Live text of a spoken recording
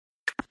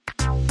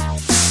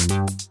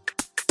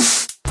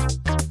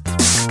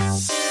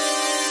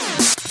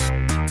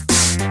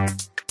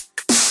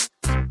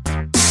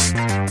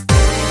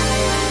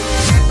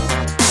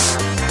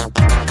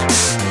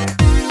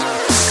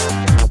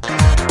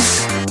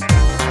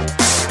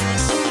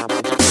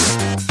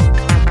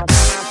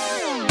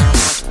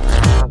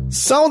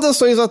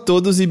Saudações a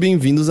todos e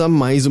bem-vindos a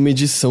mais uma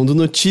edição do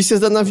Notícias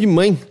da Nave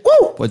Mãe,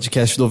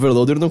 podcast do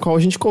Overloader, no qual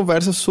a gente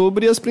conversa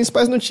sobre as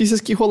principais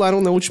notícias que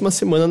rolaram na última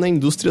semana na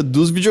indústria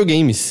dos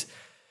videogames.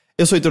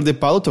 Eu sou Heitor De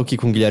Paulo, tô aqui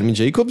com o Guilherme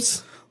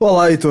Jacobs.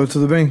 Olá, Heitor,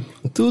 tudo bem?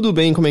 Tudo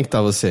bem, como é que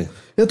tá você?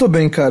 Eu tô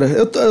bem, cara.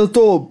 Eu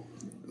tô...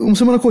 uma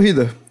semana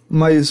corrida,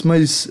 mas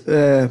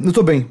eu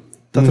tô bem,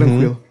 tá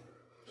tranquilo.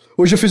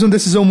 Hoje eu fiz uma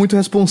decisão muito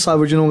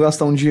responsável de não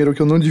gastar um dinheiro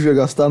que eu não devia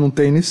gastar num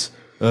tênis.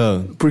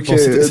 Porque...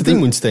 Você tem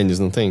muitos tênis,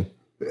 não tem?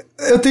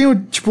 Eu tenho,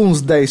 tipo,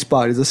 uns 10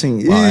 pares, assim.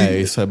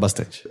 Isso é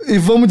bastante. E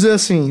vamos dizer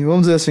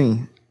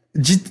assim,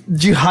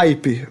 de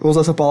hype, vou usar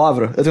essa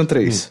palavra, eu tenho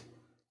 3.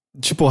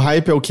 Tipo,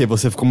 hype é o quê?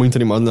 Você ficou muito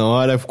animado na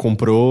hora,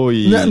 comprou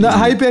e...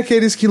 Hype é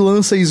aqueles que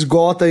lança e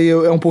esgota e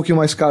é um pouquinho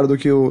mais caro do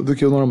que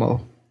o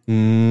normal.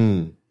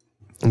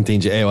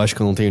 Entendi. Eu acho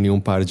que eu não tenho nenhum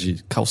par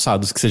de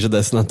calçados que seja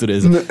dessa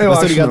natureza. Mas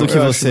tô ligado que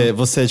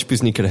você é tipo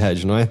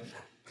sneakerhead, não é?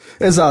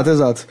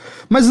 Exato.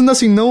 Mas ainda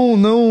assim,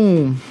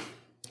 não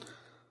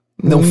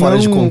fora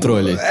de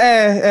controle.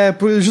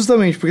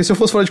 Justamente, porque se eu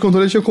fosse fora de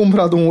controle eu tinha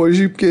comprado um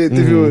hoje, porque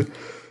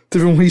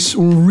teve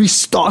um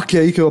restock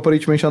aí que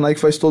aparentemente a Nike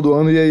faz todo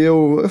ano, e aí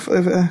eu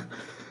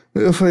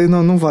falei,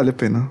 não vale a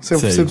pena.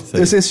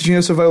 Esse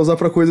dinheiro você vai usar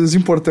pra coisas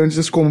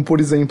importantes, como,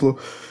 por exemplo,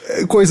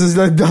 coisas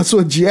da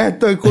sua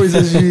dieta,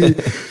 coisas de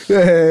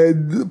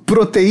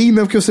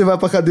proteína, porque você vai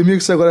pra academia,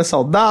 que você agora é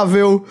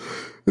saudável,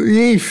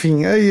 e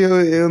enfim,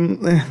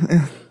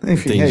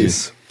 enfim, é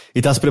isso.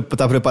 E tá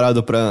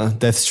preparado pra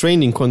Death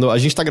Stranding? Quando a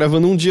gente tá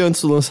gravando um dia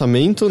antes do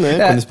lançamento, né?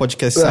 Quando esse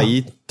podcast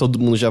sair, todo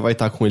mundo já vai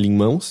estar com ele em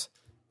mãos.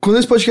 Quando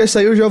esse podcast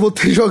sair, eu já vou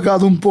ter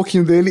jogado um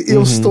pouquinho dele e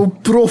eu estou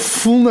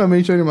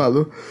profundamente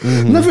animado.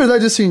 Na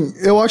verdade, assim,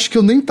 eu acho que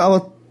eu nem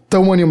tava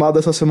tão animado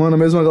essa semana,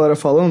 mesmo a galera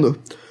falando,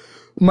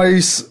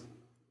 mas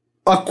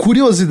a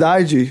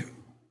curiosidade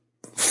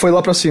foi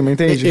lá pra cima,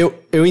 entende?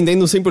 Eu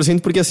entendo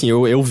 100% porque, assim,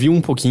 eu vi um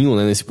pouquinho,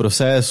 né, nesse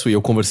processo e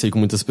eu conversei com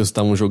muitas pessoas que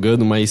estavam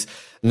jogando, mas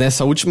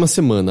nessa última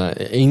semana,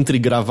 entre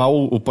gravar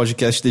o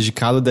podcast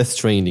dedicado a Death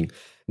Stranding,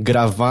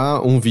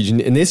 gravar um vídeo...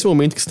 Nesse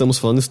momento que estamos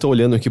falando, estou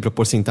olhando aqui pra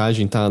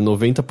porcentagem, tá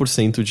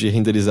 90% de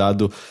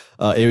renderizado.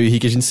 Eu e o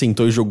Henrique, a gente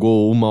sentou e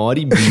jogou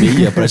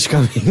 1h30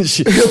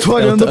 praticamente. Eu tô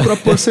olhando pra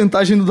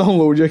porcentagem do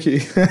download aqui.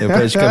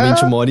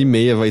 Praticamente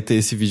 1h30 vai ter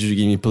esse vídeo de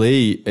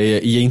gameplay.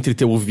 E entre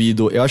ter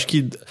ouvido... Eu acho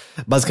que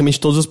basicamente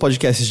todos os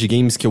podcasts de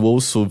games que eu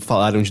ouço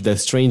falaram de Death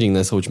Stranding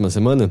nessa última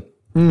semana.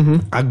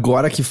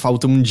 Agora que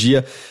falta um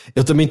dia,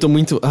 eu também tô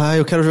muito...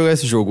 eu quero jogar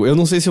esse jogo. Eu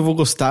não sei se eu vou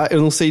gostar, eu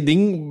não sei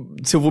nem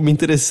se eu vou me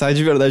interessar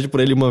de verdade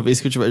por ele uma vez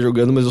que eu estiver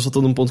jogando, mas eu só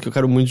tô num ponto que eu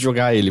quero muito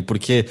jogar ele,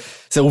 porque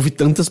você ouve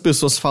tantas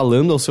pessoas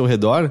falando ao seu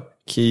redor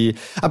que...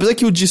 Apesar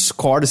que o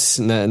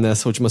discourse, né,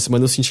 nessa última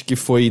semana eu senti que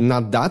foi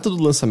na data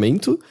do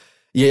lançamento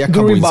e aí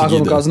acabou em seguida. Do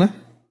embargo, no caso, né?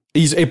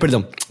 Isso,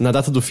 perdão, na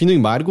data do fim do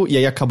embargo e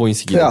aí acabou em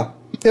seguida.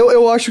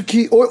 Eu acho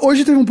que...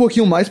 Hoje teve um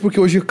pouquinho mais, porque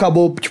hoje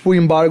acabou, tipo, o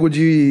embargo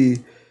de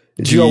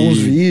alguns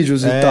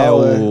vídeos e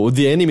tal. O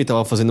The Enemy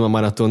tava fazendo uma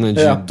maratona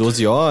de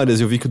 12 horas,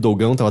 eu vi que o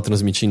Dogão tava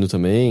transmitindo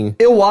também.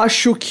 Eu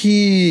acho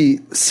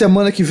que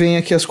semana que vem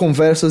é que as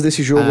conversas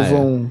desse jogo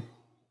vão...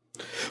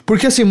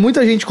 Porque, assim,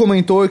 muita gente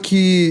comentou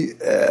que...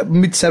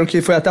 me disseram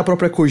que foi até a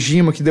própria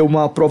Kojima que deu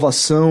uma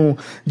aprovação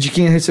de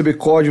quem ia receber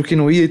código, quem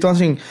não ia. Então,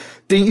 assim,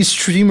 tem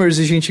streamers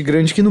e gente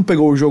grande que não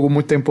pegou o jogo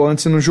muito tempo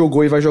antes e não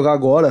jogou e vai jogar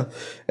agora.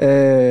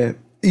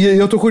 E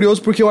eu tô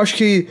curioso porque eu acho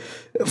que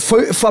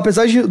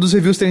apesar dos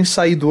reviews terem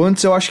saído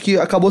antes, eu acho que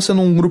acabou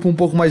sendo um grupo um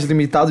pouco mais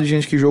limitado de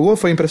gente que jogou,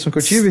 foi a impressão que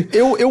eu tive.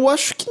 Eu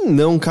acho que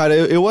não, cara.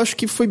 Eu acho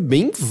que foi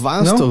bem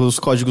vasto os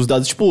códigos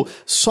dados. Tipo,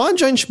 só a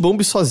Giant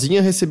Bomb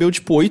sozinha recebeu,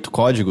 tipo, 8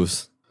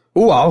 códigos.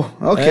 Uau,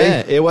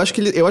 ok. Eu acho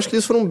que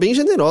eles foram bem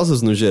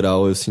generosos no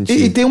geral, eu senti.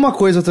 E tem uma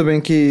coisa também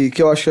que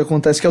eu acho que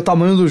acontece, que é o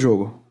tamanho do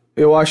jogo.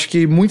 Eu acho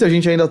que muita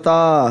gente ainda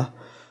tá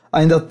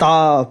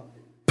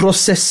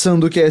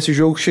processando o que é esse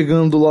jogo,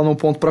 chegando lá no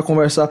ponto pra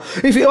conversar.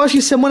 Enfim, eu acho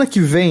que semana que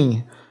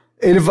vem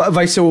ele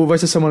vai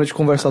ser semana de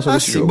conversar sobre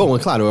esse jogo. Bom, é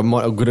claro,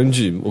 a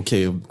grande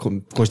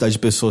quantidade de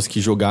pessoas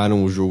que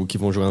jogaram o jogo, que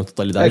vão jogar na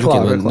totalidade,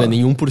 não é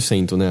nem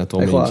 1%, né,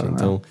 atualmente.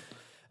 Então,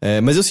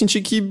 mas eu senti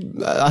que,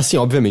 assim,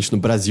 obviamente, no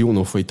Brasil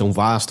não foi tão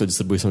vasto a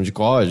distribuição de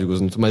códigos,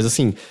 mas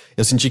assim,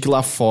 eu senti que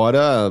lá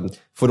fora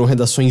foram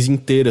redações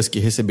inteiras que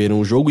receberam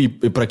o jogo, e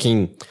pra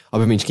quem,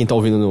 obviamente, quem tá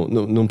ouvindo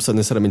não precisa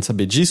necessariamente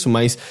saber disso,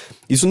 mas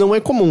isso não é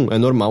comum, é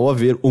normal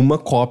haver uma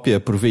cópia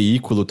por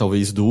veículo,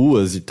 talvez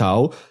 2 e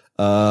tal,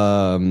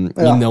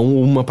 e não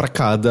uma pra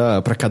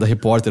cada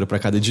repórter, pra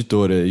cada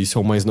editora. Isso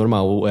é o mais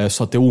normal, é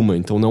só ter uma,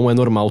 então não é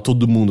normal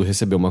todo mundo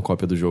receber uma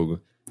cópia do jogo.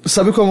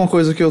 Sabe qual é uma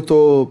coisa que eu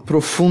tô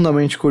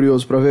profundamente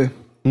curioso pra ver?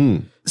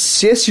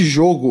 Se esse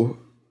jogo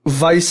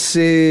vai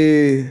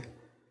ser...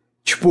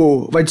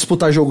 Tipo, vai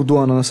disputar jogo do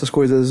ano nessas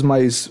coisas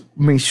mais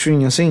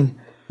mainstream, assim?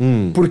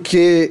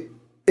 Porque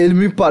ele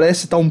me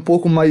parece estar um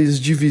pouco mais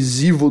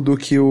divisivo do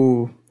que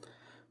o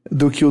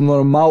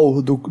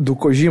normal do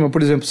Kojima.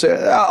 Por exemplo,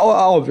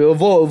 óbvio, eu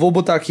vou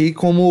botar aqui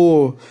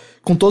com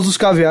todos os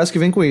caveats que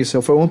vem com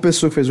isso. Foi uma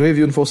pessoa que fez o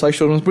review, não foi o site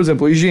todo mundo. Por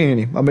exemplo, o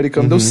IGN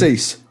americano deu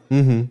 6.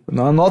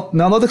 Não é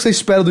a nota que você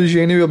espera do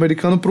IGN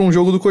americano pra um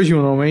jogo do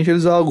Kojima. Normalmente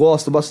eles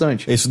gostam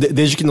bastante. Isso,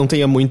 desde que não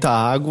tenha muita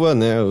água,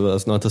 né?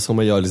 As notas são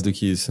melhores do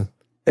que isso.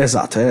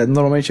 Exato,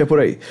 normalmente é por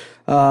aí.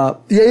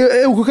 E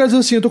aí, o que eu quero dizer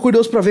assim, eu tô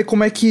curioso pra ver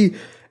como é que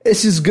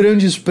esses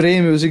grandes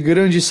prêmios e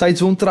grandes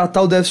sites vão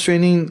tratar o Death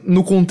Stranding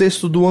no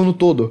contexto do ano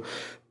todo.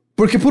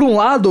 Porque, por um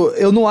lado,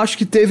 eu não acho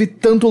que teve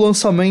tanto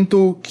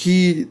lançamento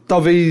que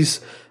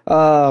talvez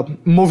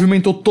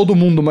movimentou todo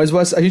mundo, mas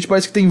a gente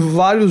parece que tem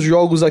vários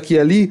jogos aqui e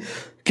ali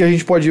que a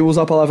gente pode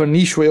usar a palavra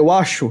nicho, eu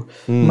acho,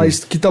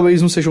 mas que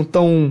talvez não sejam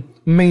tão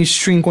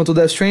mainstream quanto o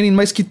Death Stranding,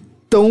 mas que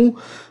estão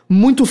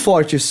muito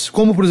fortes,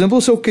 como, por exemplo,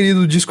 o seu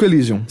querido Disco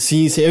Elysium.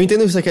 Sim, eu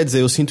entendo o que você quer dizer.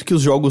 Eu sinto que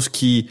os jogos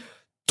que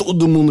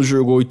todo mundo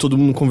jogou e todo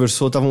mundo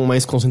conversou estavam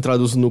mais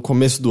concentrados no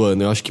começo do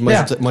ano. Eu acho que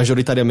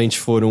majoritariamente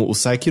foram o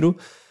Sekiro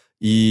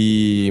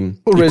e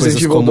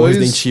coisas como 2.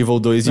 Resident Evil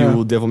 2 e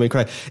o Devil May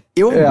Cry.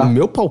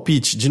 Meu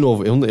palpite, de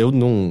novo, eu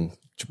não...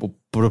 Tipo,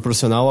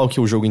 proporcional ao que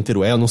o jogo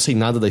inteiro eu não sei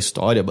nada da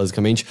história,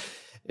 basicamente.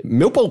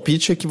 Meu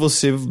palpite é que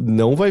você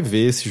não vai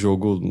ver esse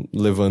jogo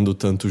levando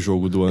tanto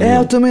jogo do ano.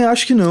 Eu também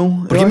acho que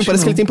não. Porque me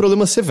parece que ele tem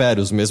problemas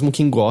severos. Mesmo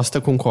quem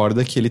gosta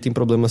concorda que ele tem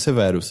problemas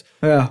severos.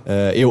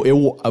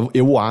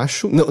 Eu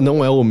acho...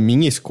 Não é a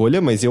minha escolha,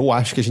 mas eu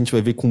acho que a gente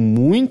vai ver com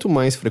muito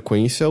mais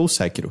frequência o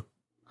Sekiro.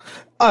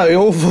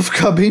 Eu vou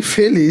ficar bem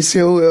feliz.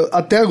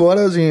 Até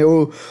agora, assim,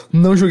 eu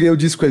não joguei o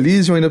Disco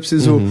Elysium, ainda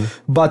preciso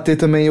bater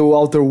também o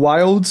Outer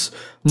Wilds,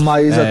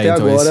 mas até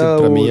então agora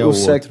esse, pra mim é o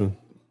Sekiro...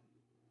 outro.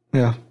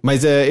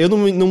 Mas eu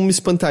não me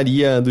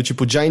espantaria do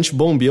tipo Giant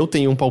Bomb, eu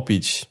tenho um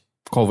palpite.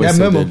 Qual vai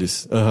ser mesmo?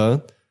 Deles?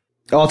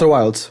 Outer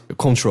Wilds.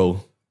 Control.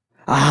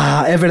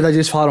 É verdade,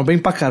 eles falaram bem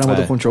pra caramba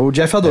do Control. O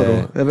Jeff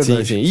adorou, é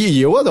verdade. Sim. E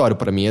eu adoro,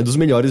 pra mim é dos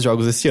melhores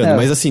jogos desse ano.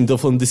 Mas assim, tô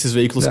falando desses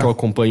veículos que eu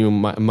acompanho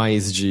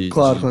mais de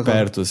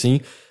perto, assim.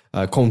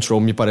 Control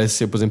me parece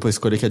ser, por exemplo, a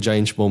escolha que a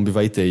Giant Bomb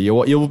vai ter. E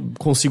eu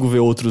consigo ver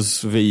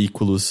outros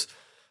veículos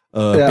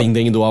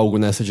pendendo algo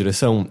nessa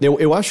direção.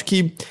 Eu acho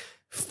que...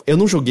 Eu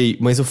não joguei,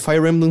 mas o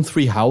Fire Emblem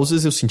Three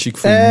Houses eu senti que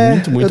foi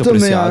muito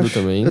apreciado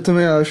também. Eu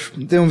também acho,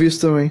 tenho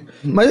visto também.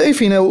 Mas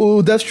enfim, né,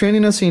 o Death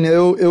Stranding, assim, né,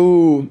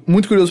 eu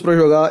muito curioso pra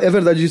jogar. É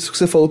verdade isso que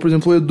você falou, por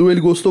exemplo, o Edu,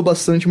 ele gostou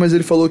bastante, mas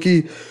ele falou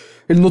que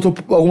ele notou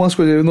algumas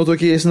coisas. Ele notou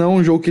que esse não é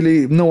um jogo que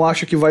ele não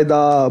acha que vai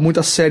dar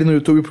muita série no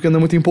YouTube, porque não é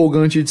muito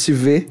empolgante de se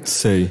ver.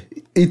 Sei.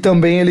 E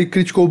também ele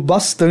criticou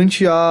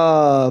bastante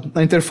a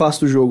interface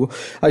do jogo.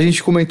 A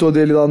gente comentou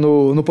dele lá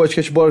no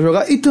podcast Bora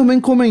Jogar, e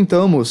também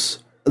comentamos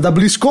da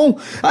BlizzCon.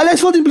 Aliás,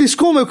 falando em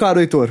BlizzCon, meu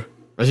caro Heitor.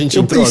 A gente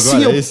entrou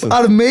agora, é isso? Eu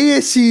armei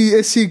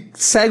esse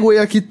segue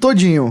aqui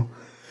todinho.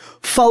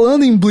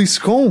 Falando em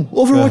BlizzCon,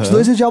 Overwatch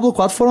 2 e Diablo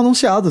 4 foram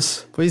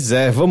anunciados. Pois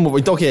é, vamos...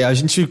 Então, ok, a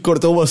gente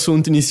cortou o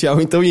assunto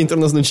inicial então e entrou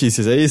nas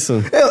notícias, é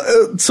isso?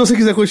 Se você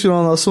quiser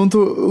continuar no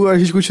assunto, a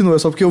gente continua.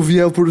 Só porque eu vi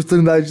a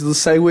oportunidade do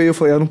segue e eu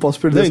falei, eu não posso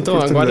perder essa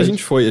oportunidade. Então, agora a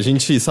gente foi. A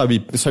gente,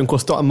 sabe, só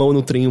encostou a mão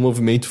no trem em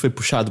movimento e foi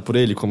puxado por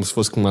ele, como se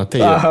fosse com uma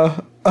teia.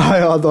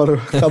 Eu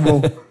adoro. Tá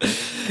bom.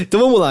 Então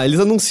vamos lá, eles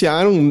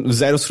anunciaram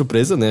zero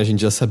surpresa, né? A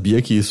gente já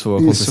sabia que isso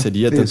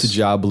aconteceria, tanto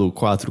Diablo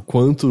 4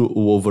 quanto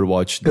o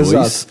Overwatch 2.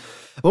 Exato.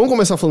 Vamos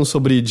começar falando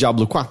sobre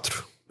Diablo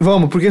 4?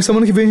 Vamos, porque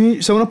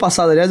semana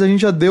passada, aliás, a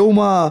gente já deu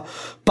uma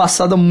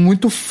passada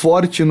muito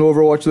forte no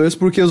Overwatch 2,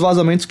 porque os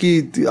vazamentos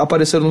que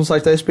apareceram no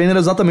site da ESPN eram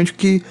exatamente o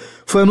que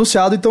foi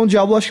anunciado, então o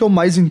Diablo acho que é o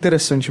mais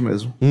interessante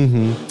mesmo.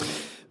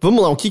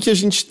 Vamos lá, o que a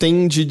gente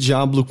tem de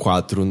Diablo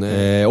 4,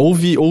 né?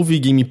 Houve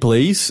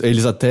gameplays,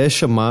 eles até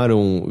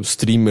chamaram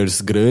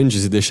streamers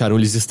grandes e deixaram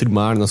eles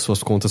streamar nas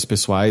suas contas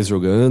pessoais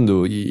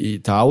jogando e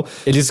tal.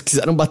 Eles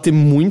quiseram bater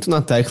muito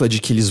na tecla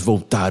de que eles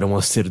voltaram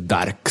a ser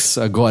darks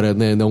agora,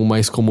 né? Não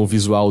mais como o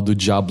visual do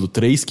Diablo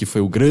 3, que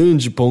foi o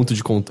grande ponto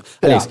de contenda.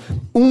 Aliás,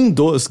 um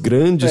dos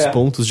grandes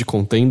pontos de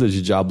contenda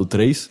de Diablo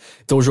 3.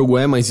 Então o jogo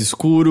é mais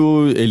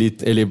escuro, ele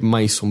é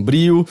mais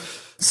sombrio.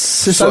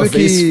 Você sabe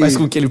que faz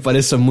com que ele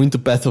pareça muito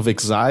Path of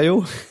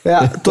Exile.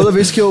 Toda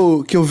vez que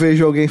eu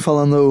vejo alguém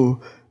falando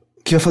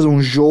que vai fazer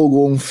um jogo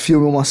ou um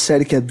filme ou uma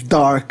série que é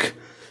dark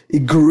e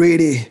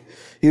gritty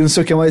e não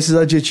sei o que mais, esses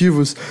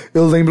adjetivos,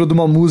 eu lembro de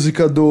uma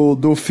música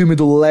do filme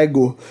do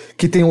Lego,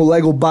 que tem o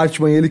Lego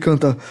Batman e ele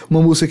canta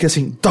uma música que é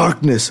assim,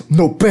 Darkness,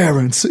 No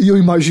Parents, e eu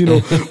imagino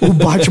o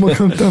Batman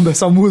cantando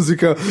essa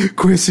música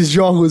com esses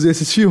jogos e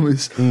esses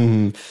filmes.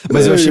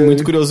 Mas eu achei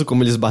muito curioso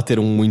como eles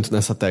bateram muito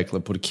nessa tecla,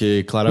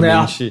 porque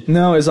claramente...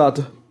 Não,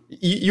 exato.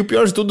 E o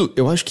pior de tudo,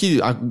 eu acho que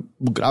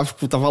o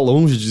gráfico tava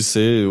longe de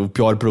ser o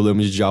pior problema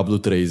de Diablo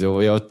 3.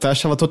 Eu até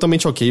achava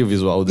totalmente ok o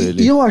visual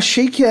dele. E eu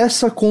achei que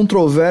essa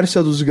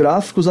controvérsia dos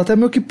gráficos até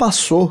meio que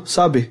passou,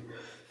 sabe?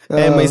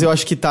 Mas eu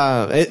acho que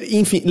tá...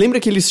 enfim, lembra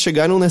que eles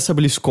chegaram nessa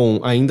BlizzCon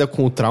ainda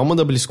com o trauma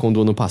da BlizzCon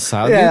do ano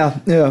passado?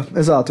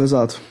 Exato.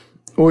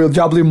 Ou o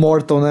Diablo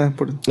Immortal, né?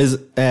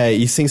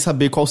 E sem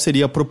saber qual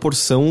seria a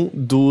proporção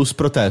dos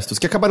protestos,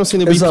 que acabaram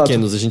sendo bem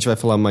pequenos, a gente vai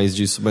falar mais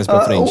disso mais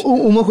pra frente.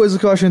 Uma coisa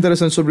que eu acho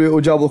interessante sobre o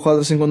Diablo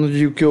 4, assim, quando eu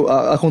digo que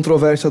a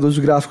controvérsia dos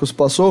gráficos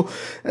passou,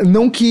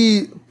 não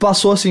que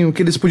passou, assim, o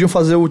que eles podiam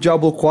fazer o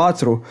Diablo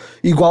 4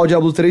 igual ao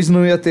Diablo 3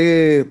 não ia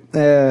ter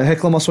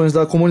reclamações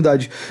da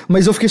comunidade,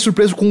 mas eu fiquei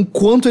surpreso com o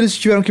quanto eles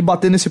tiveram que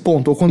bater nesse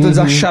ponto, ou quanto eles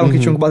acharam que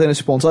tinham que bater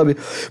nesse ponto, sabe?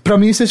 Pra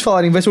mim, se eles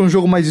falarem, vai ser um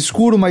jogo mais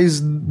escuro,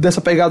 mais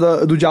dessa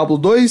pegada do Diablo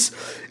 2,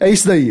 é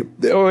isso daí.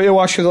 Eu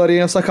acho que a galera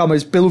ia sacar,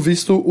 mas pelo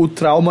visto o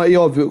trauma, e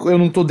óbvio, eu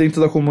não tô dentro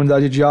da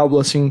comunidade Diablo,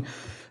 assim,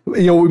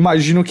 e eu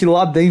imagino que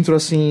lá dentro,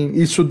 assim,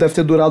 isso deve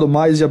ter durado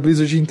mais e a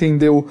Blizzard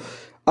entendeu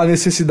a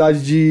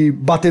necessidade de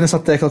bater nessa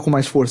tecla com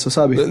mais força,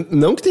 sabe?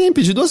 Não que tenha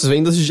impedido as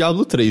vendas de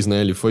Diablo 3,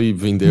 né? Ele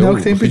vendeu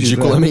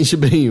ridiculamente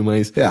bem,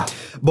 mas...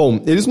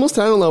 Bom, eles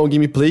mostraram lá o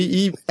gameplay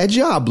e é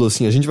Diablo,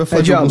 assim, a gente vai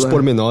falar de alguns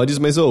pormenores,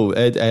 mas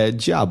é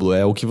Diablo,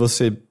 é o que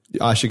você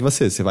acha que vai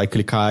ser. Você vai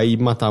clicar e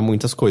matar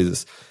muitas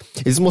coisas.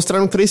 Eles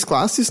mostraram 3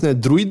 classes, né?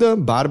 Druida,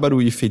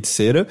 Bárbaro e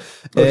Feiticeira.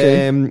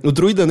 O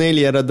Druida, né,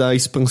 ele era da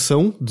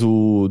expansão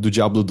do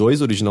Diablo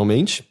 2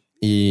 originalmente.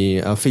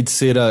 E a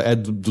Feiticeira é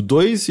do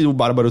 2 e o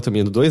Bárbaro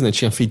também é do 2, né?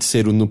 Tinha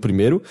Feiticeiro no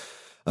primeiro,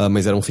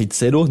 mas era um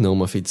feiticeiro, não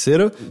uma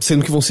feiticeira.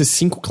 Sendo que vão ser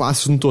 5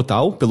 classes no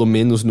total, pelo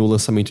menos no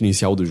lançamento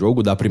inicial do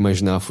jogo. Dá pra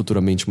imaginar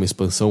futuramente uma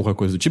expansão, qualquer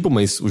coisa do tipo,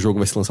 mas o jogo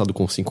vai ser lançado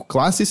com 5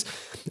 classes.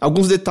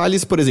 Alguns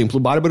detalhes, por exemplo, o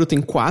Bárbaro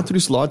tem 4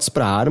 slots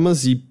pra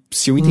armas e,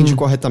 se eu entendi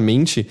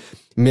corretamente,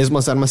 mesmo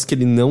as armas que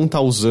ele não tá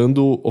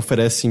usando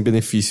oferecem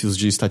benefícios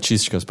de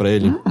estatísticas pra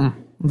ele.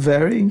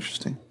 Very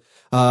interesting.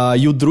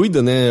 E o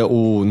druida, né,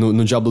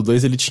 no Diablo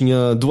 2 ele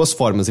tinha 2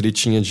 formas. Ele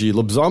tinha de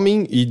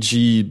lobisomem e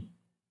de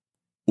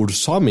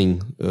ursomem.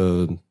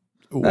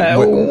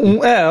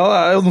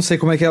 Eu não sei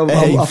como é que é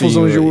a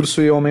fusão de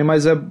urso e homem,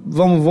 mas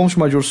vamos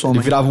chamar de ursomem.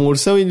 Ele virava um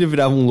ursão e ele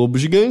virava um lobo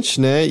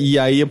gigante, né, e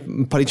aí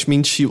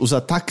aparentemente os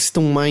ataques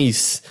estão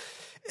mais...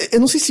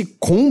 Eu não sei se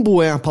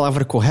combo é a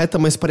palavra correta,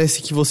 mas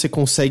parece que você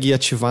consegue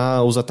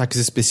ativar os ataques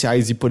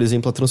especiais e, por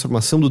exemplo, a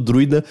transformação do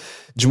druida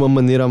de uma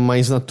maneira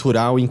mais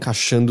natural,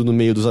 encaixando no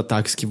meio dos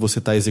ataques que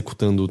você tá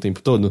executando o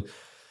tempo todo.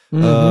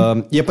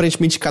 E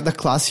aparentemente cada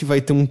classe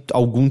vai ter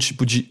algum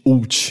tipo de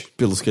ult,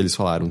 pelos que eles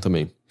falaram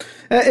também.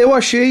 Eu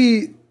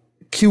achei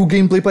que o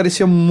gameplay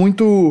parecia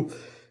muito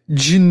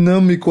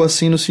dinâmico,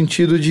 assim, no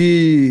sentido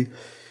de...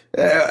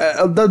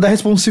 da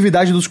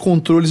responsividade dos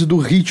controles e do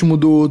ritmo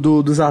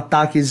dos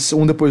ataques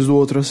um depois do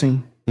outro,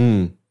 assim.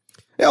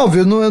 É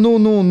óbvio,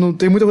 não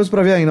tem muita coisa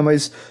pra ver ainda,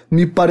 mas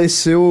me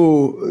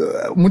pareceu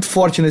muito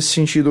forte nesse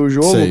sentido o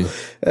jogo.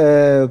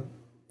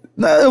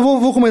 Eu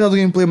vou comentar do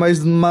gameplay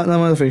mais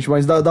na frente,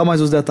 mas dá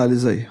mais os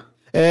detalhes aí.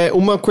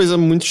 Uma coisa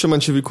muito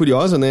chamativa e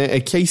curiosa, né,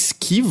 é que a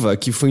esquiva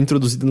que foi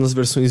introduzida nas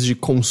versões de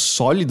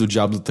console do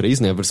Diablo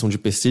 3, né, a versão de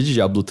PC de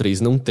Diablo 3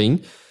 não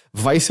tem,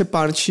 vai ser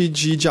parte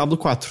de Diablo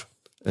 4.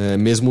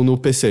 Mesmo no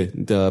PC.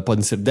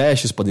 Podem ser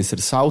dashes, podem ser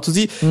saltos.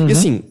 E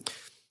assim,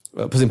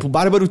 por exemplo, o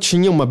Bárbaro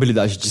tinha uma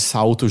habilidade de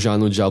salto já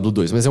no Diablo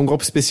 2, mas é um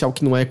golpe especial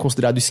que não é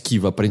considerado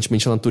esquiva.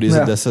 Aparentemente a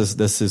natureza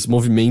desses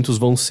movimentos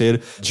vão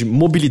ser de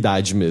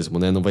mobilidade mesmo,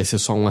 né? Não vai ser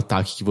só um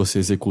ataque que você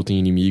executa em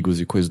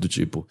inimigos e coisa do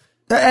tipo.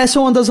 Essa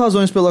é uma das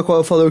razões pela qual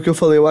eu falei o que eu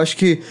falei. Eu acho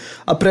que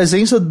a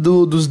presença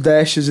dos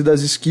dashes e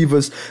das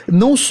esquivas,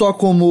 não só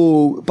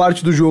como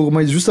parte do jogo,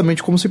 mas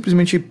justamente como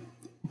simplesmente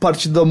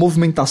parte da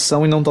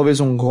movimentação e não talvez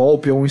um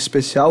golpe ou um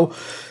especial,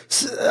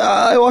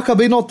 eu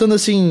acabei notando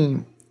assim,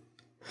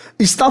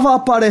 estava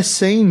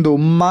aparecendo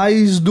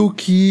mais do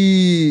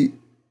que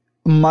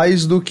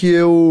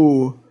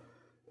eu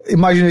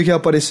imaginei que ia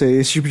aparecer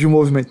esse tipo de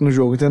movimento no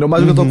jogo, entendeu?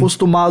 Mais do que eu tô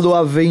acostumado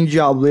a ver em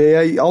Diablo, e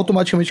aí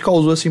automaticamente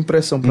causou essa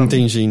impressão pra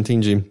mim.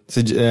 Entendi.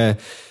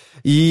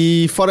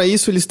 E fora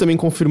isso, eles também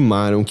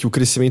confirmaram que o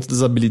crescimento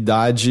das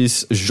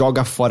habilidades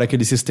joga fora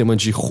aquele sistema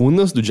de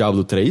runas do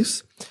Diablo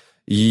 3.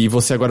 E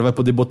você agora vai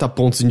poder botar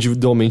pontos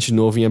individualmente de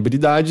novo em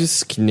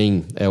habilidades, que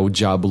nem é o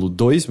Diablo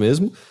 2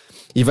 mesmo.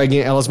 E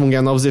elas vão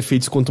ganhar novos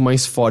efeitos quanto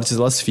mais fortes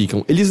elas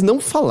ficam. Eles não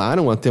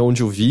falaram, até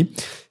onde eu vi,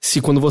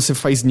 se quando você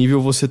faz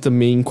nível você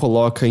também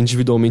coloca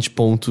individualmente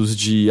pontos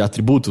de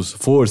atributos.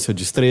 Força,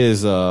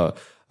 destreza,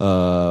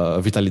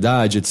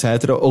 vitalidade, etc.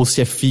 Ou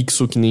se é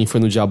fixo, que nem foi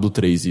no Diablo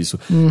 3 isso.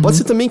 Pode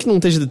ser também que não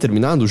esteja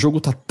determinado. O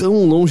jogo tá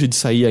tão longe de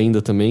sair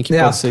ainda também que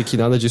pode ser que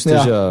nada disso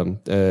esteja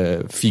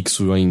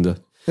fixo ainda.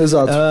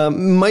 Exato.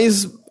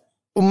 Mas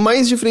o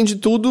mais diferente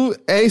de tudo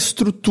é a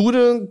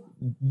estrutura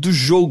do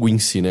jogo em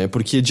si, né?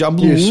 Porque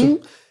Diablo 1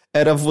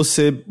 era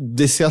você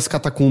descer as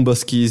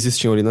catacumbas que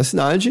existiam ali na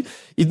cidade,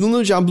 e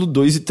no Diablo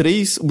 2 e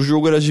 3 o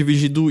jogo era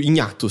dividido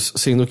em atos,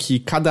 sendo que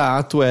cada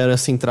ato era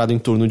centrado em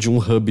torno de um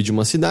hub de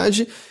uma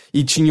cidade,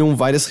 e tinham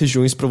várias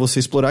regiões pra você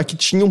explorar que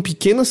tinham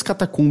pequenas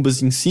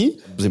catacumbas em si,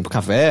 por exemplo,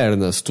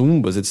 cavernas,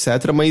 tumbas,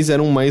 etc, mas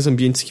eram mais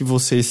ambientes que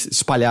você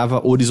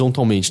espalhava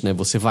horizontalmente, né?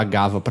 Você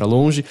vagava pra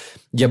longe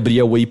e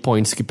abria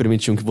waypoints que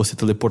permitiam que você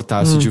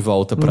teleportasse de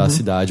volta pra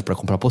cidade pra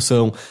comprar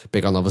poção,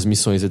 pegar novas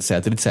missões,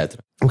 etc, etc.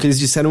 O que eles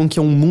disseram é que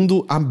é um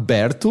mundo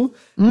aberto,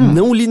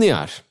 não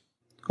linear.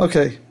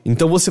 Ok.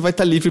 Então você vai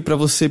estar livre pra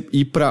você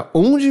ir pra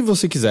onde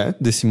você quiser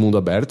desse mundo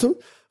aberto,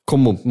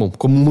 como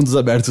mundos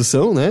abertos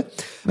são, né?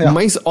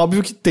 Mas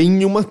óbvio que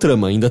tem uma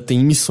trama, ainda tem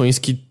missões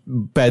que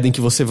pedem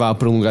que você vá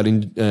pra um lugar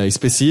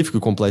específico e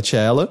complete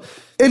ela.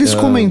 Eles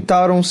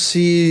comentaram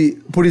se,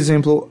 por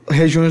exemplo,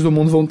 regiões do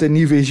mundo vão ter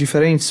níveis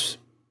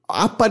diferentes?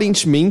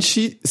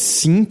 Aparentemente,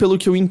 sim, pelo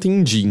que eu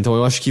entendi. Então,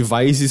 eu acho que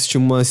vai existir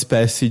uma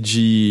espécie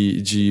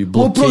de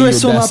bloqueio uma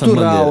progressão dessa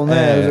natural,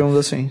 maneira. né? Digamos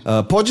assim.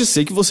 Pode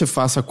ser que você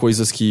faça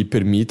coisas que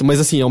permitam, mas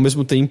assim, ao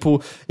mesmo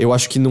tempo, eu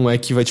acho que não é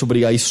que vai te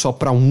obrigar a ir só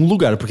pra um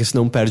lugar, porque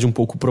senão perde um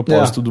pouco o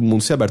propósito do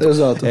mundo ser aberto.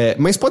 Exato.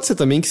 Mas pode ser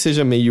também que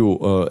seja meio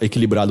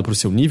equilibrado pro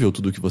seu nível,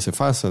 tudo que você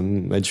faça.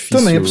 Não é difícil.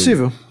 Também é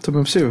possível.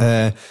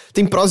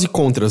 Tem prós e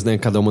contras, né?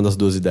 Cada uma das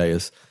duas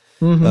ideias.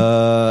 Uhum.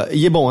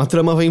 E bom, a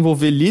trama vai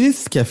envolver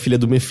Lilith, que é a filha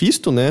do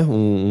Mephisto, né?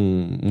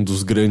 Um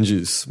dos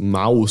grandes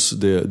maus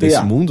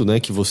desse mundo,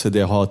 né? Que você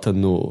derrota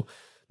no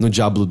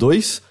Diablo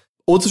 2.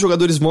 Outros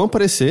jogadores vão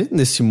aparecer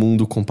nesse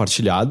mundo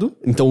compartilhado.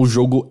 Então o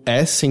jogo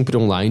é sempre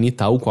online,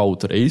 tal qual o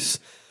 3.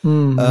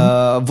 Uhum.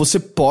 Você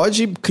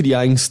pode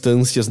criar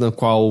instâncias na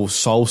qual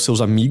só os seus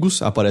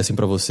amigos aparecem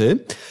pra você.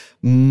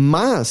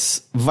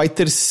 Mas vai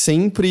ter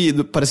sempre...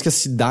 Parece que as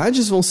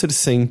cidades vão ser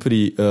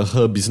sempre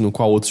hubs no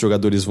qual outros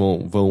jogadores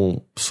vão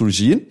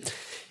surgir.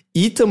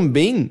 E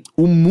também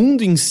o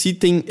mundo em si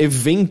tem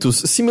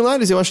eventos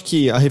similares. Eu acho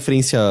que a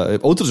referência...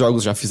 Outros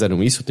jogos já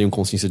fizeram isso, eu tenho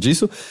consciência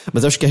disso.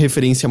 Mas eu acho que a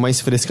referência mais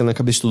fresca na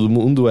cabeça de todo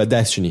mundo é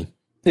Destiny.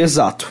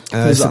 Exato.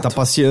 Você tá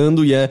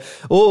passeando e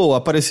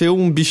apareceu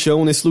um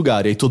bichão nesse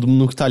lugar. E aí todo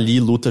mundo que tá ali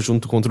luta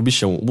junto contra o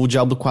bichão. O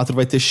Diablo 4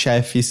 vai ter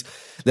chefes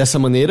dessa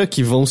maneira,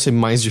 que vão ser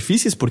mais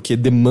difíceis, porque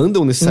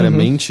demandam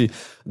necessariamente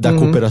da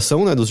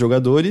cooperação, né, dos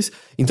jogadores.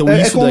 Então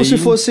isso é como daí... se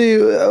fosse...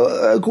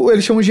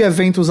 Eles chamam de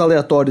eventos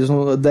aleatórios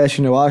no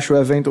Destiny, eu acho.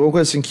 Evento, uma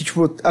coisa assim, que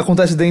tipo,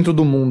 acontece dentro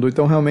do mundo.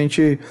 Então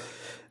realmente...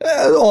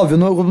 óbvio,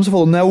 como você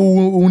falou, não é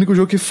o único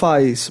jogo que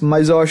faz,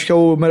 mas eu acho que é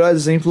o melhor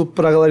exemplo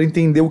pra galera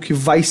entender o que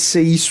vai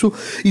ser isso,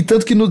 e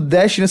tanto que no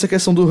Dash, nessa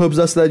questão do hubs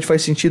da cidade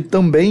faz sentido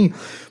também,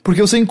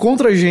 porque você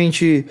encontra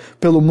gente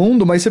pelo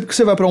mundo, mas sempre que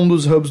você vai pra um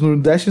dos hubs no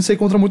Dash, você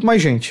encontra muito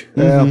mais gente.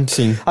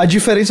 Sim. A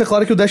diferença,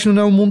 claro, é que o Dash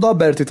não é um mundo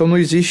aberto, então não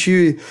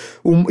existe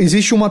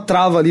existe uma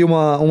trava ali,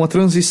 uma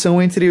transição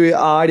entre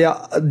a área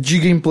de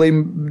gameplay,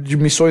 de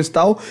missões e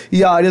tal,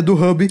 e a área do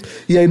hub,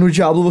 e aí no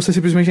Diablo você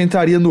simplesmente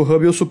entraria no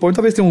hub, eu suponho,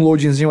 talvez tenha um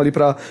loadingzinho ali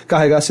pra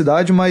carregar a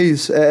cidade,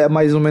 mas é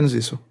mais ou menos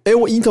isso.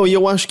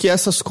 Eu acho que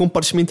essas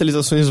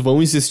compartimentalizações vão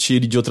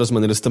existir de outras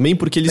maneiras também,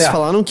 porque eles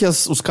falaram que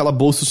os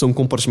calabouços são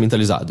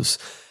compartimentalizados.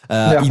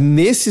 E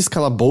nesses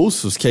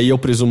calabouços, que aí eu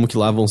presumo que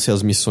lá vão ser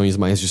as missões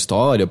mais de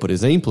história, por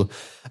exemplo,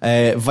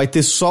 vai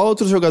ter só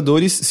outros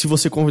jogadores se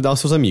você convidar os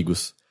seus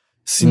amigos.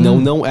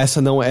 Senão,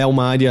 essa não é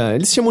uma área...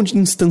 Eles chamam de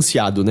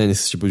instanciado, né,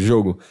 nesse tipo de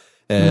jogo.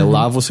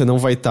 Lá você não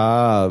vai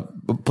estar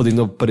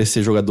podendo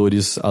aparecer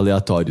jogadores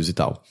aleatórios e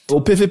tal. O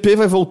PVP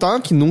vai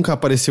voltar, que nunca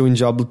apareceu em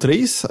Diablo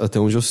 3, até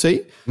onde eu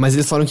sei. Mas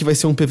eles falaram que vai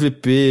ser um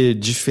PVP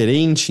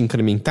diferente,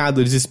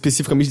 incrementado. Eles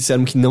especificamente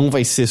disseram que não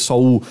vai ser só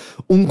o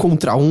 1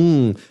 contra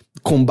 1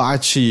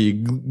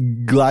 combate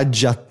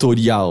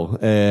gladiatorial.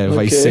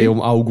 Vai ser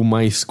algo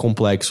mais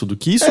complexo do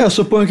que isso. Eu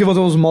suponho que vão ter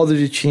uns modos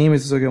de time e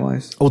não sei o que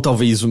mais. Ou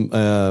talvez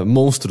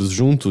monstros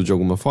junto, de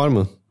alguma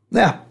forma.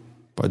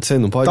 Pode ser,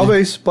 não pode?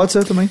 Talvez, pode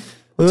ser também.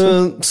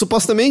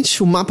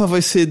 Supostamente o mapa vai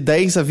ser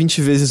 10 a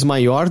 20 vezes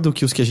maior do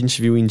que os que a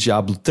gente viu em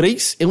Diablo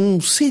 3. Eu não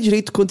sei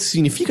direito quanto isso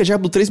significa.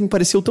 Diablo 3 me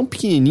pareceu tão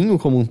pequenininho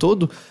como um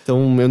todo.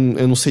 Então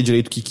eu não sei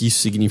direito o que isso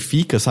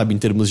significa, sabe? Em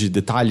termos de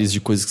detalhes, de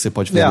coisas que você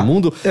pode fazer no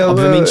mundo.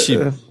 Obviamente,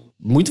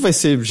 muito vai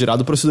ser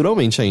gerado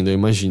proceduralmente ainda, eu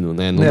imagino,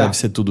 né? Não deve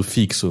ser tudo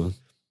fixo.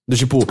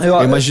 Tipo,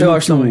 eu imagino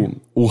que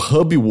o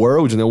Hub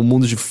World, né? O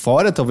mundo de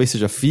fora talvez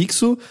seja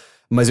fixo,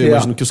 mas eu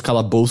imagino que os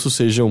calabouços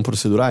sejam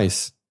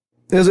procedurais.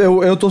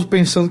 Eu tô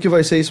pensando que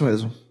vai ser isso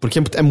mesmo.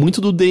 Porque é muito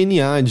do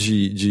DNA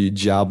de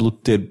Diablo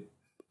ter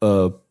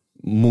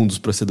mundos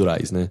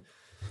procedurais, né?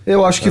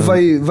 Eu acho que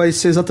vai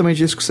ser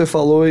exatamente isso que você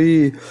falou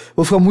e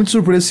vou ficar muito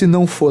surpreso se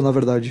não for, na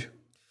verdade.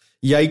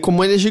 E aí,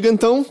 como ele é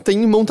gigantão,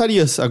 tem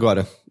montarias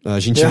agora. A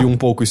gente viu um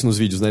pouco isso nos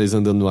vídeos, né? Eles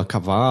andando a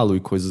cavalo e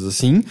coisas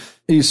assim.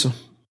 Isso.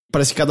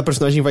 Parece que cada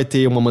personagem vai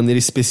ter uma maneira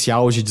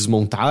especial de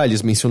desmontar.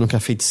 Eles mencionam que a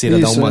feiticeira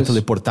dá uma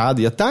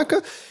teleportada e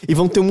ataca. E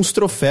vão ter uns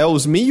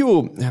troféus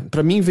meio...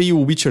 Pra mim veio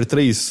o Witcher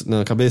 3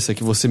 na cabeça,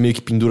 que você meio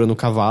que pendura no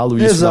cavalo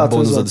e isso dá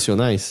bônus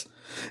adicionais.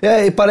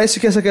 E parece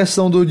que essa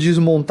questão do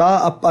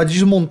desmontar... A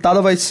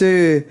desmontada vai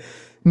ser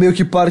meio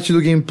que parte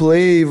do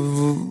gameplay.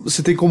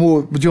 Você tem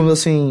como, digamos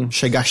assim...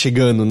 Chegar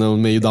chegando no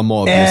meio da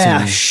mob.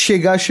 Assim.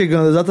 Chegar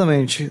chegando,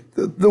 exatamente.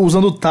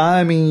 Usando o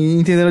timing e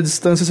entendendo a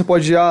distância, você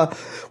pode já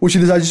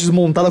utilizar a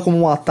desmontada como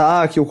um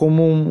ataque ou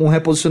como um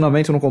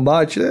reposicionamento no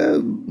combate.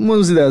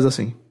 Umas ideias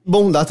assim.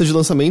 Bom, data de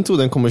lançamento,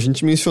 né, como a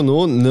gente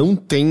mencionou, não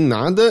tem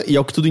nada e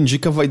ao que tudo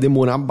indica vai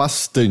demorar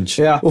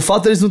bastante. O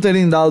fato deles não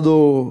terem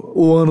dado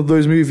o ano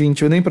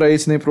 2020, nem pra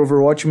esse nem pro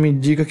Overwatch, me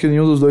indica que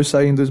nenhum dos dois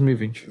sai em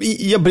 2020.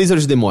 E a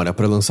Blizzard demora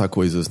pra lançar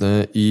coisas,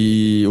 né?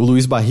 E o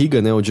Luiz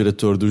Barriga, né, o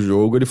diretor do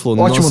jogo, ele falou...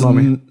 Ótimo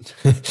nome.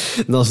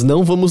 Nós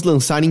não vamos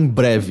lançar em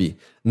breve,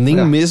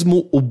 nem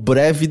mesmo o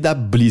breve da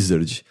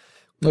Blizzard.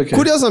 Okay.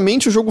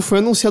 Curiosamente, o jogo foi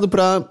anunciado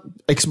pra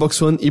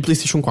Xbox One e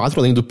PlayStation 4,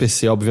 além do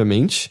PC,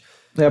 obviamente.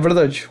 É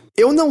verdade.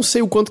 Eu não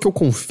sei o quanto que eu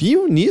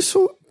confio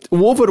nisso. O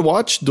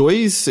Overwatch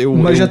 2...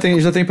 Mas já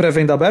tem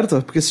pré-venda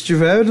aberta? Porque se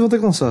tiver, eles vão ter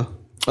que lançar.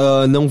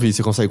 Não vi.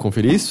 Você consegue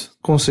conferir isso?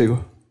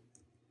 Consigo.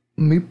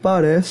 Me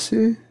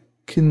parece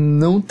que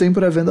não tem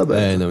pré-venda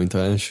aberta. Não, então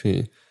acho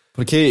que...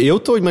 Porque eu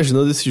tô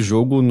imaginando esse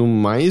jogo no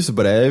mais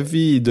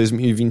breve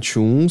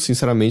 2021,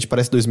 sinceramente,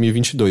 parece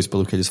 2022,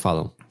 pelo que eles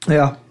falam.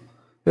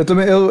 Eu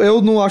também...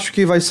 Eu não acho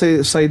que vai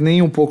sair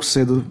nem um pouco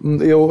cedo.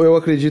 Eu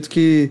acredito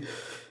que...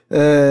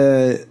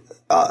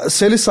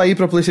 se ele sair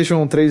pra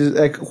PlayStation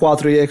 3,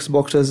 4 e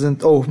Xbox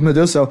 360... Oh, meu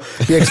Deus do céu.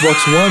 E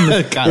Xbox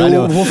One... Caralho,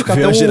 eu vou ficar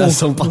até a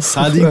geração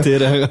passada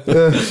inteira.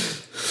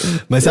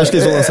 Mas você acha que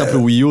eles vão lançar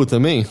pro Wii U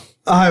também?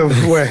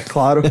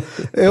 Claro.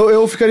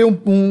 Eu ficaria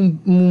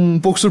um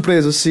pouco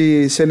surpreso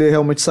se ele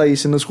realmente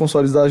saísse nos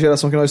consoles da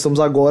geração que nós estamos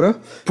agora.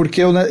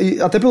 Porque,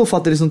 até pelo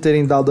fato deles não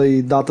terem dado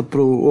aí data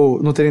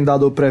ou não terem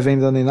dado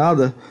pré-venda nem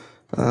nada...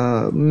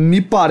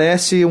 me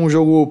parece um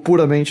jogo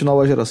puramente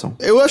nova geração.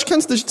 Eu acho que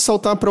antes da gente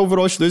saltar pra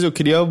Overwatch 2, eu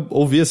queria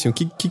ouvir, assim, o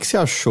que você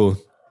achou?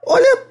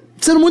 Olha,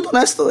 sendo muito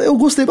honesto, eu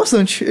gostei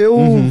bastante.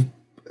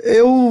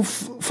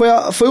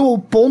 Foi o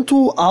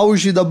ponto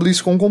auge da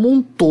BlizzCon como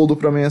um todo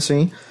pra mim,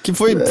 assim. Que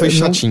foi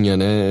chatinha,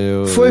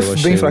 né? Foi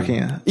bem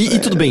fraquinha. E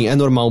tudo bem, é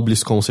normal o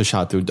BlizzCon ser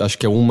chato. Eu acho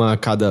que uma a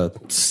cada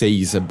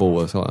 6 é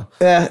boa, sei lá.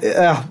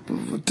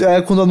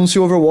 Quando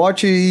anunciou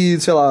Overwatch e,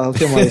 sei lá, o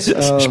que mais?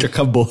 Acho que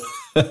acabou.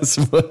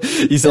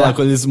 E sei lá,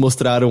 quando eles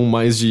mostraram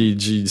mais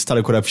de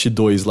StarCraft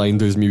 2 lá em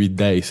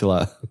 2010, sei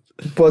lá.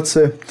 Pode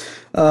ser.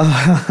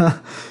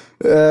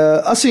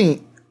 Assim,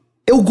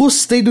 eu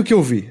gostei do que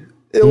eu vi.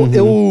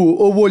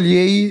 Eu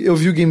olhei, eu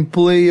vi o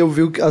gameplay, eu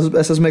vi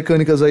essas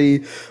mecânicas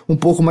aí um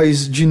pouco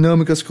mais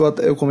dinâmicas que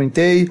eu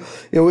comentei.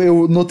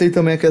 Eu notei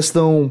também a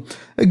questão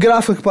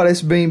gráfica que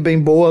parece bem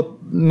boa.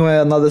 Não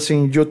é nada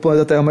assim de outro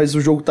planeta Terra, mas o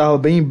jogo tava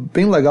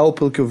bem legal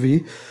pelo que eu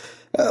vi.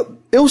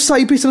 Eu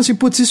saí pensando assim,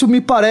 putz, isso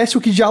me parece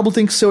o que Diablo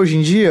tem que ser hoje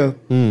em dia.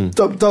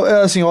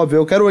 É assim, óbvio,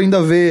 eu quero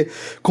ainda ver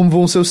como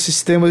vão ser os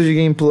sistemas de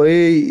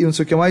gameplay e não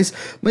sei o que mais.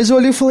 Mas eu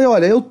olhei e falei,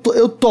 olha, eu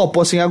topo,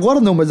 assim,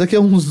 agora não, mas daqui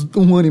a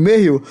um ano e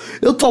meio,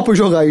 eu topo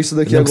jogar isso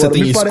daqui não agora. Você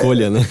tem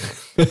escolha, né?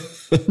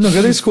 Não, eu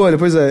tenho escolha,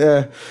 pois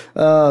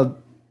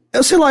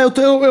eu sei lá,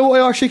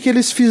 eu achei que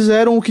eles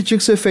fizeram o que tinha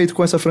que ser feito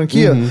com essa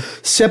franquia.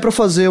 Se é pra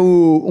fazer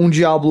um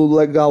Diablo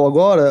legal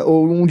agora,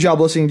 ou um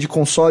Diablo assim de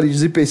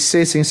consoles e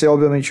PC, sem ser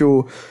obviamente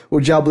o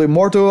Diablo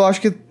Immortal, eu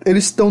acho que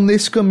eles estão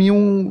nesse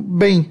caminho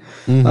bem.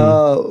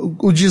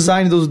 O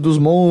design dos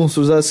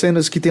monstros, as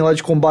cenas que tem lá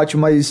de combate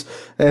mais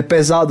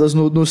pesadas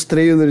nos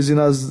trailers e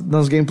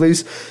nas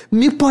gameplays,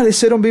 me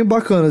pareceram bem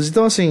bacanas.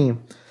 Então assim,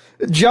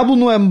 Diablo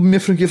não é minha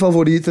franquia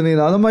favorita nem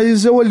nada,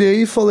 mas eu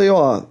olhei e falei,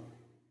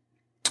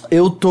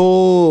 eu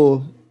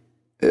tô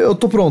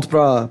pronto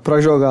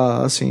pra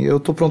jogar, assim, eu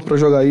tô pronto pra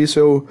jogar isso,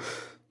 eu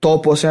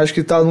topo, assim, acho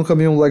que tá num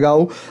caminho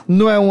legal.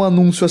 Não é um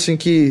anúncio, assim,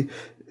 que,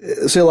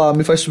 sei lá,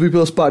 me faz subir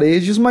pelas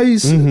paredes,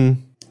 mas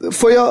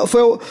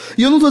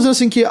e eu não tô dizendo,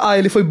 assim, que,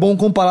 ele foi bom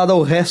comparado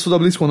ao resto da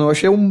BlizzCon, não, eu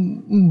achei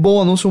um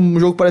bom anúncio, um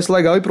jogo que parece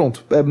legal e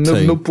pronto.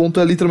 Meu ponto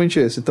é literalmente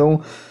esse, então...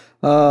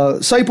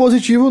 saí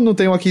positivo,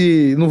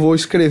 não vou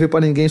escrever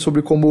pra ninguém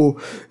sobre como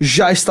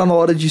já está na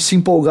hora de se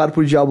empolgar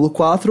por Diablo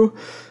 4,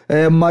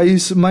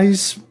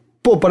 mas,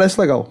 pô, parece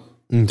legal.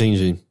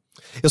 Entendi.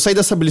 Eu saí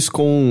dessa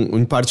BlizzCon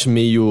em parte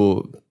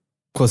meio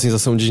com a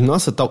sensação de,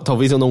 nossa,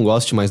 talvez eu não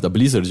goste mais da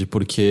Blizzard,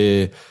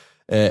 porque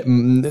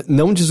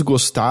não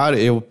desgostar,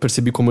 eu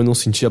percebi como eu não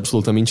senti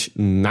absolutamente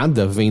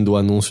nada vendo o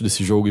anúncio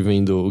desse jogo e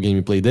vendo o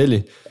gameplay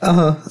dele.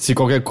 Se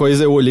qualquer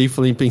coisa eu olhei e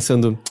falei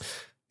pensando...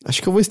 Acho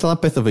que eu vou instalar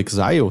Path of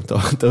Exile,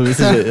 talvez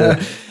seja...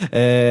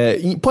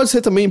 pode ser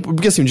também,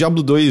 porque assim, o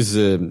Diablo 2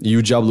 e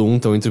o Diablo 1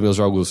 estão entre meus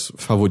jogos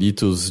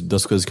favoritos,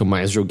 das coisas que eu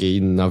mais joguei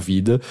na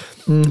vida.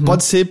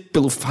 Pode ser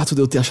pelo fato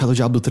de eu ter achado o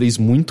Diablo 3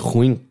 muito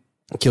ruim,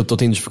 que eu tô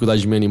tendo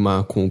dificuldade de me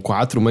animar com o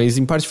 4, mas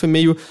em parte foi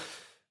meio...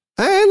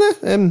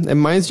 né? É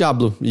mais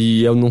Diablo,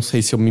 e eu não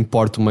sei se eu me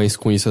importo mais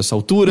com isso a essa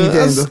altura.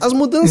 As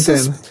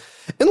mudanças...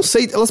 Eu não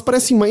sei, elas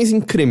parecem mais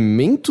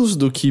incrementos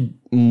do que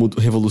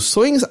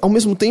revoluções. Ao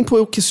mesmo tempo,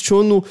 eu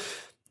questiono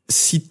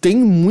se tem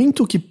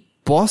muito que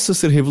possa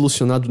ser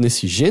revolucionado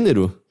nesse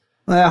gênero.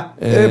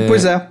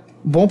 Pois é,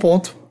 bom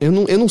ponto. Eu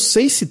não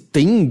sei se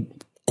tem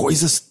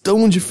coisas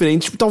tão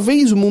diferentes. Tipo,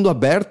 talvez o mundo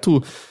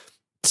aberto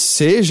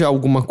seja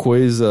alguma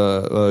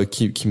coisa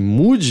que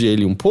mude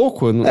ele um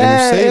pouco, eu não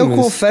sei. Eu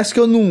confesso que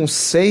eu não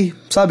sei,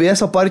 sabe?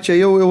 Essa parte aí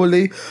eu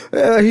olhei,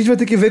 a gente vai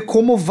ter que ver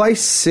como vai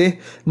ser,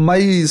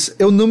 mas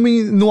eu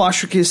não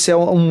acho que esse é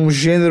um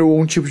gênero ou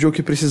um tipo de jogo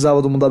que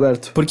precisava do mundo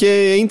aberto.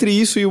 Porque entre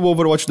isso e o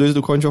Overwatch 2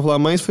 do qual a gente vai falar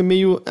mais, foi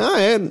meio,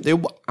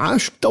 eu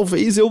acho que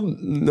talvez eu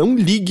não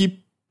ligue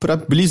pra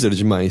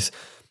Blizzard mais.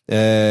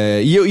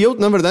 E eu,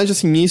 na verdade,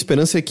 assim, minha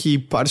esperança é que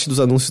parte dos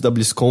anúncios da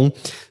BlizzCon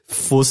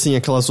fossem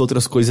aquelas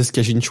outras coisas que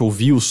a gente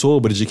ouviu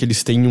sobre, de que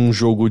eles têm um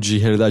jogo de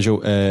realidade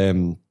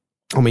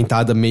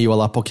aumentada meio a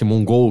lá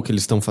Pokémon GO que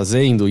eles estão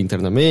fazendo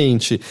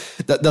internamente,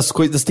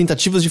 das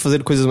tentativas de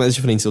fazer coisas mais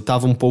diferentes. Eu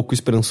tava um pouco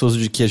esperançoso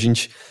de que a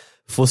gente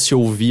fosse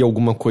ouvir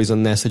alguma coisa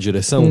nessa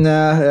direção.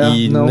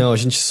 Não, a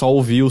gente só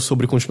ouviu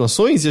sobre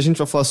continuações, e a gente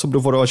vai falar sobre o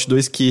Overwatch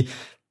 2, que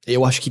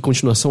eu acho que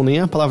continuação nem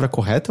é a palavra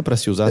correta pra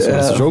se usar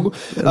sobre esse jogo.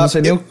 Eu não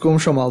sei nem como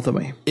chamá-lo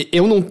também.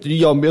 Eu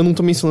não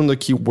tô mencionando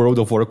aqui World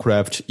of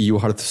Warcraft e o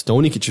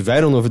Hearthstone, que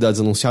tiveram novidades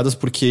anunciadas,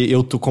 porque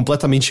eu tô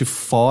completamente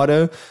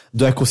fora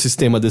do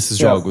ecossistema desses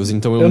jogos.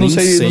 Então eu nem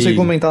sei... não sei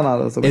comentar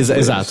nada.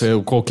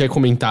 Exato. Qualquer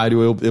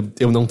comentário,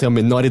 eu não tenho a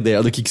menor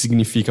ideia do que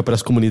significa para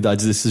as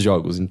comunidades desses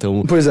jogos.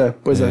 Então... Pois é.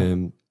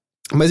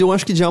 Mas eu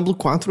acho que Diablo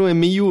 4 é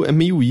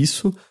meio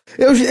isso.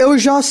 Eu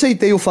já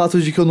aceitei o fato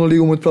de que eu não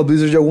ligo muito pra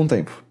Blizzard de algum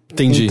tempo.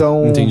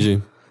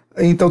 Entendi.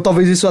 Então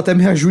talvez isso até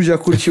me ajude a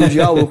curtir o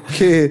Diablo,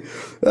 porque,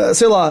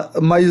 sei lá,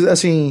 mas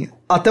assim,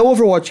 até o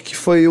Overwatch, que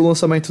foi o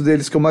lançamento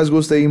deles que eu mais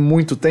gostei em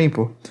muito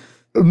tempo,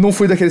 eu não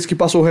fui daqueles que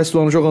passou o resto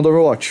do ano jogando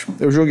Overwatch.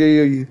 Eu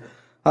joguei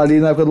ali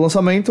na época do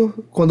lançamento,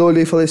 quando eu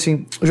olhei e falei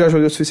assim, já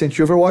joguei o suficiente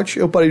de Overwatch,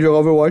 eu parei de jogar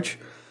Overwatch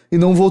e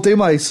não voltei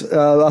mais.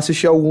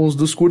 Assisti alguns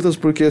dos curtas,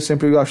 porque eu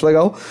sempre acho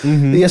legal.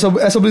 Uhum. E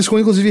essa BlizzCon,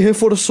 inclusive,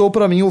 reforçou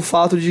pra mim o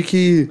fato de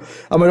que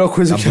a melhor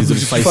coisa que a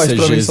Blizzard faz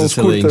pra mim são os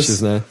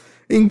curtas. Né?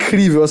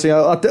 Incrível, assim.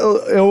 Até,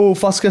 eu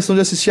faço questão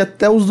de assistir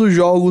até os dos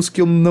jogos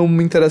que eu não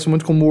me interesso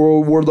muito, como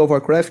World of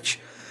Warcraft.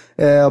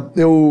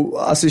 Eu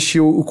assisti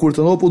o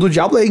curta novo. O do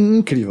Diablo é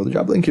incrível.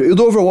 E o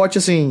do Overwatch,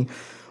 assim...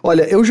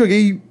 Olha, eu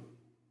joguei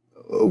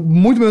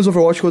muito menos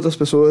Overwatch que outras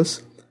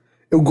pessoas.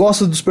 Eu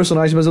gosto dos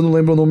personagens, mas eu não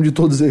lembro o nome de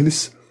todos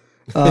eles.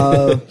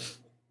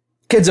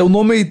 Quer dizer, o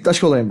nome acho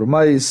que eu lembro,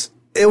 mas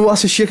eu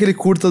assisti aquele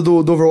curta do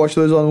Overwatch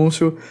 2, o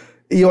anúncio,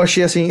 e eu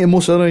achei assim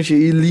emocionante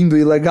e lindo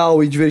e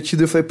legal e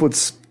divertido, e eu falei,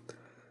 putz,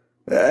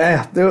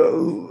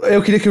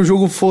 eu queria que o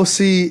jogo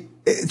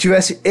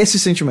tivesse esse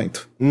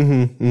sentimento.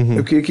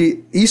 Eu queria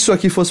que isso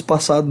aqui fosse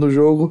passado no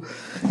jogo,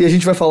 e a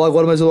gente vai falar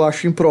agora, mas eu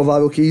acho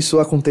improvável que isso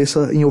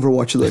aconteça em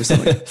Overwatch 2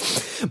 também.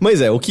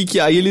 Mas o que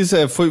aí eles...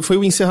 Foi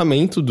o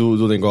encerramento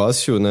do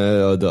negócio, né,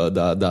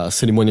 da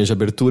cerimônia de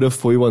abertura,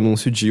 foi o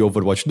anúncio de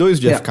Overwatch 2,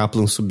 Jeff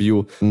Kaplan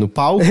subiu no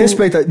palco.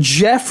 Respeita,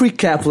 Jeffrey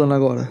Kaplan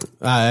agora.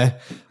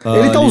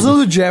 Ele tá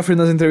usando o Jeffrey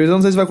nas entrevistas,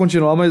 não sei se vai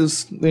continuar,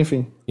 mas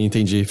enfim.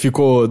 Entendi.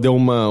 Deu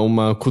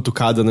uma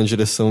cutucada na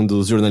direção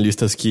dos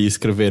jornalistas que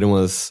escreveram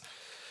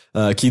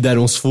que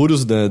deram os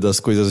furos, né, das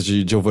coisas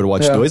de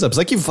Overwatch 2,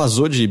 apesar que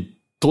vazou de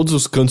todos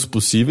os cantos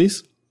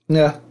possíveis.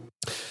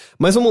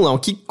 Mas vamos lá,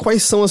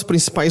 quais são as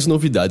principais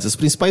novidades? As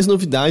principais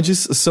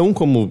novidades são,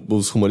 como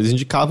os rumores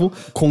indicavam,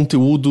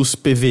 conteúdos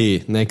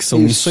PvE, né, que são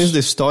missões da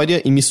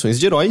história e missões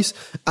de heróis,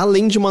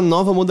 além de uma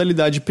nova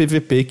modalidade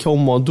PvP, que é o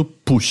modo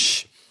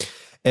Push.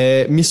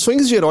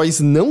 Missões de heróis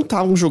não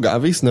estavam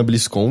jogáveis na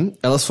BlizzCon,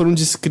 elas foram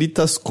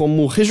descritas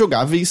como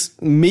rejogáveis,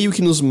 meio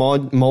que nos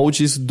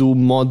moldes do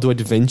modo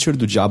Adventure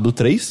do Diablo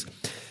 3.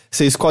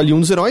 Você escolhe um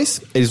dos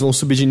heróis, eles vão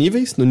subir de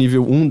níveis, no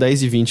nível 1,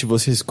 10 e 20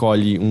 você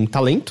escolhe um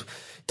talento.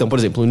 Então, por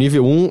exemplo, no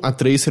nível 1 a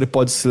 3 você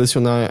pode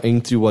selecionar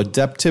entre o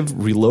Adaptive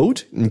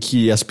Reload, em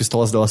que as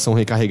pistolas dela são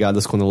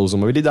recarregadas quando ela usa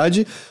uma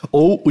habilidade,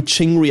 ou o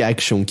Chain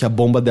Reaction, que a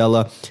bomba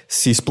dela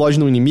se explode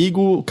no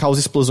inimigo, causa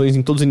explosões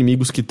em todos os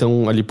inimigos que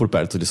estão ali por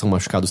perto, eles são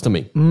machucados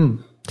também.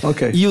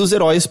 Okay. E os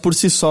heróis por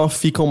si só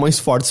ficam mais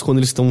fortes quando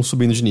eles estão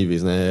subindo de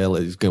níveis, né?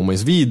 Eles ganham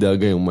mais vida,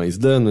 ganham mais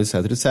dano, etc,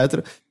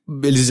 etc.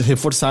 Eles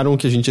reforçaram o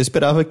que a gente já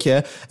esperava, que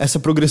essa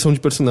progressão de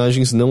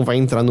personagens não vai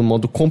entrar no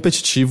modo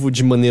competitivo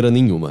de maneira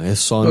nenhuma. É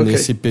só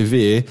nesse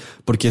PvE,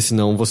 porque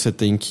senão você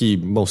tem que...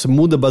 Bom, você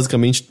muda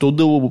basicamente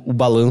todo o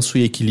balanço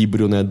e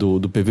equilíbrio, né,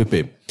 do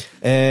PvP.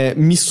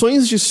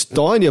 Missões de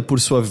história, por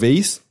sua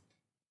vez...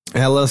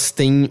 Elas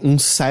têm um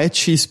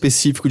set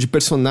específico de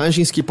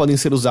personagens que podem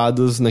ser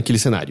usados naquele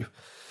cenário.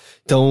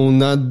 Então,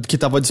 que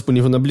estava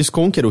disponível na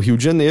BlizzCon, que era o Rio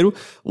de Janeiro,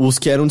 os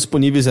que eram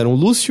disponíveis eram o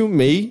Lúcio,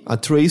 Mei, a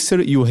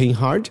Tracer e o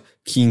Reinhard,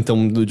 que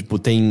então, tipo,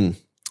 tem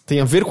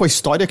a ver com a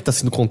história que está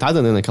sendo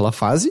contada, né, naquela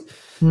fase.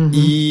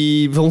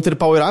 E vão ter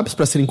power-ups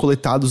para serem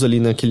coletados ali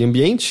naquele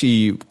ambiente,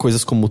 e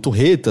coisas como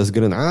torretas,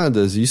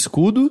 granadas e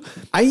escudo.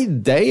 A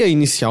ideia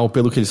inicial,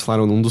 pelo que eles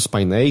falaram num dos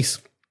painéis,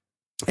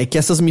 é que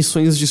essas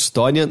missões de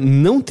história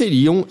não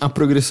teriam a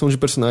progressão de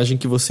personagem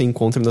que você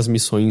encontra nas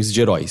missões de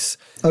heróis.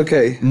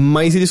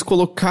 Mas eles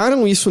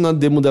colocaram isso na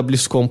demo da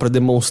BlizzCon pra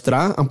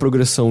demonstrar a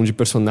progressão de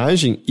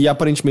personagem, e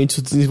aparentemente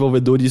os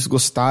desenvolvedores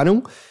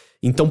gostaram.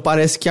 Então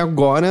parece que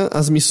agora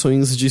as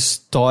missões de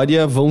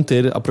história vão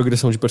ter a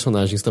progressão de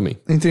personagens também.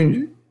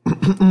 Entendi.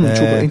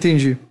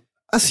 Entendi.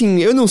 Assim,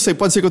 eu não sei,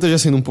 pode ser que eu esteja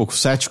sendo um pouco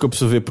cético, eu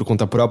preciso ver por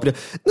conta própria.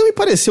 Não me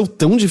pareceu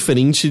tão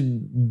diferente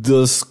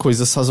das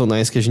coisas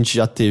sazonais que a gente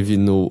já teve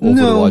no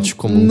Overwatch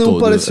como um todo. Não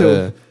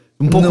pareceu.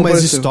 Um pouco mais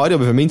de história,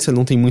 obviamente, você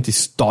não tem muita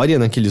história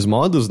naqueles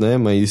modos, né?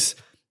 Mas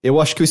eu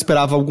acho que eu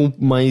esperava algo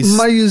mais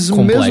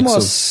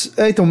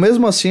complexo.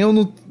 Mesmo assim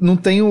eu não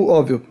tenho,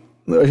 óbvio.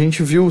 A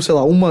gente viu, sei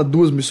lá, 1,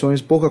 2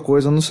 missões, pouca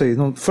coisa, não sei.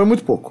 Foi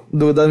muito pouco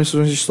das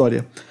missões de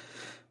história.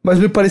 Mas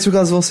me pareceu que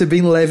elas vão ser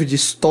bem leve de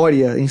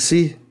história em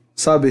si,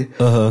 sabe?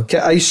 Que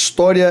a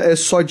história é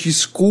só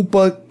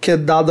desculpa que é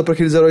dada pra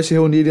aqueles heróis se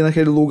reunirem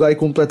naquele lugar e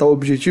completar o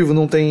objetivo.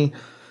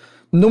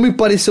 Não me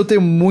pareceu ter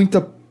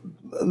muita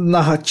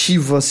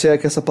narrativa, se é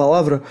que essa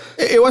palavra.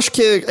 Eu acho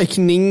que é que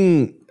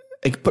nem...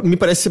 me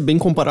parece bem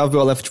comparável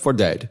a Left 4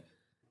 Dead.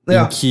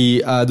 Em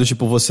que, do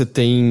tipo, você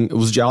tem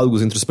os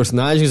diálogos entre os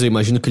personagens, eu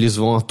imagino que eles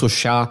vão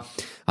atochar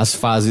as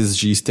fases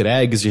de easter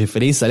eggs, de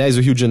referência. Aliás,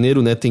 o Rio de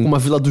Janeiro, né, tem uma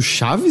Vila do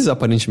Chaves,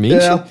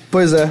 aparentemente.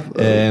 Pois é.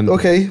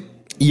 Ok.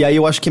 E aí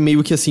eu acho que é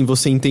meio que assim,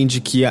 você entende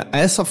que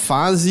essa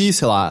fase,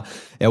 sei lá,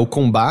 é o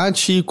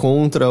combate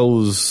contra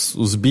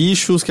os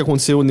bichos que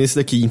aconteceu nesse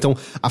daqui. Então,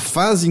 a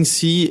fase em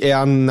si é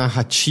a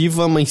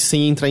narrativa, mas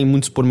sem entrar em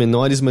muitos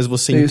pormenores, mas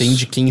você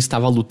entende quem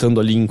estava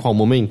lutando ali em qual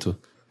momento.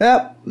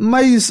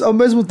 Mas ao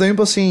mesmo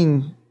tempo,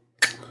 assim...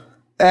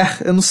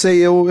 eu não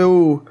sei,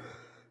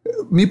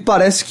 me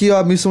parece que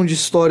a missão de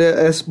história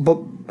é...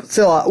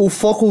 Sei lá, o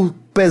foco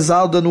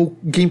pesado é no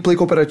gameplay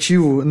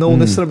cooperativo, não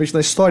necessariamente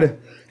na história.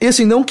 E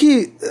assim, não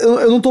que...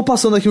 Eu não tô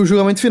passando aqui o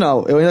julgamento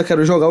final. Eu ainda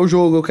quero jogar o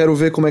jogo, eu quero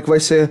ver como é que vai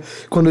ser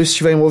quando eu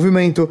estiver em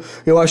movimento.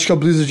 Eu acho que a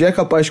Blizzard é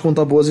capaz de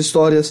contar boas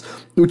histórias.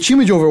 O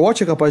time de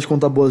Overwatch é capaz de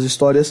contar boas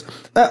histórias.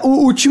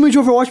 O time de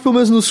Overwatch, pelo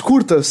menos nos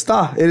curtas,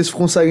 tá? Eles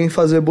conseguem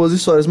fazer boas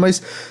histórias, mas...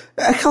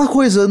 É aquela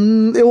coisa,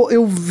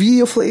 eu vi,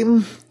 eu falei...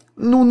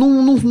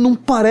 Não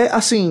parece...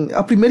 Assim,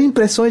 a primeira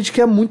impressão é de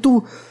que é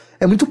muito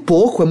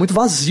pouco, é muito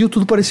vazio.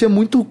 Tudo parecia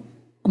muito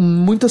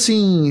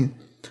assim...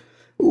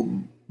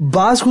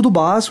 básico do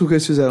básico que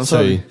eles fizeram,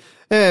 sabe?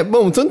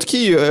 Bom, tanto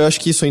que eu acho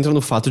que isso entra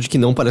no fato de que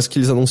não parece que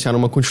eles anunciaram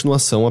uma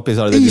continuação,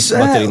 apesar deles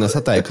baterem nessa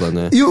tecla,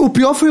 né? E o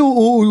pior foi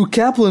o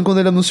Kaplan, quando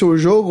ele anunciou o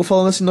jogo,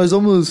 falando assim, nós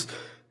vamos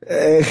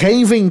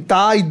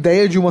reinventar a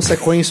ideia de uma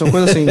sequência, uma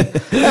coisa assim.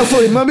 Eu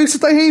falei, meu amigo, você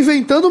tá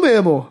reinventando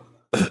mesmo.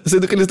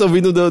 Sendo que eles estão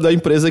vindo da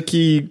empresa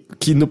que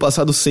no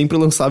passado sempre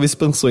lançava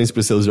expansões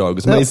para seus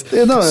jogos, mas...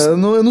 Eu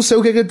não sei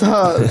o que ele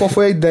tá... Qual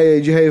foi a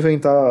ideia de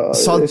reinventar...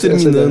 Só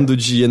terminando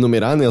de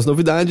enumerar, né, as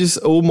novidades,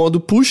 o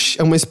modo Push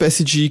é uma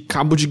espécie de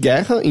cabo de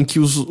guerra em que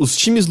os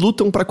times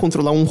lutam para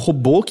controlar um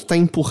robô que tá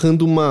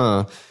empurrando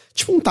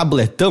tipo um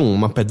tabletão,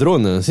 uma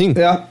pedrona, assim.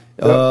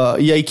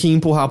 E aí quem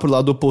empurrar pro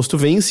lado oposto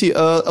vence.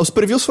 Os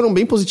previews foram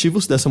bem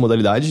positivos dessa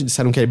modalidade,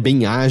 disseram que é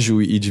bem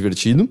ágil e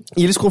divertido.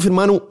 E eles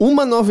confirmaram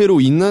uma nova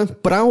heroína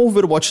pra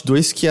Overwatch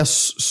 2, que é a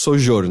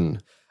Sojourn.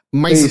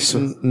 Mas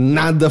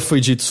nada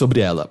foi dito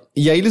sobre ela.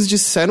 E aí eles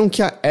disseram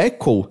que a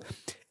Echo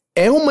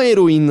é uma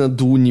heroína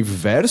do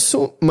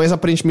universo, mas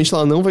aparentemente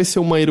ela não vai ser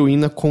uma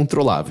heroína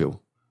controlável.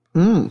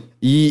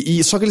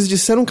 E só que eles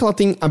disseram que ela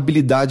tem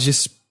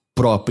habilidades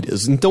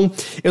próprias. Então,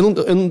 eu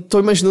não tô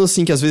imaginando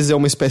assim que às vezes é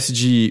uma espécie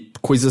de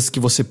coisas que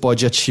você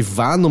pode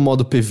ativar no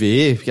modo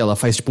PvE, que ela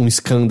faz tipo um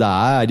scan da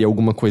área,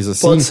 alguma coisa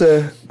assim.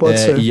 Pode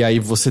ser. E aí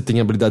você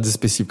tem habilidades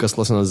específicas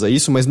relacionadas a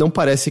isso, mas não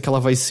parece que ela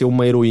vai ser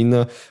uma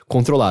heroína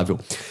controlável.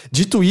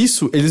 Dito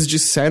isso, eles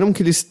disseram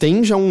que eles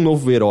têm já um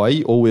novo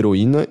herói ou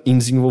heroína em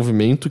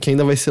desenvolvimento que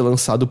ainda vai ser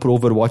lançado pro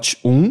Overwatch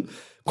 1,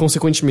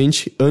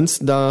 consequentemente antes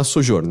da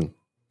Sojourn.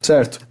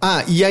 Certo.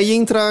 E aí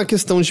entra a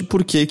questão de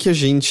por que a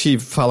gente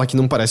fala que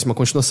não parece uma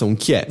continuação,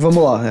 que é...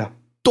 Vamos lá,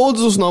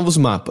 Todos os novos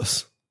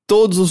mapas,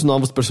 todos os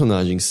novos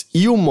personagens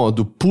e o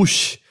modo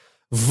Push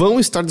vão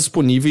estar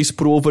disponíveis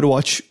pro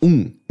Overwatch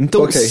 1.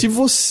 Então, se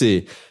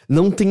você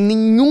não tem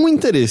nenhum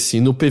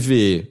interesse no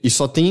PvE e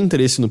só tem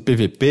interesse no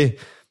PvP,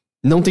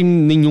 não tem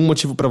nenhum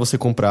motivo pra você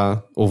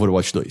comprar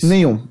Overwatch 2.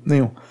 Nenhum.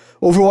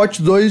 Overwatch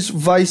 2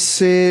 vai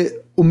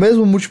ser o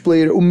mesmo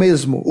multiplayer, o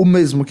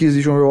mesmo que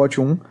existe no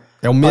Overwatch 1.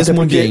 É o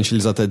mesmo ambiente,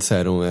 eles até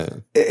disseram,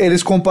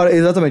 Eles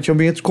exatamente,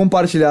 ambientes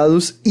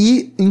compartilhados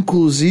e,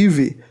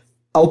 inclusive,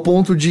 ao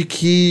ponto de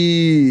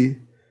que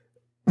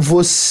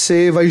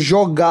você vai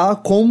jogar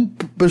com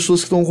pessoas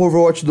que estão com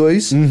Overwatch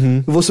 2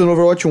 e você no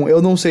Overwatch 1.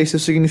 Eu não sei se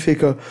isso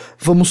significa,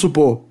 vamos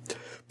supor,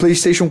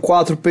 PlayStation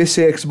 4,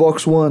 PC,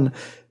 Xbox One,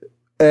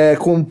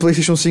 com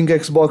PlayStation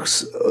 5,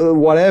 Xbox,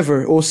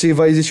 whatever, ou se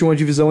vai existir uma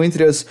divisão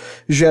entre as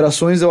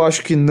gerações, eu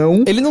acho que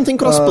não. Ele não tem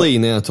crossplay,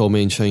 né,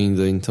 atualmente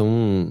ainda,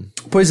 então...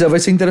 Pois vai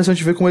ser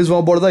interessante ver como eles vão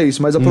abordar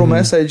isso, mas a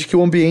promessa é de que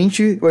o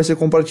ambiente vai ser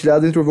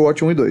compartilhado entre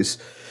Overwatch 1 e 2.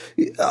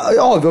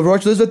 Óbvio,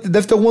 Overwatch 2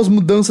 deve ter algumas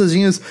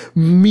mudançazinhas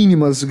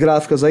mínimas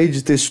gráficas aí,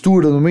 de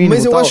textura no mínimo.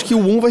 Mas eu acho que o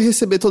 1 vai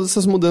receber todas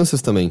essas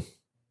mudanças também.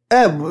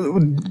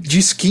 De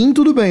skin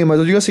tudo bem, mas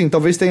eu digo assim,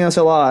 talvez tenha,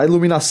 sei lá, a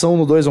iluminação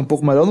no 2 um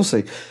pouco melhor, não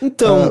sei.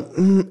 Então,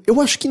 eu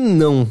acho que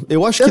não.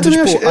 Eu acho que,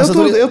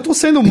 eu tô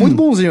sendo muito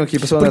bonzinho aqui,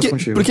 pra ser honesto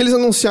contigo. Porque eles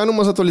anunciaram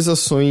umas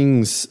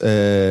atualizações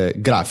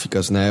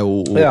gráficas, né?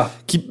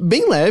 Que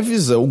bem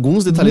leves,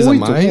 alguns detalhes a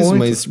mais,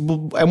 mas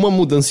é uma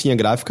mudancinha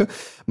gráfica.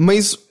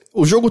 Mas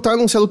o jogo tá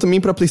anunciado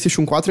também pra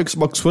PlayStation 4,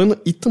 Xbox One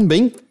e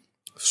também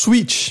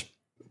Switch.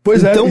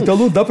 Pois então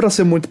não dá pra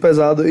ser muito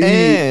pesado.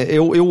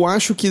 Eu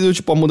acho que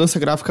tipo, a mudança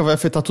gráfica vai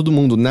afetar todo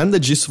mundo. Nada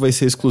disso vai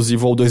ser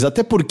exclusivo ao 2.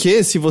 Até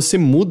porque, se você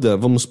muda,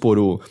 vamos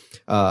pôr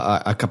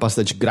a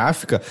capacidade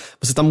gráfica,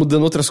 você tá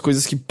mudando outras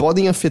coisas que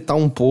podem afetar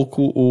um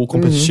pouco o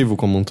competitivo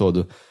como um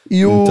todo.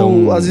 E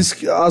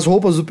as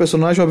roupas do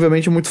personagem,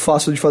 obviamente, é muito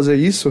fácil de fazer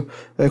isso,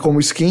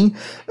 como skin.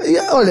 E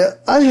olha,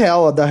 a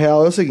real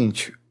é o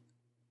seguinte: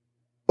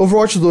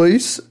 Overwatch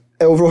 2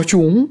 é Overwatch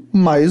 1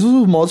 mais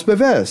os modos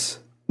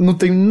PvS. Não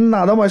tem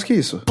nada mais que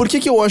isso. Por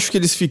que eu acho que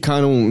eles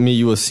ficaram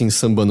meio assim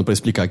sambando pra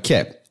explicar? Que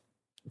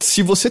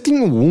se você tem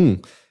o 1,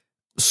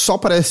 só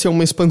parece ser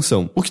uma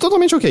expansão. O que é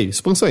totalmente ok.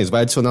 Expansões.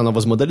 Vai adicionar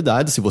novas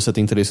modalidades. Se você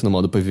tem interesse no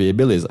modo PvE,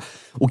 beleza.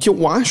 O que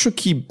eu acho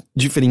que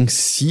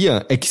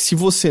diferencia é que se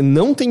você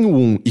não tem o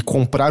 1 e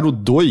comprar o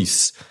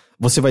 2,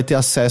 você vai ter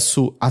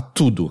acesso a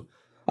tudo.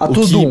 A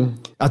tudo do 1.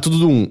 A tudo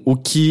do 1. O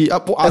que...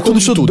 É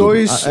como se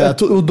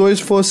o 2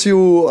 fosse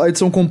a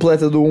edição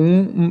completa do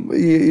 1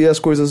 e as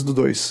coisas do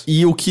 2.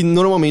 E o que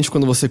normalmente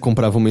quando você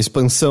comprava uma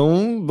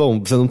expansão,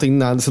 bom, você não tem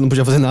nada, você não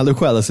podia fazer nada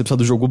com ela, você precisa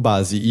do jogo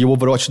base. E o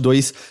Overwatch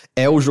 2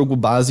 é o jogo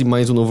base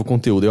mais o novo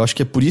conteúdo. Eu acho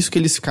que é por isso que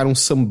eles ficaram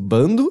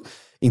sambando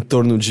em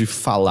torno de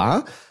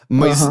falar,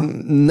 mas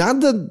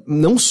nada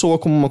não soa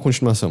como uma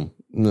continuação.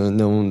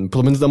 Não,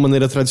 pelo menos da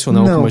maneira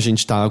tradicional como a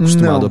gente tá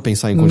acostumado a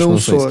pensar em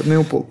continuações. Não sou, nem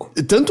um pouco.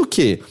 Tanto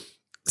que,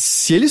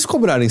 se eles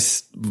cobrarem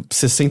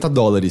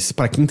 $60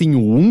 pra quem tem o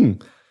 1,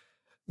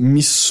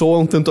 me soa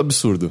um tanto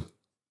absurdo.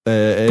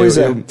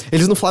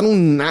 Eles não falaram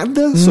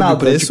nada sobre o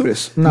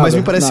preço, mas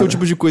me pareceu o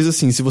tipo de coisa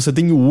assim, se você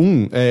tem o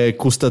 1,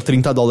 custa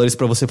 $30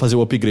 pra você fazer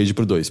o upgrade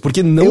pro 2.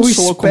 Porque não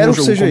soa como um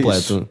jogo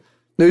completo.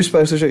 Eu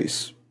espero que seja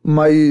isso.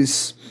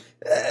 Mas,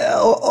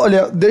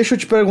 olha, deixa eu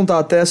te perguntar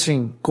até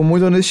assim, com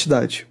muita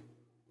honestidade.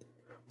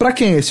 Pra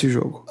quem é esse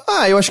jogo?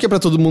 Eu acho que é pra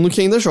todo mundo que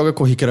ainda joga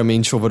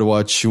corriqueiramente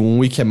Overwatch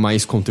 1 e quer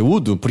mais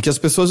conteúdo, porque as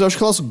pessoas, eu acho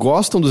que elas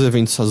gostam dos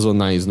eventos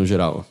sazonais no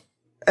geral.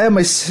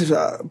 Mas,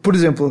 por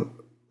exemplo,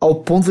 ao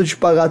ponto de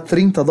pagar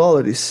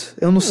 $30,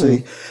 eu não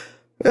sei.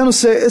 Eu não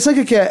sei,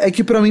 sabe o que é? É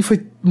que pra mim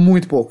foi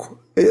muito pouco.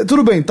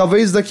 Tudo bem,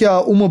 talvez daqui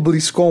a uma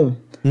BlizzCon,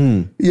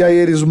 e aí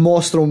eles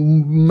mostram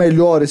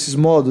melhor esses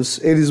modos,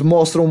 eles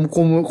mostram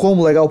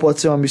como legal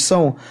pode ser uma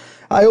missão...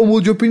 Aí eu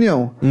mudo de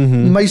opinião.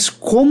 Mas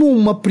como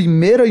uma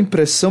primeira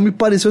impressão, me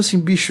pareceu assim,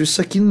 bicho, isso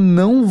aqui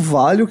não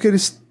vale o que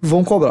eles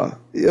vão cobrar.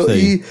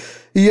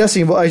 E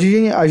assim,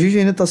 a gente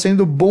ainda tá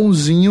sendo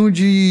bonzinho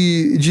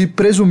de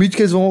presumir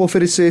que eles vão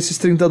oferecer esses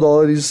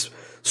 $30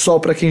 só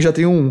pra quem já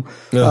tem um.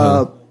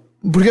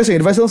 Porque assim,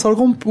 ele vai ser lançado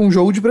como um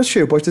jogo de preço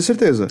cheio, pode ter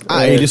certeza.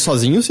 Ele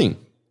sozinho, sim.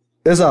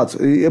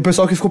 Exato. E o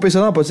pessoal que ficou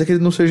pensando, pode ser que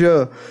ele não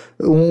seja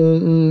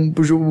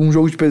um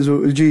jogo de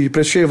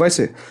preço cheio, vai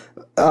ser.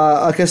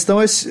 A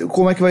questão é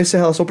como é que vai ser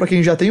a relação pra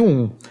quem já tem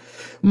um.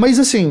 Mas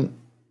assim,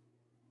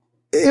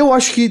 eu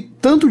acho que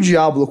tanto o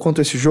Diablo quanto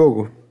esse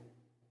jogo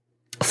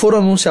foram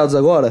anunciados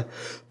agora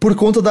por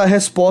conta da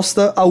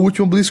resposta à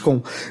última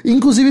BlizzCon.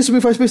 Inclusive isso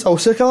me faz pensar,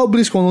 se aquela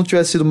BlizzCon não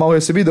tivesse sido mal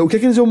recebida, o que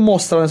eles iam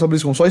mostrar nessa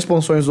BlizzCon? Só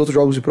expansões dos outros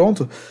jogos e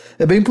pronto?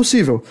 É bem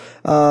possível.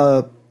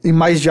 E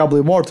mais Diablo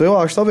Immortal, eu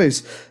acho,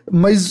 talvez.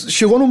 Mas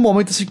chegou num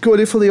momento assim que eu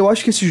olhei e falei, eu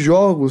acho que esses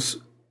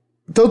jogos...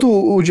 Tanto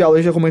o Diablo, a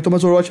gente já comentou,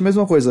 mas o Overwatch é a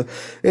mesma coisa.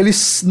 Ele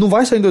não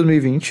vai sair em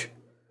 2020.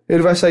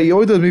 Ele vai sair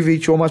ou em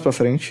 2020 ou mais pra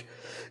frente.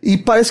 E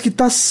parece que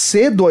tá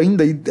cedo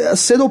ainda. E é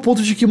cedo ao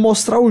ponto de que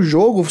mostrar o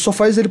jogo só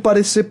faz ele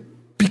parecer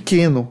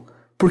pequeno.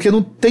 Porque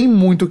não tem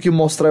muito o que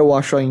mostrar, eu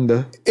acho,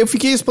 ainda. Eu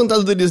fiquei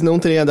espantado deles não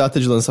terem a data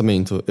de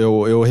lançamento.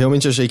 Eu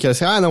realmente achei que era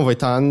assim, não, vai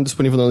estar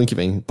disponível no ano que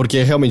vem.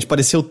 Porque realmente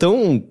pareceu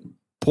tão...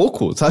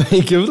 pouco,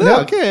 sabe? Que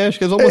acho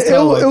que eles vão mostrar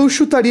eu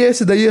chutaria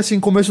esse daí, assim,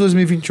 começo de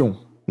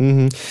 2021.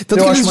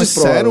 Tanto que eles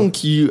disseram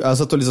que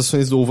as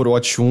atualizações do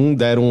Overwatch 1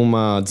 deram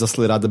uma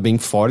desacelerada bem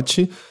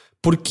forte,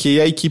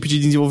 porque a equipe de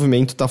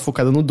desenvolvimento tá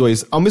focada no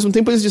 2. Ao mesmo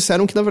tempo, eles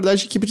disseram que, na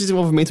verdade, a equipe de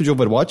desenvolvimento de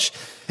Overwatch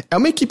é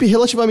uma equipe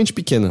relativamente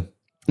pequena.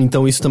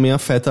 Então isso também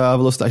afeta a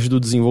velocidade do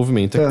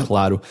desenvolvimento, é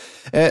claro.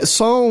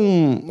 Só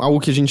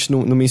algo que a gente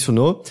não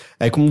mencionou,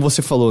 como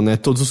você falou, né?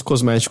 Todos os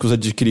cosméticos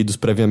adquiridos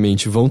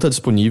previamente vão estar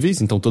disponíveis,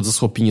 então todas as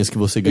roupinhas que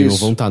você ganhou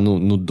vão estar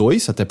no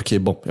 2, até porque,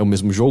 bom, é o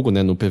mesmo jogo,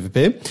 né? No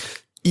PVP.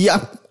 E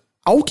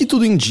ao que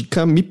tudo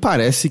indica, me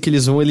parece que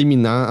eles vão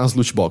eliminar as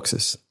loot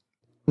boxes.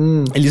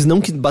 Eles não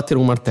que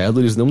bateram um martelo,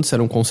 eles não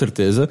disseram com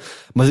certeza,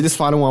 mas eles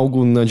falaram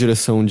algo na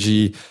direção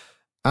de...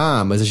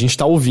 mas a gente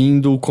tá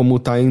ouvindo como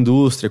tá a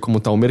indústria, como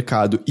tá o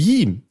mercado.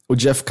 E o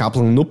Jeff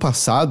Kaplan, no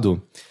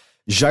passado,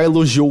 já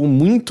elogiou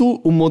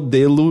muito o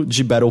modelo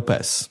de Battle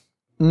Pass.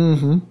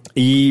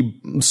 E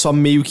só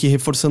meio que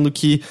reforçando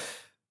que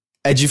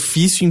é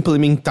difícil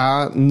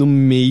implementar no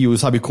meio,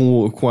 sabe,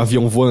 com o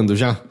avião voando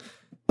já.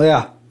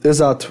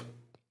 Exato.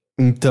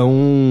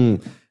 Então,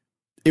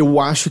 eu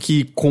acho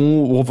que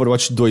com o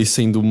Overwatch 2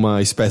 sendo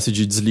uma espécie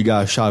de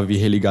desligar a chave e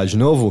religar de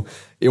novo,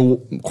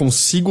 eu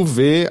consigo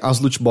ver as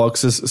loot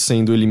boxes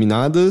sendo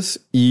eliminadas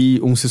e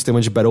um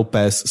sistema de Battle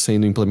Pass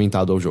sendo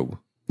implementado ao jogo.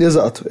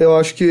 Exato. Eu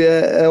acho que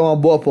é uma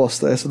boa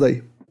aposta essa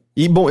daí.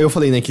 E, bom, eu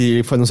falei, né,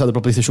 que foi anunciado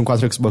pra PlayStation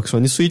 4, Xbox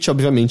One e Switch,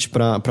 obviamente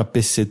pra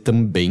PC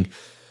também.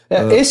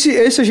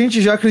 Esse a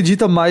gente já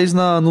acredita mais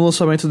no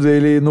lançamento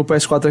dele no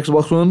PS4 e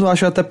Xbox One,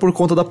 acho até por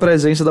conta da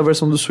presença da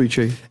versão do Switch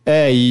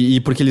aí. E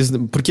porque eles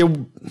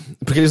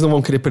não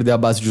vão querer perder a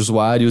base de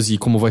usuários e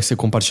como vai ser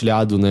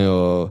compartilhado, né,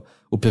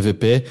 o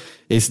PVP,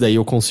 esse daí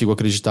eu consigo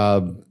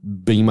acreditar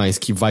bem mais,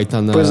 que vai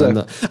estar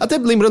Até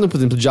lembrando, por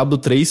exemplo, Diablo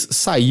 3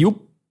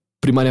 saiu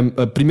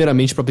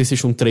primeiramente pra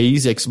PlayStation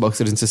 3 e Xbox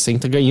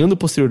 360, ganhando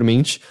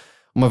posteriormente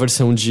uma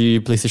versão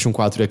de PlayStation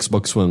 4 e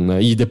Xbox One,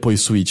 né, e depois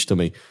Switch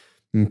também.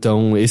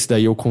 Então, esse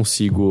daí eu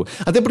consigo...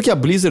 Até porque a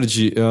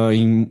Blizzard,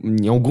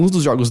 em alguns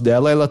dos jogos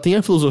dela, ela tem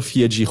a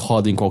filosofia de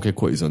roda em qualquer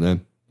coisa, né?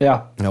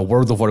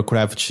 World of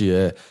Warcraft,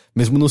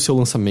 mesmo no seu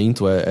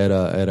lançamento,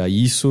 era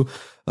isso.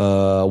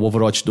 O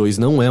Overwatch 2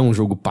 não é um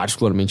jogo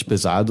particularmente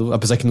pesado,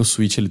 apesar que no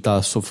Switch ele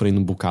tá sofrendo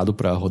um bocado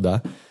pra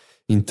rodar.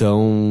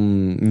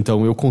 Então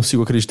eu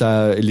consigo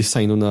acreditar ele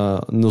saindo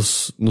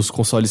nos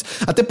consoles.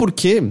 Até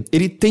porque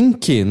ele tem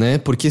que, né?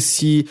 Porque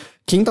se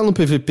quem tá no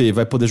PVP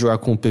vai poder jogar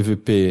com o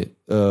PVP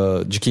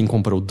de quem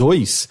comprou o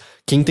 2,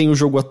 quem tem o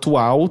jogo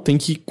atual tem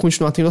que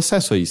continuar tendo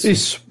acesso a isso.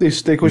 Isso,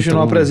 tem que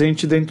continuar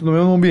presente dentro do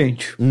mesmo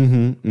ambiente.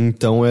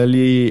 Então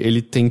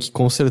ele tem que,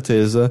 com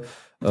certeza,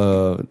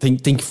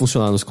 tem que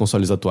funcionar nos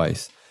consoles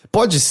atuais.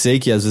 Pode ser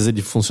que às vezes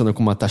ele funciona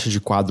com uma taxa de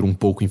quadro um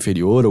pouco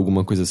inferior,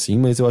 alguma coisa assim,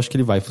 mas eu acho que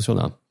ele vai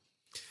funcionar.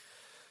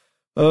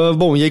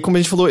 Bom, e aí como a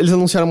gente falou, eles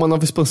anunciaram uma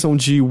nova expansão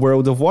de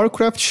World of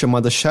Warcraft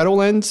chamada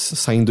Shadowlands,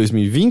 sai em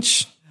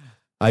 2020.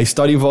 A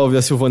história envolve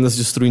as Sylvanas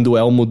destruindo o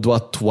elmo do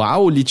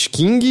atual Lich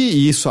King,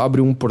 e isso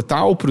abre um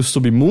portal pro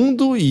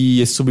submundo,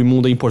 e esse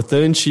submundo é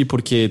importante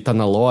porque tá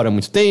na lore há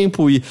muito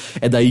tempo, e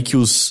é daí que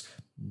os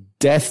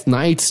Death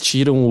Knights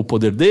tiram o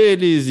poder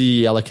deles,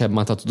 e ela quer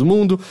matar todo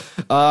mundo.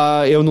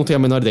 Eu não tenho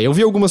a menor ideia. Eu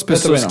vi algumas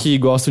pessoas que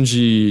gostam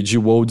de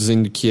WoW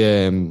dizendo que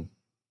é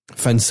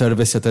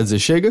fanservice até dizer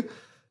chega.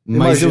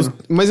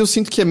 Mas eu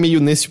sinto que é meio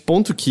nesse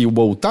ponto que o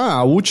WoW tá,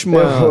 a última...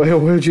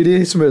 Eu diria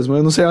isso mesmo,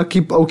 eu não sei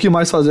o que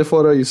mais fazer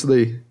fora isso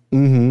daí.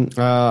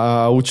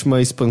 A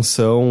última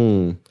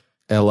expansão,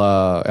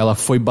 ela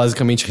foi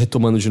basicamente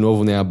retomando de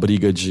novo, né, a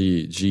briga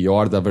de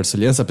Horda versus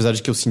Aliança, apesar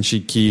de que eu senti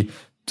que,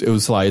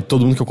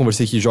 todo mundo que eu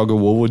conversei que joga o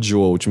WoW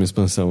odiou a última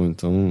expansão,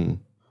 então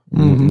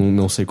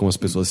não sei como as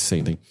pessoas se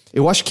sentem.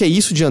 Eu acho que é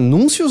isso de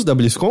anúncios da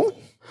BlizzCon?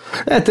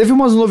 Teve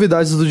umas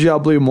novidades do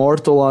Diablo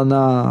Immortal lá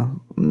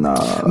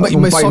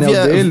no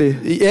painel dele.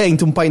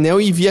 Então painel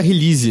e via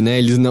release, né?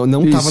 Eles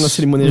não estavam na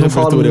cerimônia de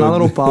abertura. Não falaram nada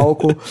no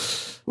palco.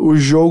 O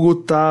jogo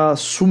tá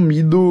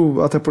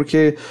sumido, até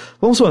porque,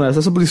 vamos ser honestos,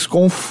 essa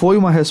BlizzCon foi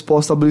uma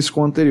resposta à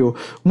BlizzCon anterior.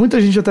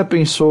 Muita gente até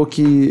pensou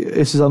que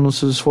esses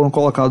anúncios foram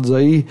colocados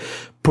aí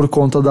por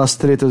conta das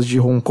tretas de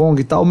Hong Kong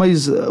e tal,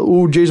 mas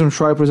o Jason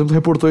Schreier, por exemplo,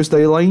 reportou isso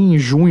daí lá em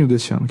junho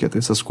desse ano, que ia ter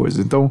essas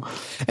coisas, então...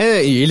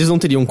 E eles não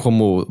teriam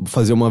como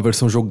fazer uma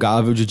versão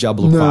jogável de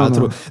Diablo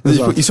 4.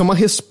 Isso é uma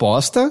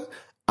resposta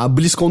à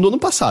BlizzCon do ano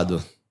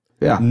passado.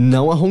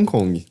 Não a Hong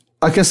Kong.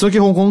 A questão é que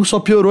Hong Kong só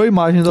piorou a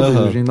imagem da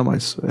Blizzard, ainda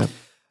mais.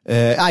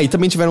 E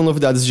também tiveram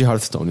novidades de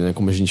Hearthstone, né?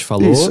 Como a gente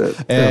falou.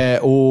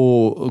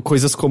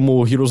 Coisas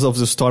como Heroes of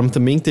the Storm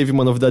também teve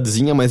uma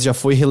novidadezinha, mas já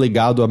foi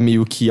relegado a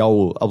meio que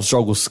aos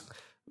jogos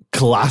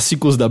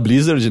clássicos da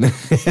Blizzard, né?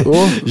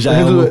 Já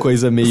é uma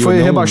coisa meio...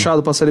 Foi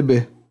rebaixado pra Série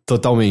B.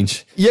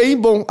 Totalmente. E aí,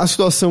 bom, a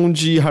situação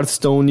de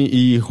Hearthstone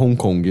e Hong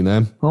Kong,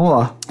 né? Vamos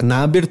lá.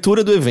 Na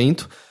abertura do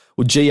evento,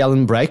 o Jay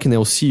Allen Brack, né,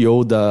 o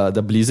CEO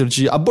da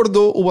Blizzard,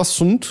 abordou o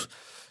assunto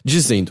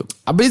dizendo: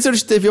 a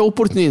Blizzard teve a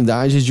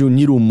oportunidade de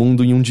unir o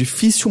mundo em um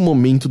difícil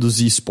momento dos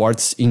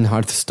esportes em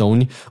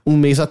Hearthstone um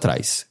mês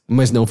atrás,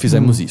 mas não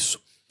fizemos isso.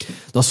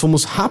 Nós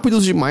fomos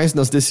rápidos demais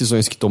nas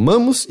decisões que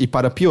tomamos e,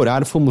 para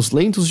piorar, fomos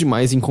lentos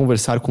demais em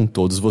conversar com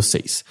todos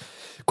vocês.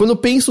 Quando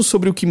penso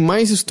sobre o que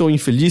mais estou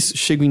infeliz,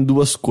 chego em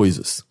duas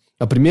coisas.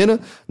 A primeira,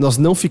 nós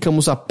não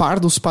ficamos a par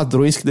dos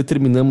padrões que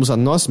determinamos a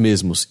nós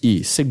mesmos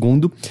e,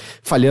 segundo,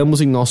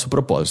 falhamos em nosso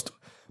propósito.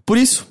 Por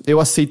isso,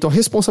 eu aceito a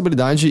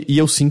responsabilidade e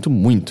eu sinto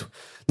muito.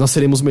 Nós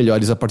seremos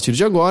melhores a partir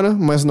de agora,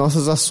 mas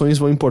nossas ações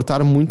vão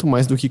importar muito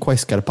mais do que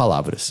quaisquer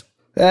palavras.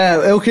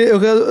 Eu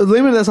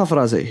lembro dessa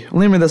frase aí.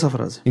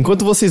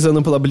 Enquanto vocês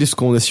andam pela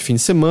BlizzCon neste fim de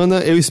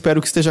semana, eu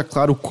espero que esteja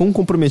claro quão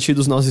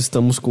comprometidos nós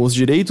estamos com os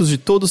direitos de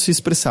todos se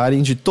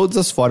expressarem de todas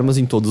as formas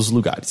em todos os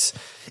lugares.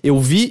 Eu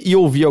vi e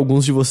ouvi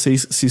alguns de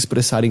vocês se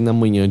expressarem na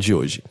manhã de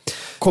hoje.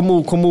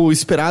 Como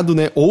esperado,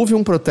 né, houve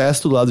um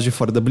protesto do lado de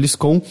fora da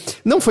BlizzCon.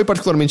 Não foi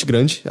particularmente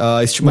grande.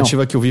 A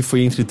estimativa que eu vi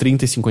foi entre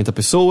 30 e 50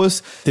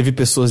 pessoas. Teve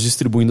pessoas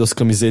distribuindo as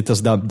camisetas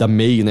da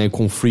May, né,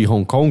 com Free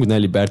Hong Kong, né,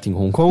 Libertem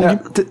Hong Kong.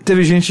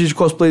 Teve gente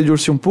cosplay de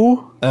Ursinho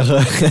Pooh.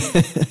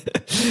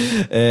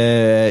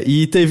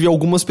 E teve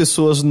algumas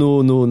pessoas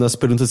nas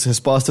perguntas e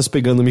respostas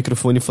pegando o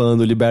microfone e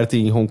falando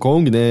libertem Hong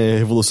Kong, né,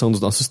 revolução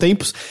dos nossos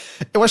tempos.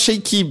 Eu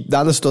achei que,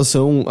 dada a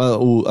situação,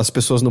 as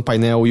pessoas no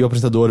painel e o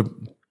apresentador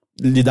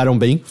lidaram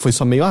bem, foi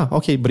só meio,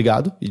 ok,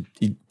 obrigado,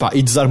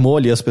 e desarmou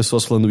ali as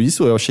pessoas falando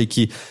isso. Eu achei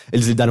que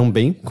eles lidaram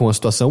bem com a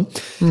situação.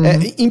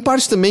 Em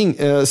parte também,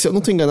 se eu não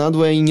tô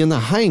enganado, é em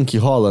Anaheim que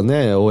rola,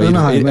 né? Ou em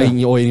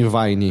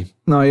Irvine?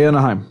 Não, é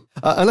Anaheim.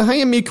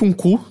 Anaheim é meio que um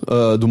cu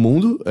do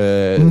mundo.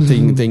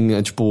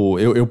 Tem tipo,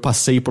 eu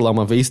passei por lá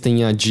uma vez,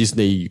 tem a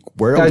Disney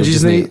World. A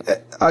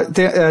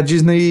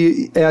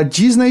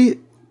Disney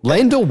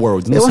Land ou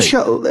World? Não sei.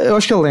 Eu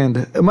acho que é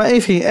Land. Mas,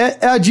 enfim, é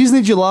a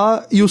Disney de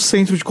lá e o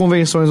centro de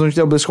convenções onde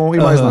tem a BlizzCon e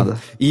mais nada.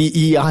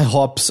 E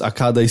IHOPs a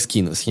cada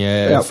esquina, assim.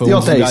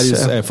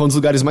 Foi um dos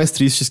lugares mais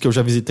tristes que eu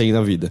já visitei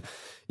na vida.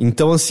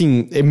 Então,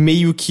 assim, é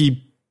meio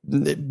que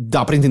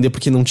dá pra entender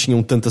porque não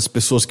tinham tantas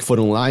pessoas que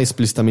foram lá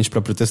explicitamente pra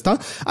protestar.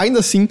 Ainda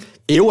assim,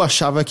 eu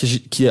achava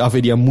que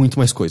haveria muito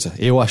mais coisa.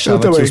 Eu achava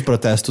que os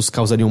protestos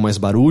causariam mais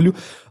barulho,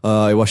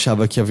 eu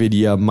achava que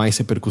haveria mais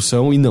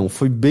repercussão, e não,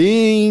 foi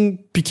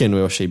bem pequeno,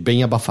 eu achei,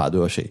 bem abafado,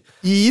 eu achei.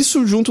 E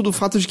isso junto do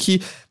fato de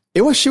que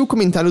eu achei o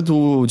comentário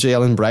do J.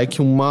 Allen Brack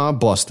uma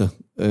bosta.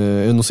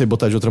 Eu não sei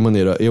botar de outra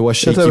maneira. Eu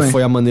achei que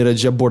foi a maneira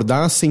de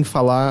abordar sem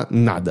falar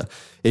nada.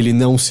 Ele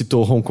não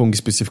citou Hong Kong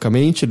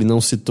especificamente, ele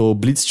não citou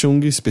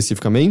Blitzchung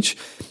especificamente,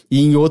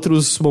 e em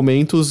outros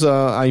momentos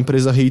a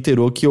empresa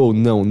reiterou que,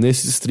 não,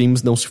 nesses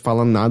streams não se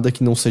fala nada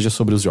que não seja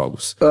sobre os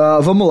jogos.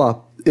 Vamos lá.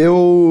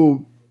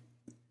 Eu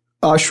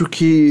acho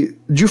que,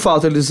 de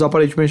fato, eles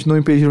aparentemente não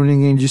impediram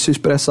ninguém de se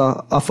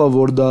expressar a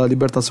favor da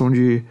libertação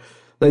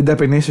da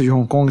independência de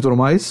Hong Kong e tudo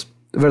mais.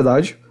 É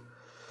verdade.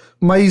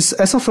 Mas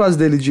essa frase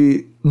dele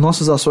de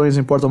nossas ações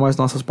importam mais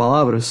que nossas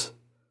palavras...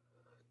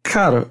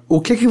 Cara,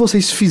 o que é que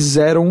vocês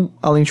fizeram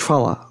além de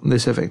falar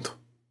nesse evento?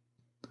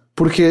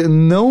 Porque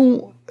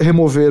não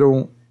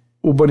removeram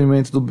o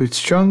banimento do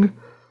Blitzchung,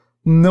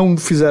 não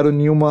fizeram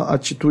nenhuma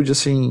atitude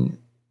assim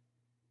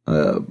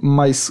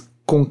mais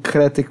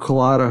concreta e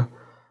clara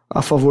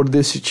a favor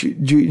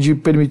de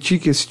permitir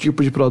que esse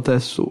tipo de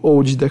protesto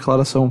ou de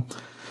declaração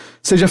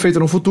seja feito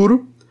no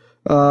futuro.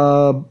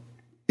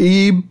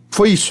 E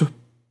foi isso.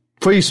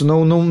 Foi isso,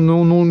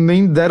 não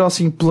nem deram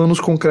assim planos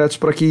concretos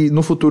para que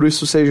no futuro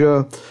isso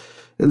seja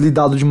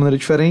lidado de maneira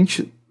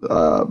diferente.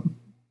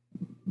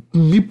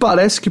 Me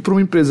parece que para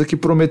uma empresa que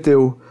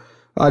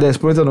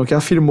que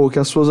afirmou que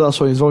as suas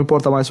ações vão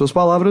importar mais que suas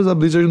palavras, a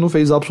Blizzard não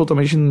fez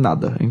absolutamente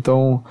nada.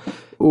 Então,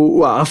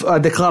 a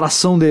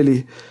declaração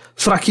dele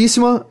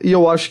fraquíssima, e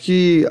eu acho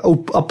que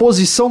a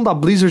posição da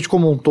Blizzard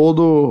como um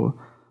todo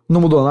não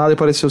mudou nada e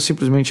pareceu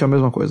simplesmente a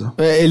mesma coisa.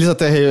 Eles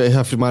até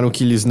reafirmaram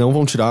que eles não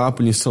vão tirar a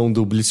punição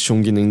do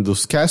Blitzchung nem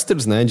dos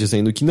casters, né?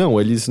 Dizendo que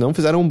não, eles não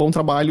fizeram um bom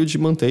trabalho de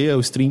manter o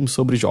stream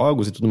sobre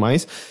jogos e tudo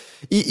mais.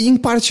 E em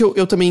parte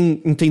eu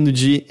também entendo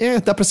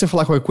dá pra você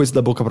falar qualquer coisa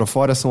da boca pra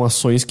fora, são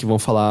ações que vão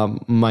falar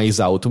mais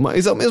alto.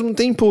 Mas ao mesmo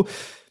tempo,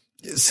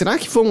 será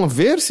que vão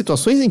haver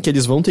situações em que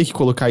eles vão ter que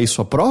colocar isso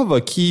à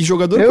prova? Que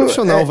jogador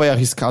profissional vai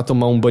arriscar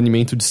tomar um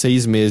banimento de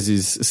 6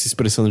 meses se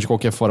expressando de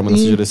qualquer forma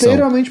nessa direção?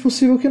 Inteiramente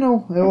possível que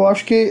não. Eu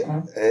acho que,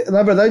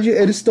 na verdade,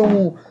 eles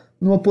estão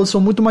numa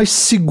posição muito mais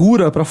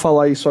segura pra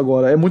falar isso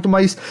agora. É muito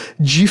mais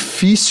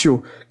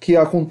difícil que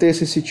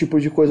aconteça esse tipo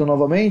de coisa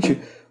novamente,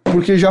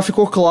 porque já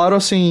ficou claro,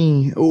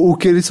 assim, o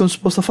que eles estão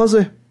dispostos a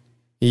fazer.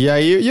 E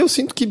aí eu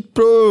sinto que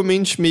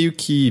provavelmente meio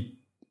que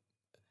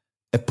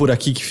é por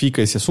aqui que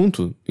fica esse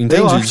assunto,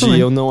 entende?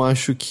 Eu não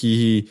acho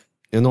que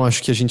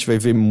a gente vai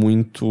ver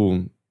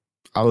muito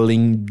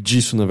além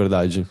disso, na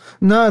verdade.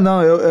 Não,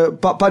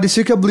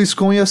 parecia que a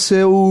BlizzCon ia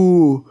ser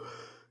o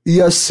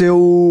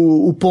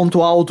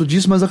ponto alto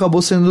disso, mas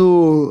acabou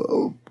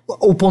sendo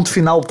o ponto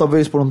final,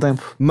 talvez, por um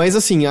tempo. Mas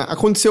assim,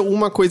 aconteceu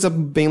uma coisa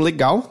bem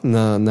legal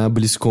na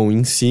BlizzCon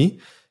em si,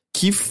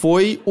 que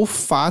foi o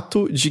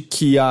fato de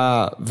que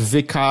a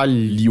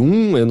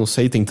VK1, eu não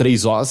sei, tem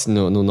 3 Os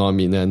no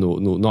nome, né,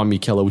 no nome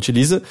que ela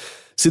utiliza,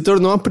 se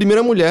tornou a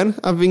primeira mulher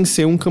a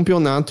vencer um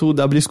campeonato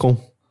da BlizzCon.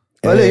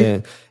 Olha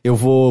aí. Eu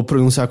vou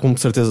pronunciar com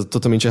certeza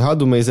totalmente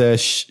errado, mas é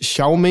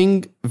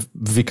Xiaomeng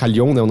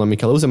VK1, né, o nome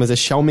que ela usa, mas é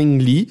Xiaomeng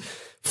Li.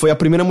 Foi a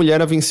primeira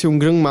mulher a vencer um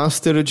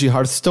Grandmaster de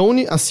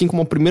Hearthstone, assim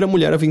como a primeira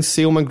mulher a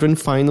vencer uma Grand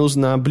Finals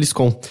na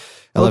BlizzCon.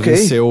 Ela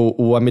venceu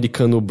o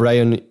americano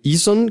Brian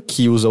Eason,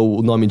 que usa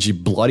o nome de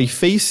Bloody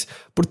Face,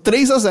 por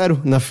 3-0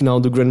 na final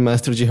do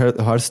Grandmaster de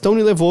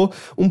Hearthstone e levou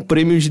um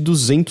prêmio de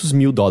 $200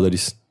 mil.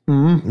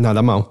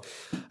 Nada mal.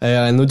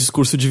 No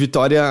discurso de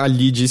vitória, a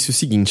Lee disse o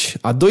seguinte: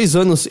 há 2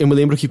 anos, eu me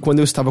lembro que quando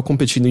eu estava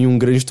competindo em um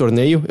grande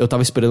torneio, eu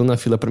estava esperando na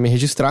fila para me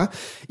registrar,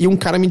 e um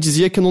cara me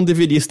dizia que eu não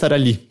deveria estar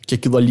ali, que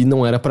aquilo ali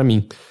não era para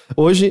mim.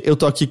 Hoje, eu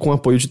tô aqui com o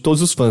apoio de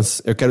todos os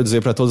fãs. Eu quero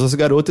dizer para todas as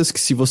garotas que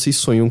se vocês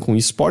sonham com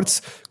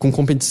esportes, com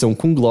competição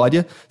com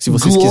glória, se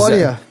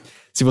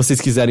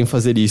vocês quiserem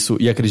fazer isso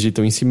e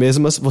acreditam em si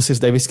mesmas, vocês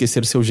devem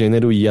esquecer seu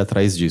gênero e ir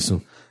atrás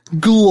disso.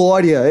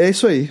 Glória, é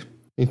isso aí.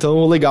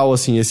 Então, legal,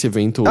 assim, esse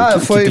evento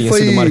que tenha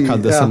sido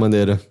marcado dessa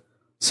maneira.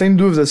 Sem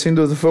dúvida, sem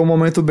dúvida. Foi um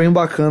momento bem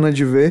bacana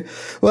de ver.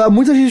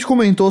 Muita gente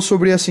comentou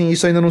sobre, assim,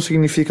 isso ainda não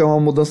significa uma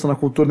mudança na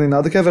cultura nem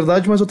nada, que é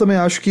verdade, mas eu também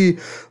acho que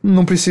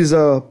não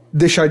precisa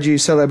deixar de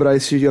celebrar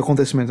esse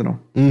acontecimento, não.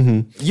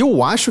 Uhum. E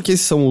eu acho que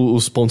esses são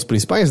os pontos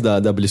principais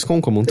da BlizzCon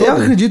como um todo? Eu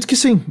acredito que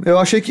sim. Eu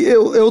achei que...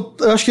 Eu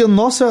acho que a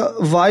nossa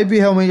vibe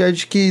realmente é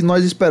de que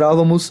nós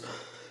esperávamos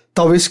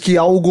talvez que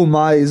algo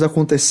mais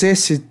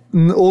acontecesse,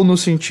 ou no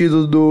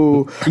sentido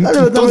do... Em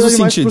todos os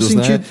sentidos,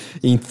 né?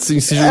 Em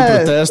sentido de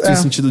protesto, em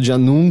sentido de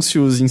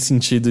anúncios, em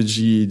sentido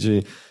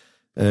de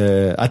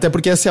até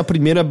porque essa é a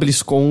primeira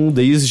BlizzCon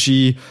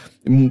desde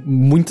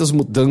muitas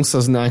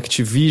mudanças na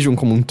Activision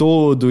como um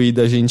todo, e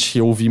da gente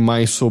ouvir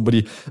mais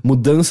sobre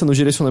mudança no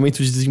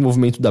direcionamento de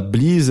desenvolvimento da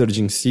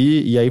Blizzard em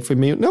si, e aí foi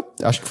meio... Não,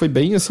 acho que foi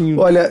bem assim...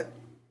 Olha...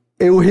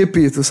 Eu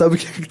repito, sabe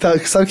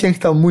quem é que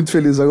tá muito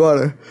feliz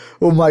agora?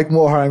 O Mike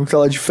Morhaime, que tá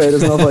lá de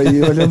férias na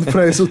Havaí, olhando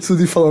pra isso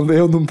tudo e falando,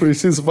 eu não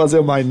preciso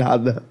fazer mais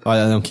nada.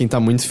 Olha, não, quem tá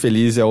muito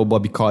feliz é o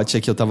Bob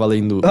Kotick, que eu tava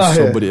lendo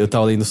eu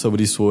tava lendo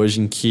sobre isso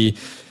hoje, em que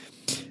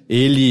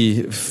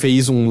ele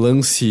fez um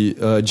lance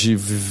de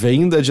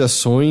venda de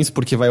ações,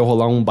 porque vai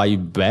rolar um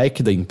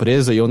buyback da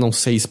empresa, e eu não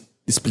sei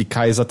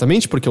explicar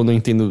exatamente, porque eu não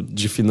entendo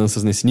de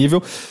finanças nesse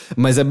nível,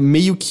 mas é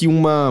meio que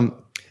uma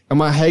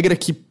regra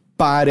que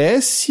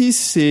parece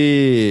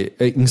ser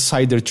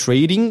insider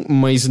trading,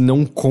 mas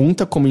não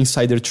conta como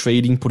insider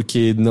trading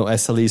porque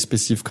essa lei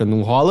específica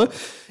não rola.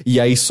 E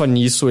aí só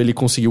nisso ele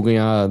conseguiu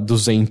ganhar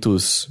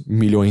 200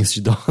 milhões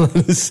de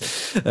dólares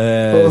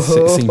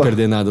sem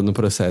perder nada no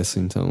processo.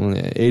 Então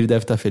ele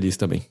deve estar feliz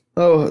também.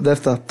 Deve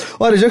estar.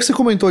 Olha, já que você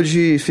comentou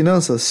de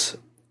finanças,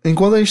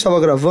 enquanto a gente estava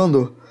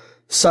gravando,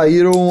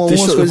 saíram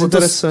algumas coisas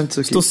interessantes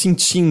aqui. Estou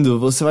sentindo,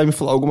 você vai me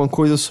falar alguma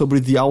coisa sobre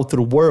The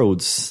Outer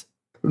Worlds?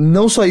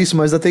 Não só isso,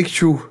 mas da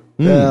Take-Two.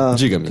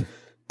 Diga-me.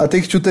 A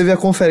Take-Two teve a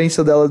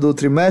conferência dela do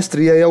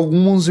trimestre, e aí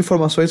algumas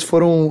informações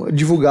foram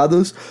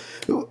divulgadas.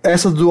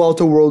 Essa do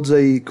Outer Worlds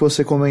aí, que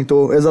você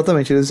comentou,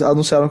 exatamente, eles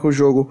anunciaram que o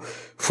jogo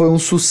foi um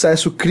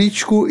sucesso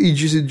crítico e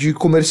de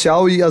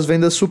comercial, e as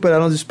vendas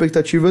superaram as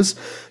expectativas,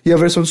 e a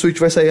versão de Switch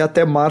vai sair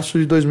até março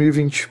de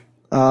 2020.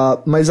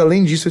 Mas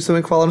além disso, eles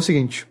também falaram o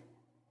seguinte: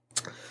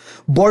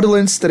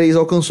 Borderlands 3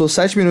 alcançou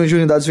 7 milhões de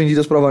unidades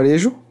vendidas para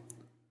varejo.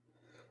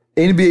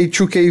 NBA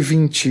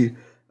 2K20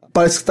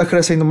 parece que está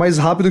crescendo mais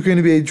rápido que o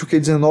NBA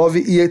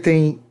 2K19 e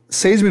tem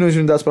 6 milhões de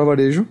unidades para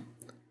varejo.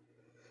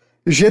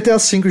 GTA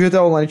V e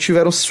GTA Online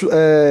tiveram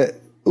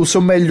o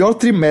seu melhor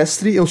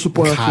trimestre, eu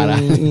suponho. Cara.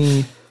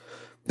 Aqui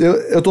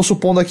eu tô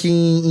supondo aqui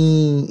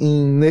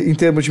em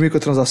termos de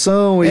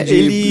microtransação e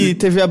Ele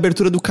teve a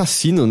abertura do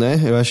cassino, né?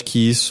 Eu acho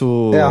que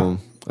isso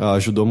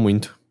ajudou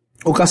muito.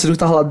 O cassino que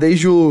tá lá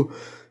desde o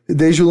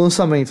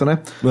lançamento, né?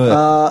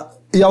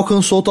 E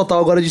alcançou o total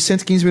agora de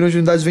 115 milhões de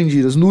unidades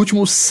vendidas. No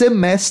último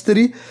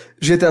semestre,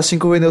 GTA V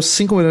vendeu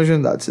 5 milhões de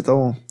unidades.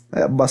 Então,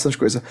 é bastante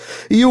coisa.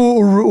 E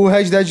o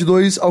Red Dead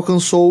 2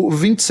 alcançou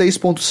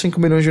 26,5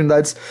 milhões de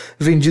unidades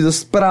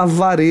vendidas para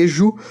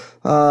varejo.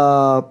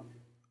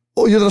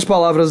 Em outras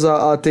palavras,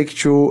 a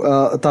Take-Two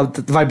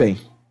vai bem.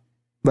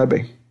 Vai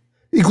bem.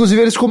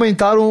 Inclusive, eles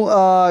comentaram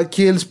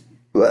que eles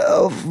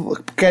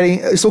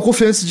estão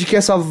confiantes de que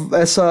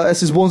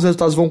esses bons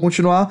resultados vão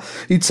continuar,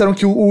 e disseram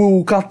que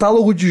o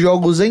catálogo de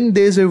jogos em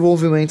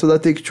desenvolvimento da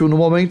Take-Two no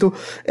momento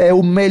é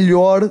o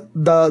melhor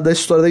da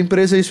história da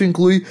empresa. Isso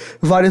inclui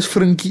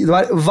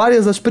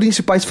várias das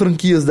principais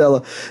franquias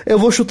dela. Eu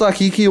vou chutar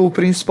aqui que o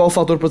principal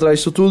fator por trás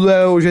disso tudo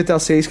é o GTA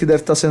 6, que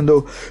deve estar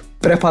sendo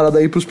preparado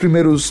aí para os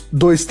primeiros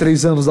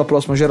 2-3 anos da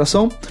próxima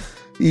geração.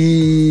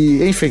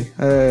 E, enfim,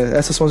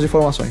 essas são as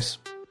informações.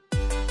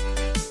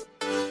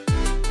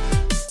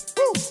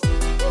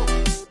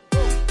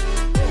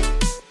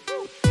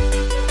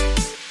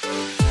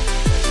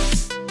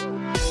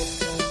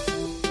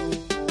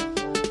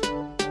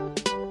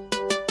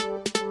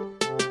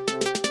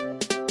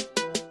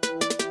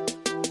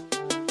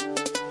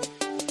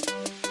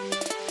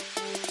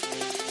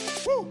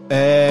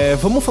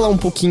 Vamos falar um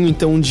pouquinho,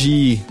 então,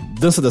 de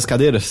Dança das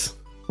Cadeiras?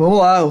 Vamos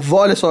lá,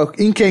 olha só,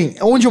 em quem?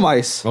 Onde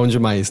mais? Onde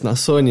mais? Na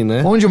Sony,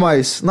 né? Onde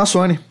mais? Na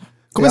Sony.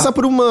 Começar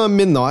por uma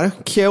menor,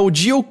 que é o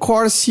Gio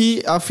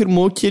Corsi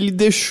afirmou que ele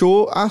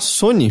deixou a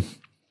Sony.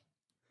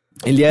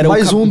 Ele era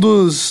mais um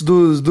dos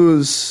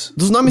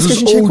nomes que a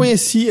gente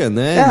reconhecia,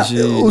 né?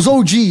 Os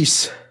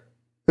OGs.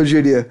 Eu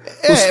diria.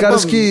 Os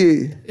caras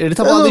que... Ele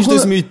tava lá desde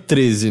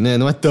 2013, né?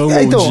 Não é tão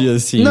OG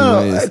assim.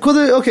 Não, mas...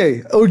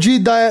 OG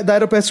da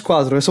era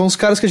PS4. São os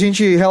caras que a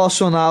gente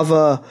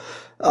relacionava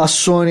a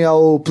Sony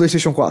ao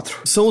PlayStation 4.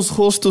 São os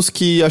rostos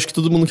que acho que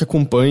todo mundo que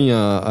acompanha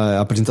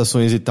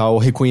apresentações e tal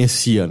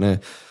reconhecia, né?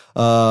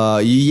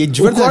 E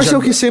de verdade, o Corsi é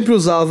o que sempre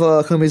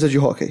usava a camisa de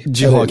hockey.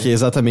 De hockey,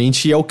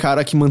 exatamente. E é o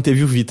cara que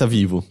manteve o Vita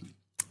vivo.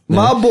 Né?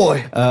 My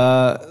boy!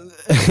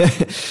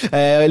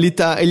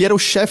 Ele era o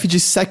chefe de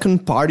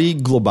Second Party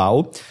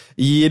global,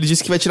 e ele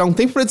disse que vai tirar um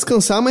tempo pra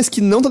descansar, mas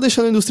que não tá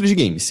deixando a indústria de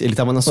games. Ele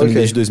tava na Sony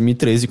desde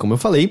 2013, como eu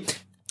falei.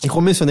 E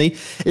como mencionei,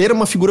 ele era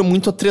uma figura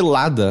muito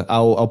atrelada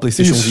ao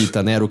PlayStation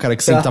Vita, né? Era o cara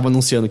que sempre tava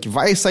anunciando que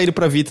vai sair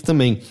pra Vita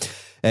também.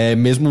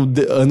 mesmo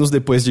anos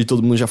depois de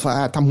todo mundo já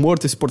falar, tá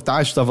morto esse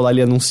portátil, tava lá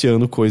ali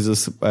anunciando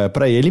coisas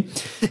pra ele.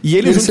 E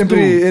ele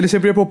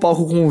sempre ia pro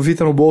palco com o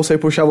Vita no bolso, aí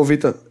puxava o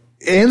Vita...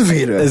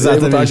 Vira.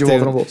 Exatamente. De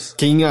volta no bolso.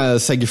 Quem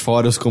segue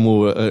fóruns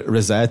como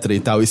Resetra e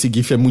tal, esse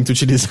GIF é muito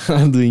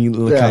utilizado em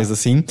locais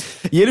assim.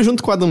 E ele,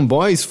 junto com o Adam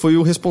Boyce, foi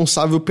o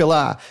responsável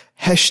pela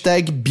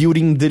hashtag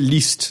Building the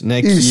List, né?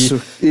 Isso.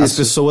 As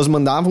pessoas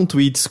mandavam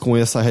tweets com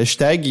essa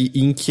hashtag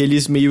em que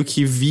eles meio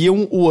que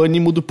viam o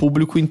ânimo do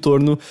público em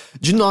torno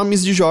de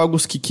nomes de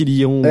jogos que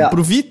queriam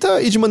pro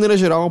Vita e, de maneira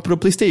geral, pro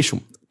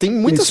PlayStation. Tem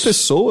muitas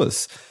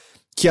pessoas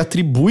que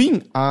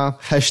atribuem a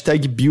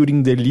hashtag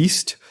Building the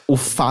List o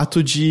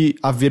fato de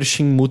haver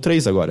Shenmue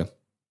 3 agora.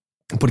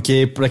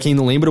 Porque, pra quem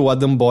não lembra, o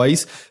Adam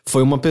Boyce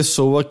foi uma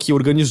pessoa que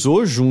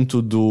organizou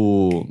junto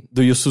do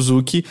Yu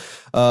Suzuki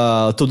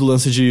todo o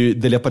lance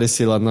dele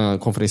aparecer lá na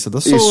conferência da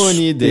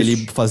Sony,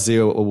 dele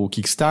fazer o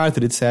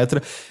Kickstarter,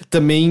 etc.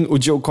 Também o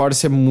Joe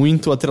Corsi é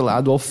muito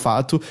atrelado ao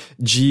fato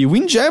de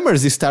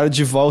Windjammers estar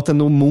de volta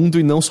no mundo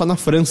e não só na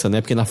França, né?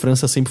 Porque na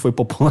França sempre foi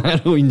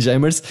popular o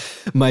Windjammers,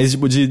 mas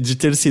de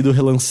ter sido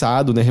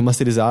relançado, né,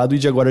 remasterizado, e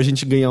de agora a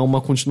gente ganhar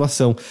uma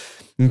continuação.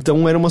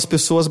 Então eram umas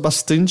pessoas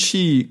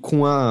bastante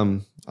com a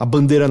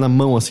bandeira na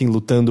mão, assim,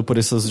 lutando por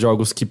esses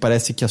jogos que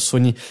parece que a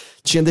Sony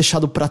tinha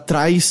deixado pra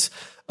trás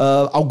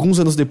alguns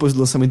anos depois do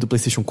lançamento do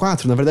PlayStation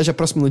 4. Na verdade, a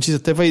próxima notícia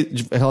até vai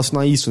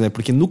relacionar isso, né?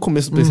 Porque no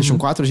começo do PlayStation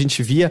 4 a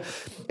gente via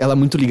ela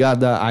muito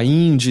ligada a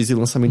indies e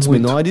lançamentos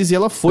menores, e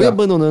ela foi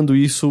abandonando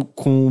isso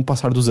com o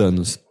passar dos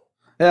anos.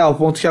 Ao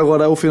ponto que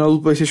agora o final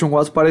do PlayStation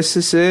 4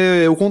 parece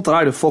ser o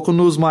contrário. Foco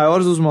nos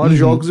maiores dos maiores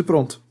jogos e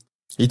pronto.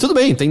 E tudo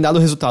bem, tem dado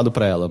resultado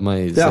pra ela,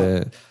 mas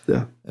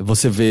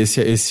você vê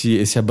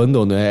esse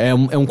abandono.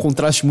 É um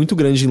contraste muito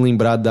grande em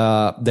lembrar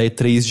da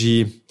E3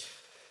 de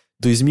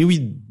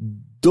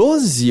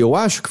 2012, eu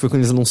acho, que foi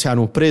quando eles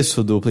anunciaram o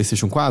preço do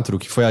PlayStation 4,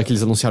 que foi que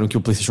eles anunciaram que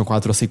o PlayStation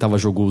 4 aceitava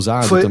jogo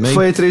usado também.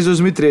 Foi a E3 de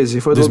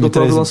 2013, foi do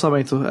próprio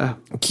lançamento.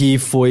 Que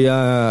foi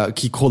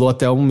que rolou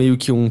até meio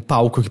que um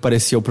palco que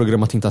parecia o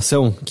programa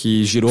Tentação,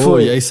 que girou,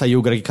 e aí saiu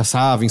o Greg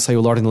Kasavin, saiu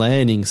o Lauren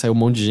Lanning, saiu um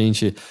monte de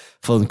gente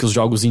falando que os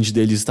jogos indie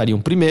deles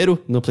estariam primeiro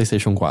no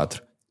PlayStation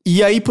 4.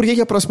 E aí, por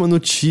que a próxima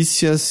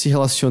notícia se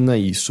relaciona a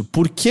isso?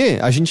 Porque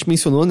a gente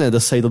mencionou, né, da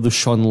saída do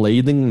Sean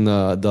Layden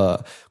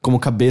como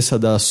cabeça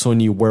da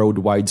Sony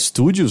Worldwide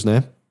Studios,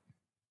 né?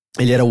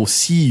 Ele era o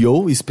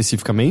CEO,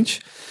 especificamente.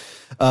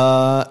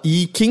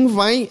 E quem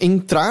vai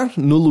entrar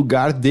no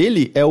lugar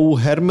dele é o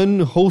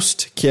Herman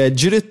Host, que é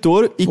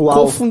diretor e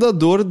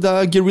cofundador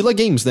da Guerrilla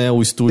Games, né?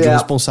 O estúdio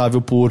responsável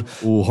por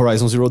o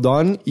Horizon Zero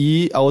Dawn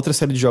e a outra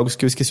série de jogos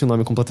que eu esqueci o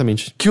nome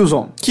completamente.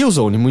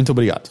 Killzone, muito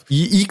obrigado.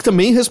 E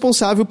também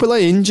responsável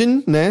pela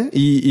engine, né?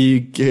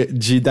 E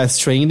de Death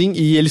Stranding,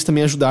 e eles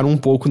também ajudaram um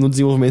pouco no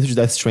desenvolvimento de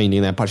Death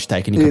Stranding, né? A parte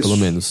técnica, pelo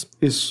menos.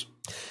 Isso.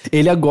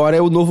 Ele agora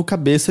é o novo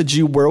cabeça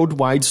de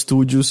Worldwide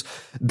Studios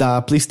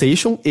da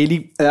PlayStation.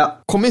 Ele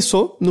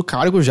começou no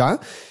cargo já,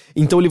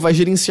 então ele vai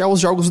gerenciar os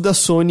jogos da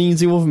Sony em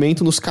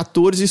desenvolvimento nos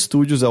 14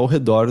 estúdios ao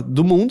redor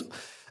do mundo.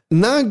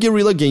 Na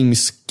Guerrilla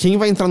Games, quem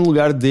vai entrar no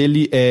lugar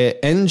dele é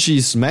Angie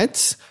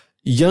Smets,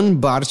 Jan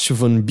Bart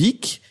van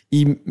Beek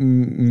e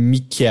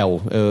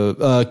Mikkel,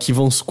 que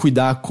vão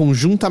cuidar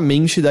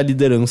conjuntamente da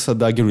liderança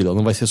da Guerrilla,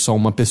 não vai ser só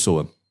uma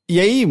pessoa. E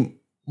aí,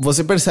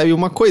 você percebe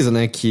uma coisa,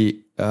 né,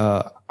 que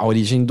a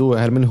origem do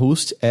Herman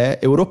Host é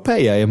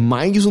europeia, é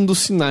mais um dos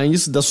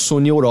sinais da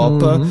Sony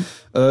Europa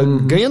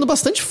ganhando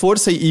bastante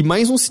força, e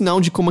mais um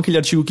sinal de como aquele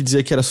artigo que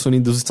dizia que era a Sony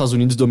dos Estados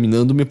Unidos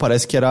dominando, me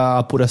parece que era a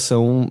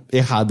apuração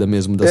errada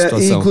mesmo da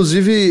situação.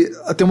 Inclusive,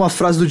 tem uma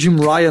frase do Jim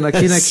Ryan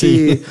aqui, né,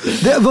 que...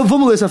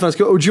 Vamos ler essa frase,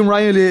 que o Jim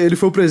Ryan, ele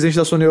foi o presidente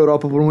da Sony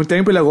Europa por muito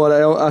tempo, ele agora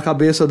é a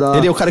cabeça da...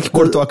 Ele é o cara que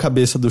cortou a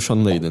cabeça do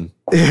Sean Layden.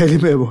 É, ele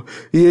mesmo.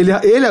 E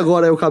ele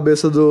agora é o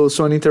cabeça do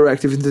Sony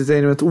Interactive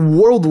Entertainment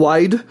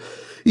Worldwide.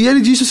 E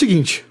ele disse o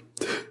seguinte: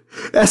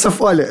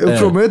 olha, eu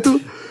prometo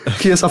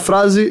que essa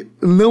frase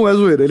não é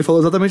zoeira. Ele falou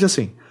exatamente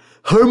assim: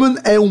 Herman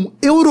é um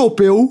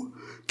europeu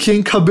que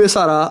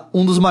encabeçará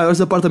um dos maiores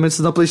departamentos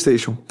da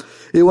PlayStation.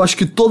 Eu acho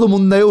que todo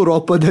mundo na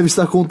Europa deve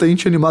estar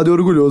contente, animado e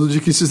orgulhoso de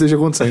que isso esteja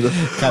acontecendo.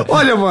 Cara,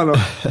 olha, mano.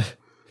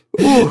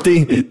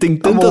 Tem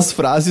tantas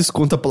frases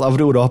quanto a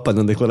palavra Europa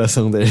na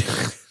declaração dele.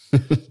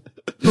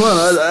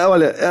 Mano,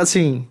 olha, é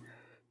assim...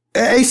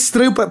 É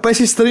estranho,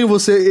 parece estranho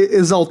você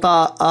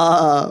exaltar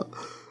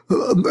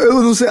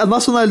eu não sei, a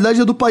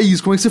nacionalidade é do país,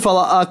 como é que se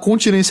fala? A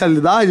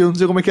continencialidade, eu não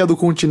sei como é que é do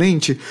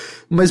continente,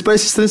 mas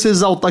parece estranho você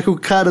exaltar que o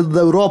cara da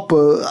Europa,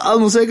 a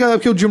não ser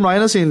que o Jim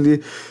Ryan, assim,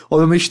 ele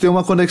obviamente tem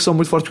uma conexão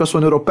muito forte com a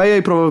Sony europeia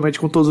e provavelmente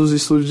com todos os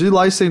estúdios de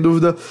lá, e sem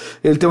dúvida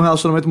ele tem um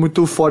relacionamento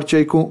muito forte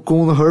aí com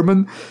o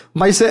Herman,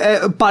 mas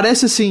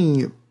parece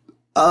assim,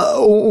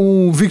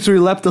 um victory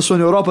lap da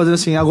Sony Europa, dizendo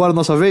assim, agora é a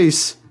nossa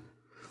vez.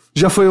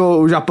 Já foi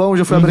o Japão,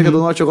 já foi a América do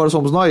Norte, agora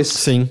somos nós?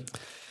 Sim.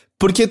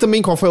 Porque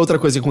também, qual foi a outra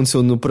coisa que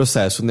aconteceu no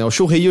processo, né? O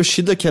Shuhei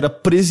Yoshida, que era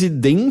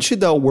presidente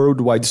da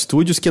Worldwide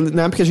Studios, que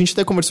na época a gente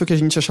até conversou que a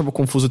gente achava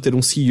confuso ter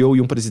um CEO e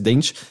um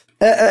presidente.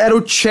 Era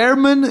o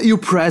chairman e o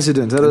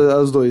president,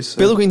 eram os dois.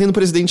 Pelo que eu entendo, o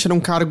presidente era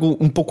um cargo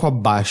um pouco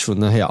abaixo,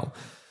 na real.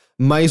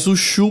 mas o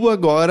Shu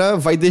agora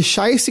vai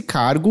deixar esse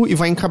cargo e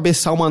vai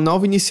encabeçar uma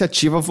nova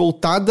iniciativa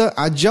voltada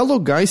a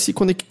dialogar e se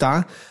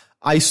conectar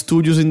a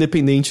estúdios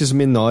independentes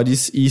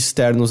menores e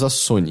externos à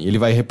Sony. Ele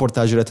vai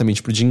reportar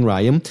diretamente pro Jim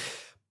Ryan.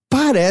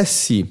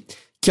 Parece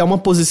que é uma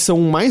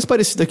posição mais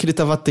parecida que ele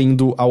estava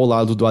tendo ao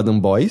lado do Adam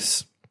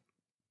Boyce.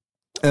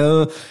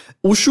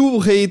 O Shu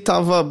Rei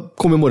tava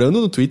comemorando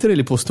no Twitter,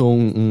 ele postou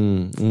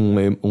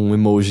um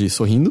emoji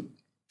sorrindo.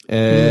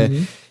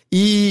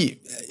 E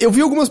eu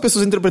vi algumas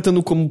pessoas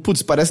interpretando como,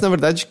 putz, parece na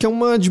verdade que é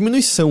uma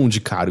diminuição de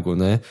cargo,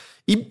 né?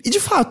 E de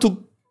fato,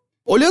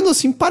 olhando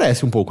assim,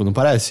 parece um pouco, não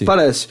parece?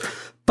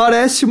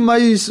 Parece,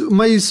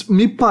 mas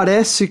me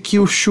parece que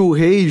o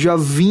Shuhei já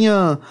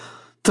vinha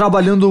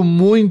trabalhando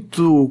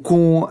muito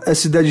com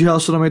essa ideia de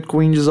relacionamento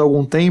com indies há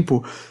algum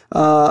tempo,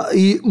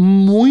 e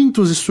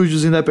muitos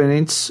estúdios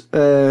independentes,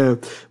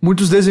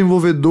 muitos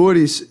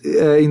desenvolvedores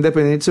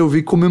independentes eu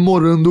vi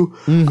comemorando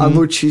a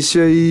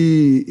notícia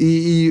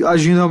e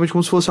agindo realmente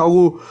como se fosse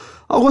algo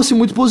assim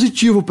muito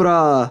positivo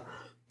pra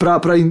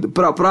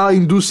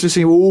indústria,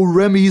 assim. O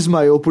Rami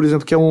Ismail, por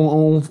exemplo, que é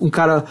um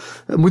cara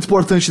muito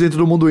importante dentro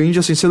do mundo indie,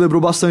 assim,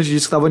 celebrou bastante, disse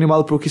que estava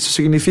animado pelo que isso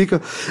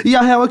significa, e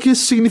a real é que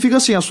isso significa,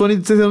 assim, a Sony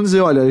tentando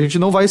dizer, olha, a gente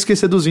não vai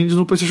esquecer dos indies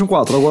no PlayStation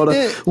 4, agora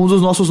um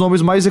dos nossos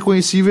nomes mais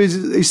reconhecíveis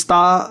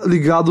está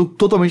ligado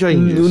totalmente a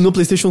indies. No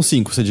PlayStation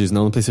 5, você diz,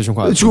 não no PlayStation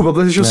 4. Desculpa,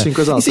 PlayStation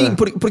 5, exato. E sim,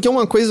 porque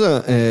uma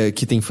coisa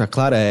que tem que ficar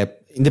clara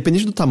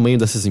independente do tamanho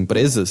dessas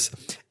empresas,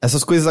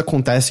 essas coisas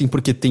acontecem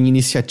porque tem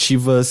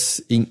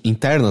iniciativas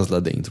internas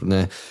lá dentro,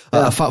 né?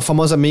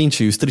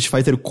 Famosamente, o Street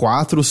Fighter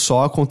 4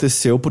 só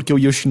aconteceu porque o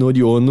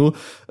Yoshinori Ono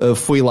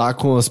foi lá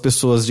com as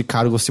pessoas de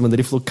cargo acima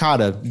dele e falou,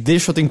 cara,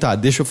 deixa eu tentar,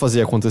 deixa eu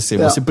fazer acontecer.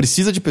 Você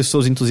precisa de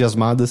pessoas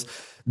entusiasmadas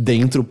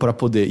dentro pra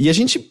poder. E a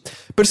gente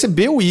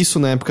percebeu isso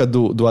na época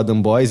do Adam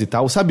Boyce e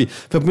tal, sabe?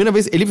 Foi a primeira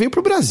vez, ele veio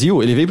pro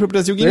Brasil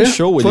Game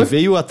Show, ele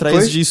veio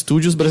atrás de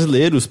estúdios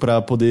brasileiros pra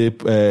poder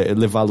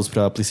levá-los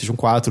pra PlayStation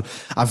 4.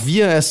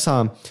 Havia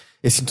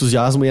esse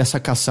entusiasmo e essa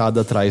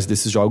caçada atrás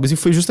desses jogos, e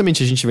foi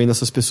justamente a gente vendo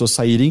essas pessoas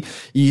saírem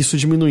e isso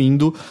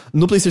diminuindo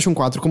no PlayStation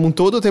 4 como um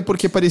todo, até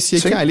porque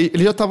parecia que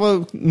ele já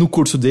tava no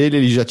curso dele,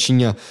 ele já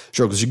tinha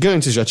jogos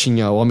gigantes, já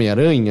tinha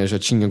Homem-Aranha, já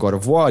tinha God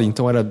of War,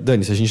 então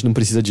dane-se, a gente não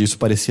precisa disso,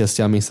 parecia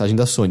ser a mensagem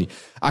da Sony.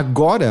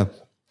 Agora,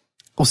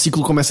 o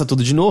ciclo começa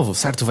tudo de novo,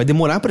 certo? Vai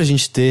demorar pra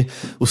gente ter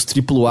os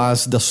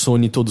AAAs da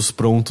Sony todos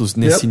prontos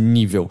nesse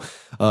nível.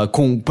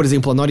 Com, por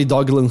exemplo, a Naughty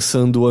Dog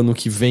lançando ano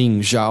que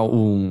vem já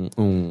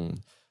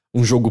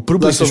um jogo pro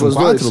PlayStation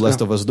 4,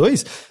 Last of Us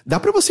 2, dá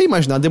pra você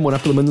imaginar demorar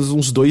pelo menos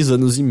uns 2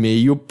 anos e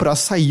meio pra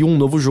sair um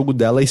novo jogo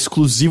dela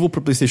exclusivo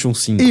pro PlayStation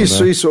 5,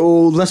 Isso.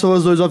 O Last of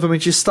Us 2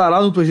 obviamente estará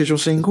no PlayStation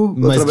 5,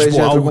 mas, através de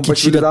algo que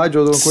tira ou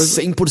alguma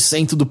coisa.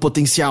 100% do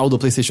potencial do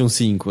PlayStation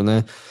 5,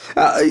 né?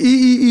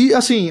 E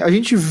assim, a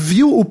gente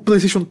viu o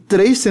PlayStation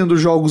 3 tendo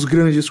jogos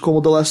grandes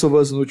como The Last of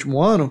Us no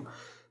último ano,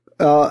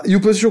 e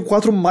o PlayStation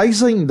 4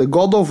 mais ainda.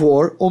 God of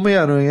War,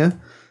 Homem-Aranha,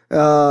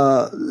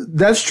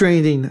 Death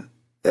Stranding,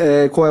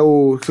 qual é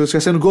o que eu tô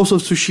esquecendo, Ghost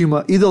of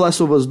Tsushima e The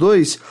Last of Us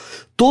 2,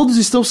 todos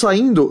estão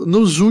saindo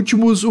nos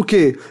últimos,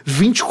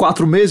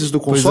 24 meses do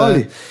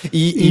console.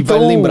 E então,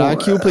 vale lembrar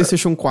que o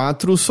PlayStation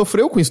 4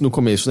 sofreu com isso no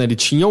começo, né? Ele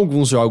tinha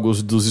alguns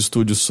jogos dos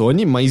estúdios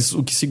Sony, mas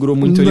o que segurou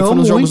muito ele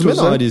foram os jogos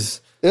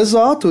menores.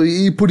 Exato,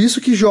 e por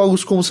isso que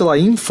jogos como, sei lá,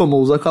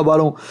 Infamous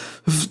acabaram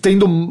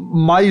tendo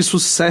mais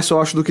sucesso,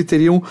 eu acho, do que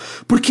teriam,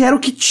 porque era o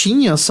que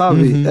tinha,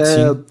 sabe?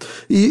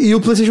 E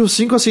o PlayStation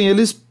 5, assim,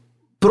 eles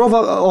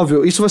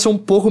óbvio, isso vai ser um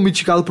pouco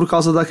mitigado por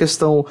causa da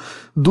questão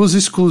dos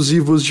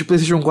exclusivos de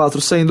PlayStation 4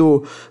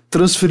 sendo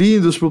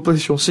transferidos pro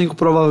PlayStation 5,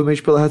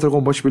 provavelmente pela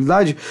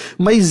retrocompatibilidade,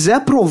 mas é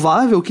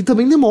provável que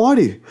também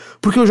demore,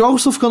 porque os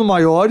jogos estão ficando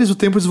maiores, o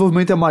tempo de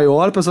desenvolvimento é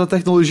maior, apesar da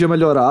tecnologia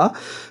melhorar,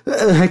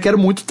 requer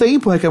muito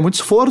tempo, requer muito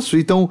esforço,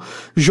 então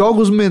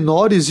jogos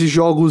menores e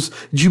jogos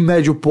de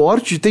médio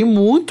porte tem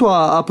muito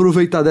a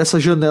aproveitar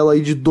dessa janela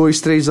aí de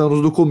 2-3 anos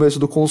do começo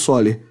do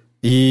console.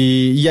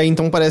 E aí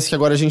então parece que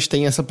agora a gente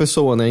tem essa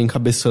pessoa, né,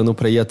 encabeçando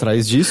pra ir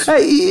atrás disso.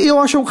 E eu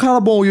acho um cara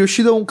bom. O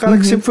Yoshida é um cara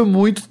que sempre foi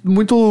muito,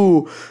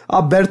 muito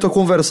aberto a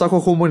conversar com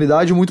a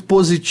comunidade, muito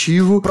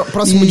positivo.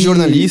 Próximo de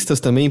jornalistas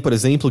também, por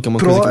exemplo, que é uma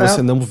coisa que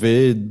você não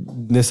vê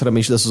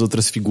necessariamente dessas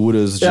outras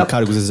figuras de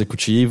cargos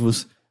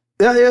executivos.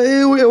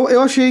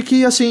 Eu achei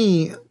que,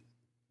 assim,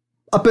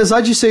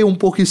 apesar de ser um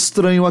pouco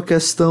estranho a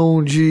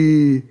questão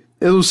de,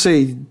 eu não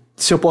sei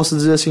se eu posso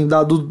dizer assim,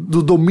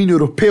 do domínio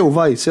europeu,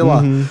 sei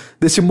lá,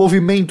 desse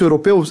movimento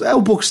europeu, é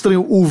um pouco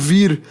estranho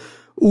ouvir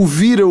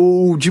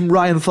o Jim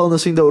Ryan falando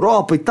assim da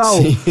Europa e tal.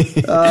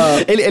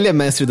 Ele é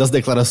mestre das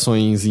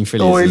declarações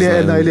infelizes.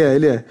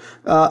 Ele é.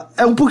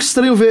 É um pouco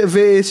estranho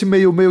ver esse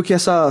meio que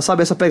essa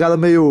pegada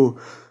meio,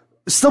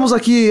 estamos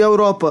aqui,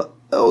 Europa,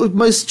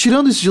 mas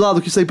tirando isso de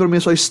lado, que isso aí pra mim é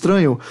só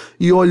estranho,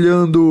 e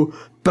olhando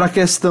pra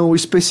questão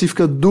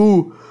específica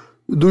do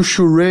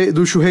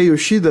Shuhei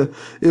Yoshida,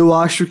 eu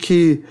acho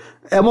que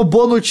é uma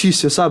boa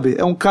notícia, sabe?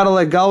 É um cara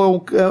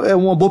legal, é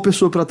uma boa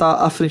pessoa pra estar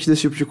à frente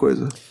desse tipo de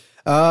coisa.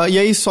 E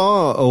aí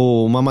só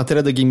uma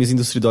matéria da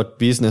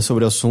GamesIndustry.biz, né,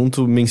 sobre o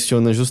assunto,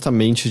 menciona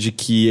justamente de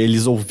que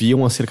eles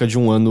ouviam há cerca de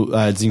um ano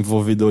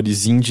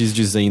desenvolvedores indies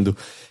dizendo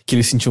que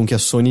eles sentiam que a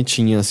Sony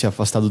tinha se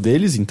afastado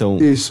deles, então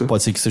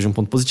pode ser que seja um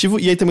ponto positivo.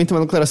 E aí também tem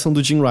uma declaração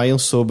do Jim Ryan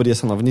sobre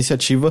essa nova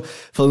iniciativa,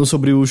 falando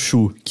sobre o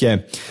Shu, que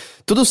é: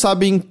 todos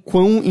sabem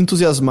quão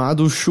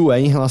entusiasmado o Shu é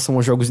em relação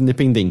aos jogos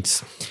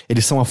independentes.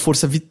 Eles são a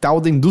força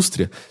vital da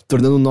indústria,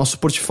 tornando o nosso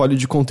portfólio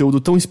de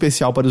conteúdo tão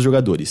especial para os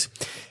jogadores.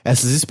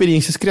 Essas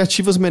experiências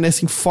criativas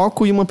merecem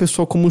foco e uma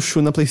pessoa como o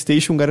Shu na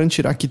PlayStation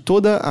garantirá que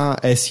toda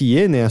a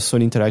SE, né, a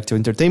Sony Interactive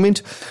Entertainment,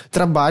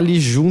 trabalhe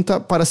junta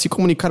para se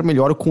comunicar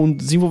melhor com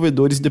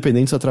desenvolvedores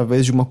independentes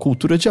através de uma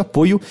cultura de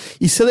apoio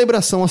e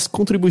celebração às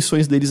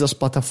contribuições deles às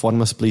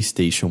plataformas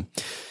PlayStation.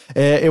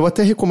 Eu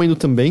até recomendo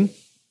também,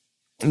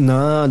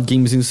 na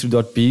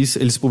GamesIndustry.biz,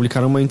 eles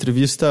publicaram uma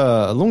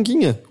entrevista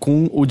longuinha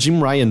com o Jim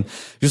Ryan,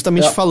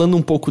 justamente falando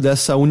um pouco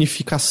dessa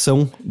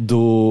unificação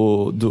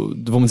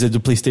vamos dizer, do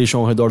PlayStation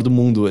ao redor do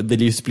mundo,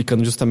 dele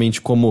explicando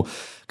justamente como,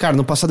 cara,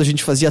 no passado a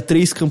gente fazia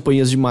 3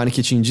 campanhas de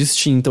marketing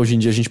distintas, hoje em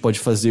dia a gente pode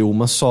fazer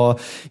uma só.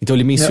 Então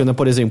ele menciona,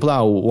 por exemplo,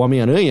 o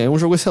Homem-Aranha é um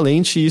jogo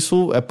excelente e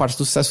isso é parte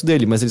do sucesso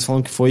dele, mas eles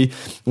falam que foi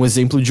um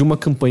exemplo de uma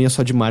campanha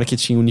só de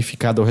marketing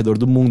unificada ao redor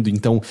do mundo.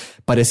 Então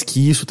parece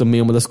que isso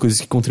também é uma das coisas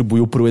que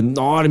contribuiu pro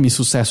enorme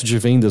sucesso de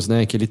vendas,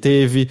 né, que ele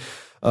teve.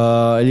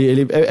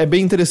 É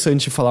bem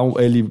interessante falar,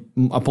 ele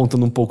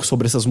apontando um pouco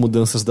sobre essas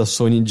mudanças da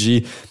Sony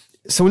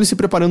são eles se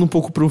preparando um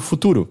pouco pro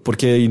futuro,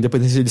 porque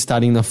independente de eles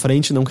estarem na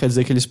frente, não quer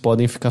dizer que eles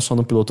podem ficar só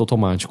no piloto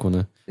automático,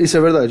 né? Isso é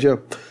verdade,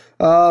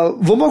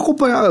 vamos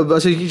acompanhar, a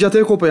gente já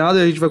tem acompanhado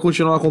e a gente vai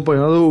continuar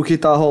acompanhando o que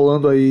tá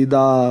rolando aí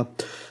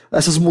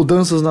essas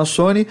mudanças na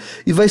Sony,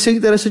 e vai ser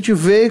interessante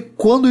ver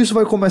quando isso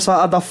vai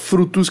começar a dar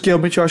frutos, que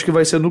realmente eu acho que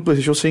vai ser no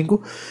PlayStation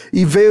 5,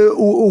 e ver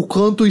o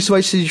quanto isso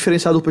vai se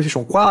diferenciar do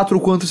PlayStation 4, o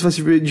quanto isso vai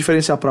se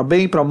diferenciar pra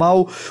bem, pra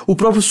mal, o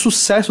próprio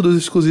sucesso dos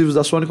exclusivos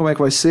da Sony, como é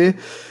que vai ser.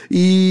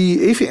 E,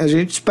 enfim, a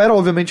gente espera,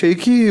 obviamente, aí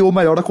que o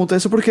melhor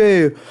aconteça,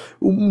 porque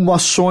uma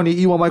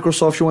Sony e uma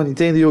Microsoft, uma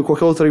Nintendo e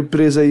qualquer outra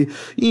empresa aí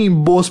em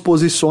boas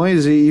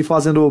posições e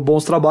fazendo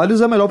bons trabalhos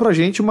é melhor pra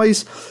gente,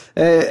 mas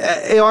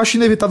eu acho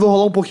inevitável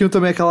rolar um pouquinho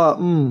também aquela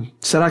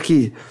será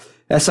que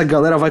essa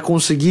galera vai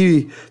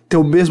conseguir ter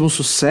o mesmo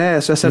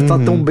sucesso e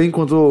acertar tão bem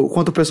quanto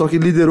o pessoal que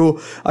liderou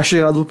a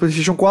chegada do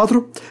PlayStation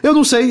 4? Eu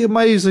não sei,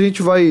 mas a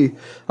gente vai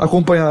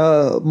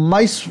acompanhar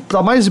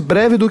mais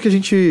breve do que a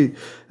gente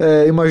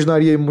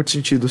imaginaria em muitos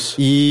sentidos.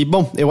 E,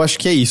 bom, eu acho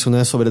que é isso,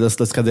 né, sobre das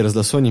cadeiras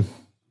da Sony?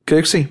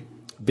 Creio que sim.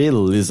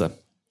 Beleza.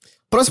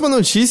 Próxima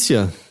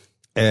notícia,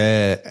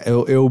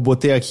 eu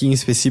botei aqui em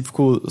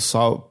específico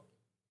só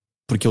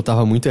porque eu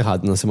tava muito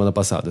errado na semana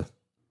passada.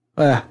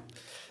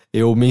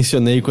 Eu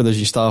mencionei quando a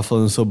gente tava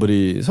falando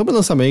sobre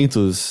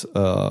lançamentos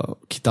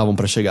que estavam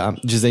pra chegar,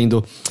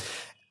 dizendo: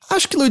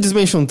 acho que Luigi's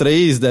Mansion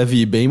 3 deve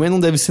ir bem, mas não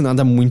deve ser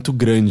nada muito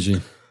grande.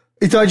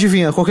 Então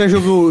adivinha, qualquer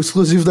jogo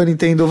exclusivo da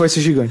Nintendo vai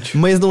ser gigante.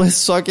 Mas não é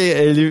só que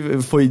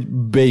ele foi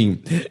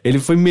bem. Ele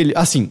foi melhor.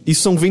 Assim,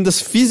 isso são vendas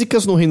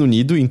físicas no Reino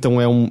Unido, então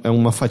é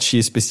uma fatia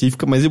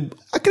específica, mas eu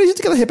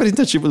acredito que ela é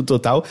representativa do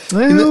total.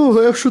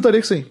 Eu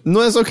chutaria que sim.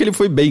 Não é só que ele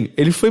foi bem,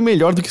 ele foi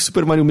melhor do que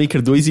Super Mario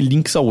Maker 2 e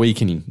Link's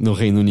Awakening no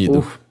Reino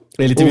Unido.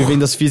 Ele teve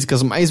vendas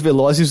físicas mais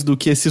velozes do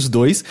que esses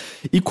dois,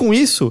 e com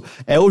isso,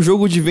 é o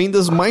jogo de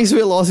vendas mais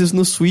velozes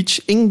no Switch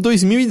em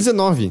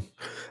 2019.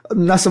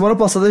 Na semana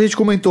passada a gente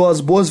comentou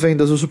as boas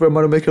vendas do Super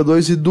Mario Maker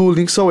 2 e do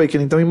Link's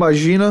Awakening, então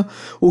imagina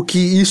o que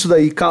isso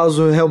daí,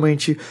 caso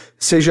realmente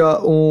seja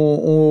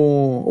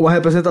uma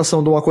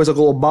representação de uma coisa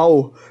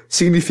global,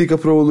 significa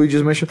pro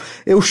Luigi's Mansion.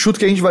 Eu chuto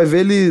que a gente vai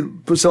ver ele,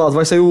 sei lá,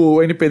 vai sair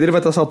o NP dele, vai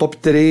traçar o top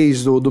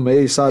 3 do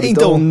mês, sabe?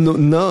 Então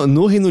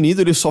no Reino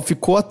Unido ele só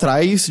ficou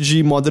atrás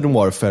de Modern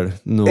Warfare.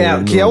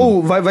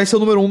 Vai ser o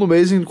número 1 no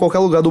mês em qualquer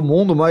lugar do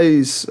mundo,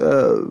 mas...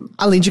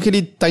 Além de que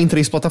ele tá em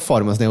 3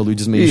 plataformas, né? O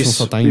Luigi's Mansion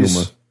só tá em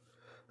uma.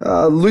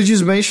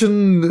 Luigi's Mansion,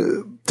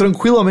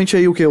 tranquilamente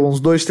aí, uns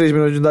 2, 3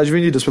 milhões de unidades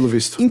vendidas, pelo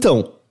visto.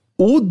 Então,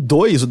 o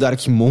 2, o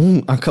Dark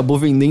Moon, acabou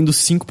vendendo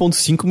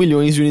 5,5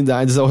 milhões de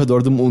unidades ao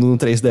redor do mundo no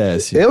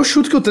 3DS. Eu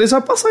chuto que o 3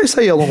 vai passar isso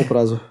aí a longo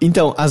prazo.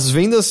 Então, as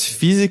vendas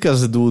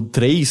físicas do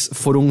 3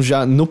 foram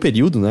já, no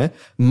período, né,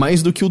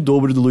 mais do que o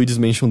dobro do Luigi's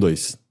Mansion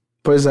 2.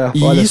 Pois é,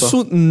 e olha isso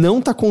só.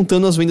 Não tá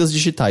contando as vendas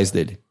digitais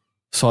dele.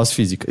 Só as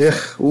físicas.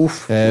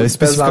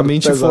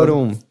 Especificamente pesado.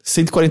 Foram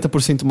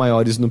 140%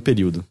 maiores no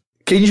período.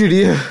 Quem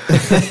diria?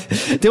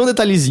 Tem um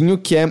detalhezinho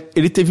que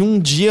ele teve um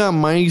dia a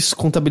mais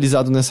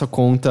contabilizado nessa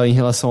conta em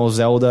relação ao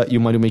Zelda e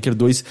o Mario Maker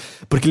 2,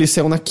 porque ele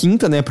saiu na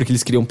quinta, né, porque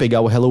eles queriam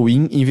pegar o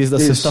Halloween em vez da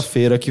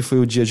sexta-feira, que foi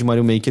o dia de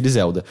Mario Maker e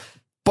Zelda.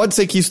 Pode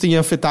ser que isso tenha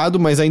afetado,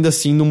 mas ainda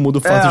assim não muda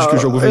o fato de que o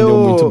jogo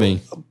vendeu muito bem.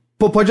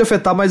 Pode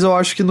afetar, mas eu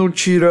acho que não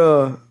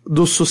tira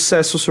do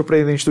sucesso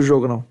surpreendente do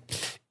jogo, não.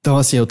 Então,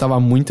 assim, eu tava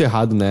muito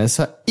errado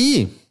nessa.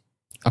 E,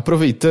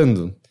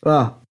 aproveitando...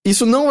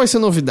 Isso não vai ser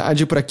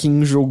novidade pra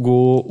quem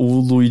jogou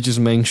o Luigi's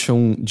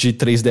Mansion de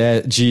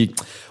 3DS...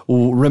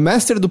 o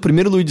remaster do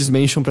primeiro Luigi's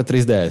Mansion pra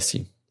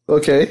 3DS.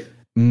 Ok.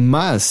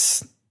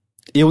 Mas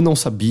eu não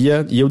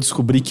sabia e eu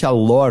descobri que a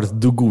lore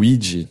do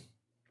Guigi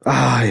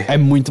Ai. É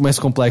muito mais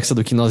complexa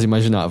do que nós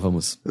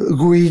imaginávamos.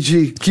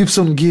 Luigi keeps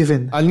on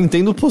giving. A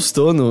Nintendo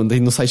postou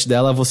no site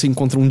dela, você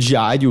encontra um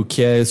diário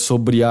que é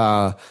sobre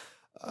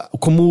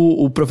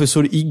como o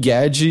professor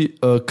Iged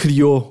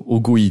criou o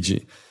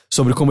Luigi.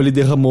 Sobre como ele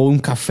derramou um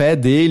café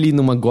dele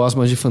numa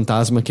gosma de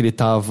fantasma que ele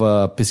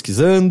tava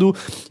pesquisando,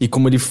 e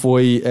como ele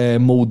foi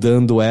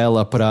moldando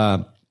ela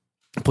pra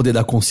poder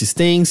dar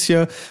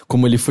consistência,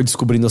 como ele foi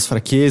descobrindo as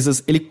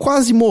fraquezas. Ele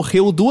quase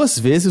morreu 2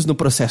 vezes no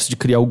processo de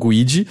criar o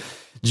Luigi,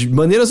 de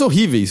maneiras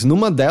horríveis.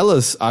 Numa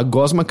delas, a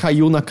gosma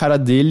caiu na cara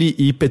dele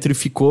e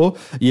petrificou,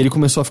 e ele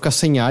começou a ficar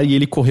sem ar, e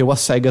ele correu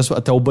às cegas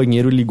até o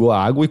banheiro, ligou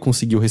a água e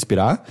conseguiu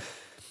respirar.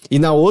 E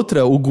na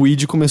outra, o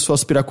Luigi começou a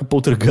aspirar com o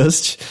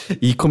Poltergust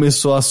e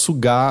começou a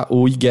sugar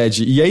o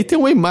Iged. E aí tem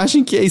uma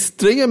imagem que é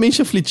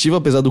estranhamente aflitiva,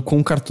 apesar do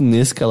quão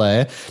cartunesca ela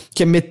é,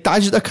 que é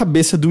metade da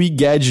cabeça do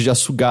Iged já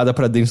sugada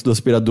pra dentro do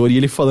aspirador, e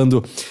ele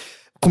falando: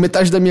 com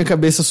metade da minha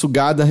cabeça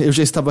sugada, eu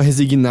já estava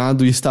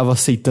resignado e estava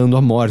aceitando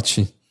a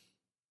morte.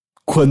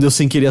 Quando eu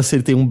sem querer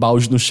acertei um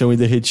balde no chão e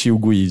derreti o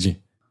Luigi.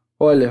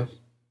 Olha,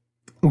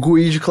 o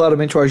Luigi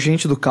claramente é o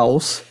agente do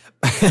caos.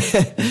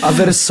 a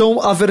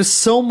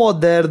versão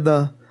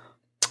moderna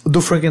do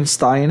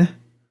Frankenstein,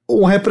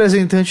 um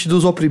representante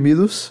dos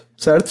oprimidos,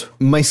 certo?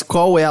 Mas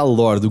qual é a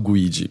lore do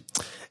Luigi?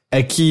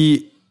 É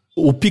que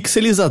o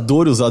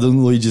pixelizador usado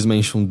no Luigi's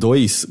Mansion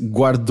 2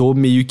 guardou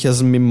meio que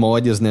as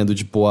memórias, né, do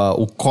tipo,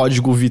 o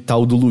código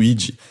vital do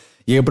Luigi.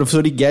 E aí o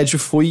professor Iged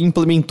foi e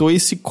implementou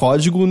esse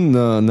código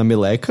na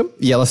meleca,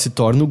 e ela se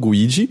torna o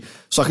Luigi,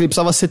 só que ele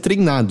precisava ser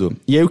treinado.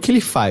 E aí o que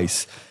ele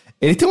faz?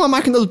 Ele tem uma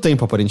máquina do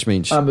tempo,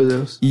 aparentemente. Ah, meu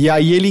Deus. E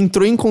aí ele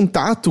entrou em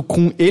contato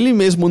com ele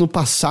mesmo no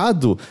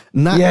passado,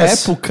 na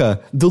época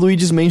do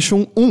Luigi's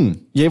Mansion 1.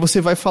 E aí você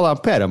vai falar,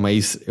 pera,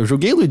 mas eu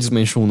joguei Luigi's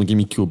Mansion 1 no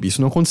GameCube,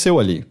 isso não aconteceu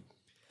ali.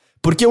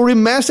 Porque o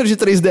remaster de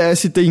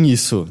 3DS tem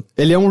isso.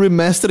 Ele é um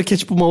remaster que é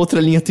tipo uma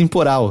outra linha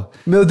temporal.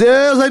 Meu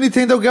Deus, a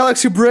Nintendo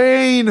Galaxy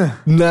Brain!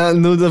 Na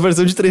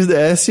versão de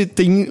 3DS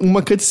tem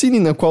uma cutscene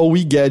na qual o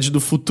Iged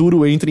do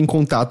futuro entra em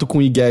contato com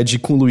o Iged e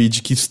com o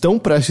Luigi, que estão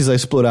prestes a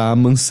explorar a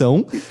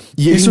mansão.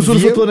 E ele Isso tudo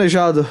foi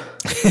planejado.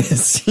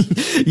 Sim,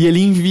 e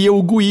ele envia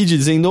o Luigi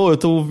dizendo, eu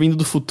tô vindo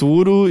do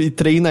futuro, e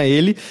treina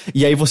ele.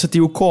 E aí você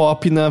tem o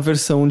co-op na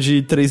versão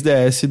de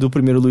 3DS do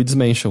primeiro Luigi's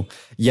Mansion.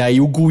 E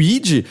aí o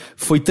Luigi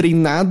foi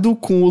treinado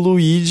com o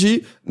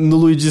Luigi no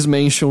Luigi's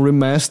Mansion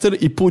Remaster,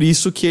 e por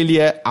isso que ele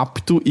é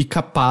apto e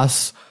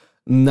capaz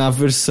na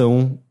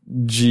versão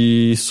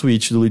de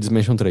Switch do Luigi's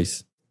Mansion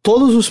 3.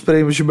 Todos os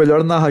prêmios de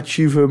melhor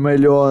narrativa,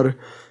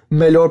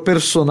 melhor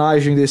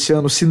personagem desse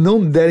ano, se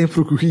não derem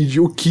pro Luigi,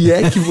 o que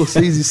é que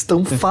vocês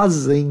estão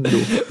fazendo?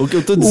 O que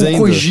eu tô dizendo... O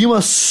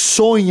Kojima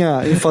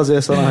sonha em fazer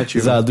essa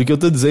narrativa. Exato, o que eu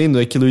tô dizendo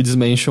é que Luigi's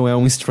Mansion é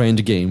um Strand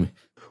game.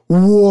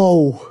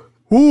 Uou!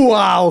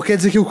 Uau! Quer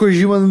dizer que o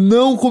Kojima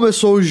não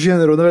começou o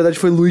gênero. Na verdade,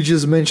 foi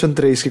Luigi's Mansion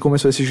 3 que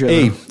começou esse gênero.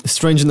 Ei,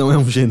 Strange não é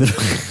um gênero.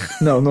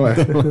 Não é. Não é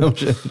um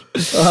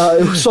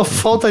gênero. Só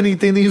falta a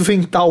Nintendo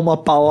inventar uma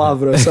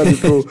palavra, sabe?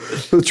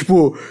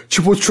 Tipo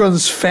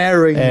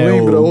transferring,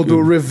 lembra? Ou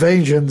do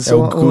Revengeance. É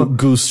o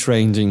Goose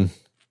Stranding.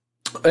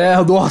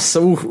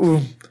 Nossa,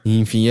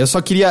 Enfim, eu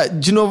só queria...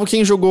 De novo,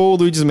 quem jogou o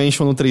Luigi's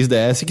Mansion no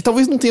 3DS, que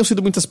talvez não tenham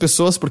sido muitas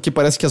pessoas, porque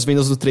parece que as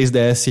vendas do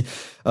 3DS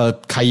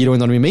caíram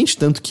enormemente,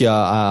 tanto que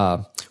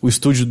o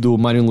estúdio do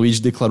Mario &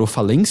 Luigi declarou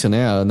falência,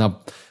 né?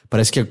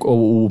 Parece que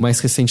o mais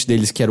recente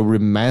deles, que era o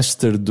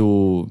remaster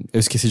do... Eu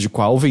esqueci de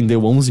qual,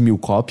 vendeu 11 mil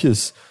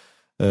cópias.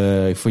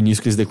 Foi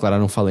nisso que eles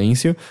declararam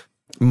falência.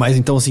 Mas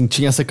então, assim,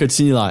 tinha essa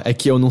cutscene lá. É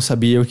que eu não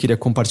sabia, eu queria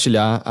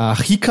compartilhar a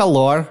rica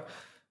lore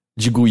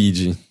de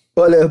Luigi.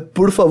 Olha,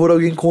 por favor,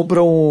 alguém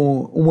compra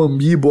um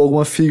amiibo,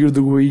 alguma figure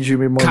do Luigi e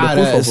me manda, cara,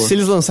 por favor. Se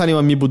eles lançarem um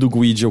amiibo do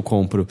Luigi, eu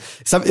compro.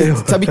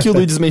 Sabe que o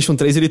Luigi's Mansion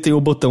 3, ele tem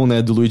o botão,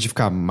 né, do Luigi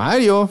ficar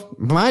Mario,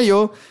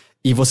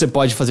 e você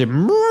pode fazer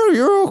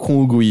Mario com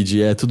o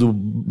Luigi. É tudo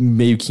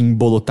meio que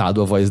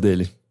embolotado a voz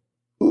dele.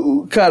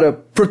 Cara,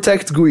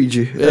 protect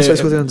Luigi. É só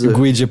isso que eu tenho a dizer.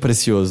 Luigi é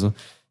precioso.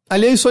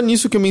 Aliás, só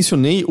nisso que eu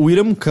mencionei, o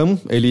Iram Khan,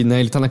 ele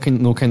tá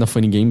no Kinda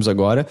Funny Games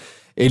agora.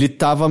 Ele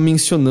tava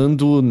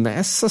mencionando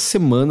nessa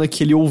semana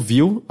que ele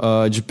ouviu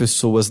de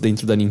pessoas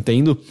dentro da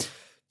Nintendo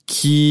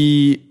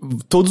que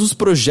todos os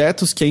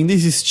projetos que ainda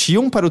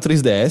existiam para o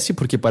 3DS,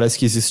 porque parece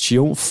que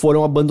existiam,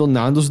 foram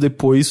abandonados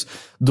depois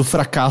do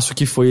fracasso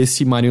que foi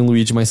esse Mario &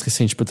 Luigi mais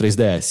recente para o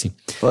 3DS.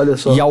 Olha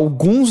só. E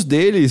alguns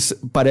deles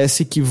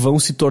parece que vão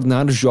se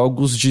tornar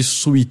jogos de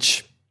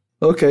Switch.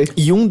 Ok.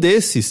 E um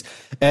desses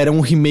era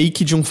um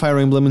remake de um Fire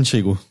Emblem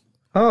antigo.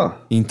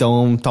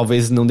 Então,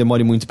 talvez não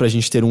demore muito pra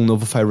gente ter um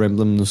novo Fire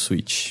Emblem no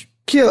Switch.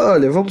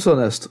 Olha, vamos ser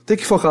honestos. Tem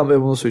que focar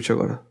mesmo no Switch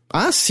agora.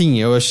 Ah,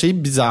 sim. Eu achei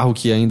bizarro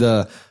que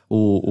ainda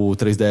o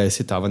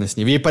 3DS tava nesse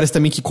nível. E parece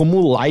também que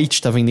como o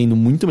Lite tá vendendo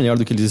muito melhor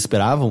do que eles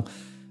esperavam,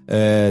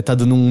 tá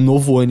dando um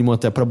novo ânimo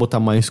até pra botar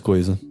mais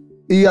coisa.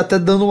 E até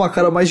dando uma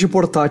cara mais de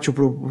portátil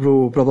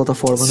pra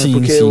plataforma, né? Sim,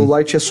 porque sim. o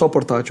Lite é só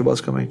portátil,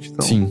 basicamente.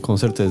 Então... Sim, com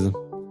certeza.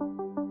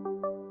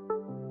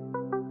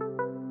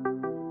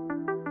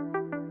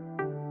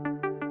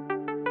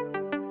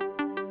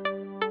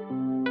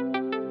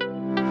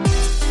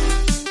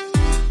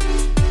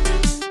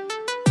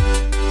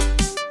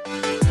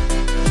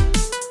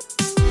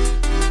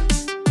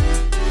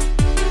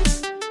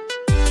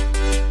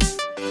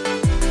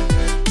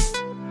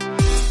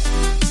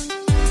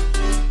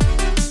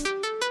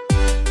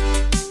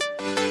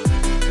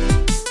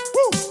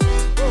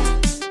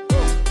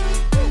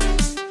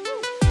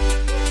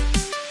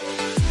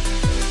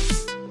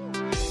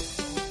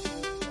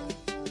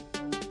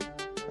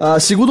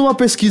 Segundo uma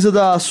pesquisa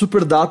da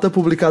Superdata,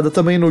 publicada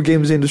também no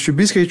Games Industry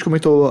Biz, que a gente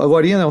comentou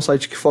agorinha, né, um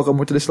site que foca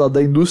muito nesse lado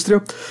da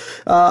indústria,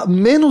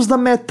 menos da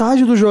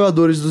metade dos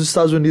jogadores dos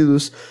Estados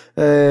Unidos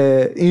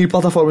em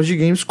plataformas de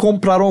games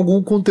compraram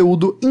algum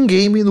conteúdo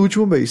in-game no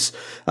último mês.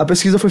 A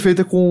pesquisa foi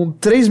feita com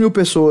 3 mil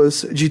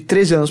pessoas de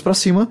 13 anos pra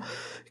cima,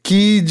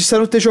 que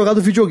disseram ter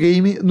jogado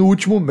videogame no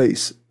último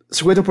mês.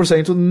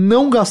 50%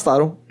 não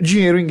gastaram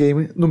dinheiro em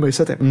game no mês de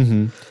setembro.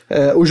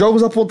 Os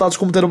jogos apontados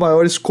como tendo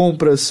maiores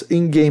compras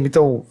em game,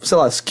 então, sei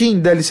lá, skin,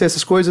 DLC,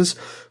 essas coisas,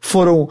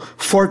 foram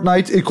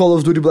Fortnite e Call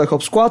of Duty Black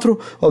Ops 4.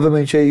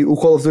 Obviamente, aí o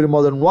Call of Duty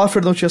Modern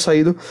Warfare não tinha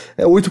saído.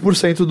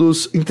 8%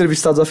 dos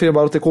entrevistados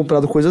afirmaram ter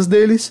comprado coisas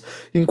deles,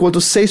 enquanto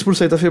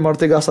 6% afirmaram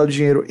ter gastado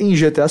dinheiro em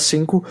GTA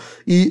V.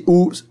 E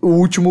o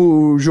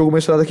último jogo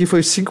mencionado aqui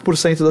foi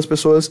 5% das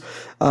pessoas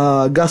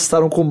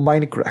gastaram com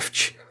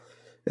Minecraft.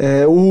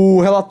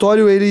 O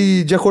relatório,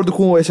 de acordo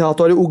com esse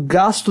relatório, o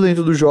gasto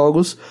dentro dos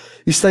jogos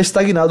está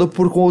estagnado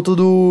por conta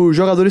dos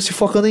jogadores se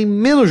focando em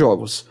menos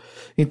jogos.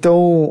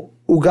 Então,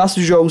 o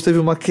gasto de jogos teve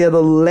uma queda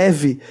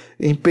leve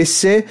em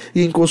PC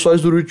e em consoles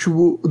durante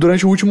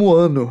o último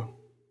ano.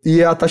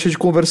 E a taxa de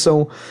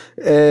conversão,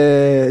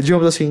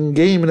 digamos assim, em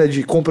game, né,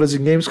 de compras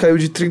em games, caiu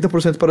de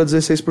 30% para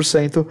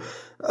 16%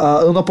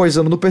 ano após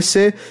ano no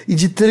PC e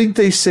de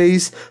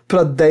 36%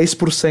 para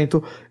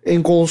 10%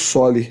 em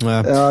console.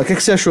 O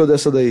que você achou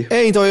dessa daí?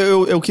 Então,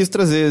 eu quis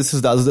trazer esses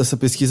dados dessa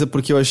pesquisa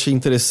porque eu achei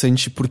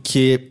interessante,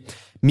 porque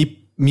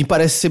me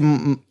parece ser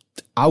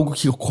algo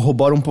que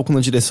corrobora um pouco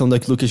na direção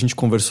daquilo que a gente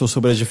conversou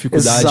sobre a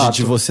dificuldade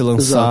de você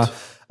lançar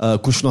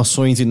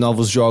continuações e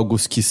novos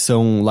jogos que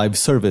são live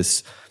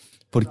service.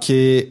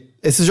 Porque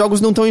esses jogos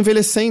não estão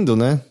envelhecendo,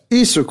 né?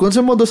 Isso, quando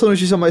você mandou essa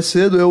notícia mais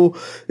cedo,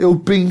 eu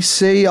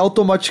pensei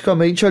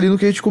automaticamente ali no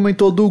que a gente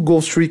comentou do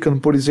Ghost Recon,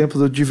 por exemplo,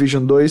 do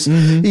Division 2.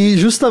 E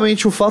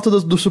justamente o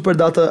fato do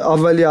Superdata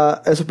avaliar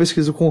essa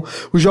pesquisa com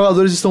os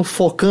jogadores estão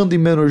focando em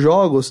menos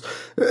jogos,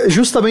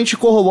 justamente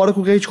corrobora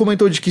com o que a gente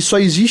comentou, de que só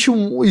existe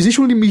um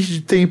limite de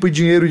tempo e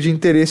dinheiro e de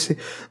interesse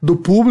do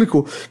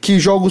público,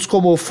 que jogos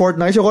como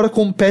Fortnite agora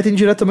competem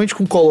diretamente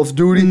com Call of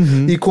Duty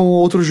e com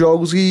outros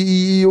jogos,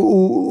 e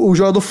o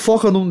jogador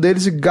foca num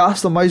deles e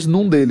gasta mais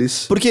num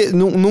deles. Porque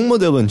num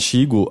modelo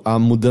antigo, a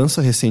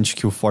mudança recente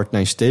que o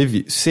Fortnite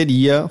teve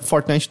seria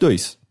Fortnite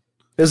 2.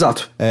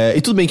 Exato.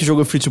 E tudo bem que o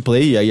jogo é free to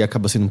play, aí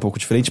acaba sendo um pouco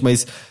diferente,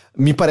 mas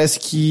me parece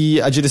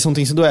que a direção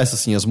tem sido essa,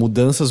 assim, as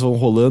mudanças vão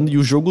rolando e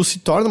o jogo se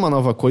torna uma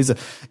nova coisa.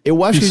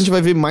 Eu acho que a gente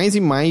vai ver mais e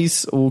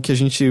mais o que a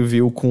gente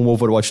viu com o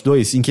Overwatch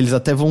 2, em que eles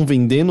até vão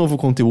vender novo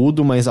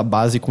conteúdo, mas a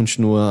base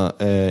continua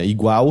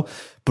igual,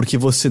 porque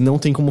você não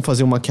tem como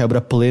fazer uma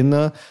quebra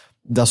plena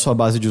da sua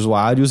base de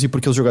usuários e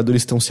porque os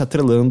jogadores estão se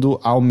atrelando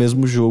ao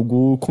mesmo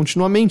jogo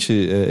continuamente,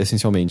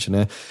 essencialmente,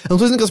 né? Eu não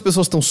tô dizendo que as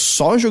pessoas estão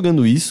só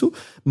jogando isso,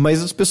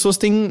 mas as pessoas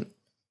têm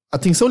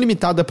atenção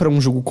limitada para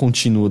um jogo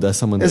contínuo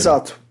dessa maneira.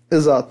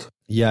 Exato.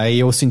 E aí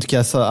eu sinto que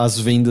as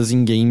vendas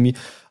em game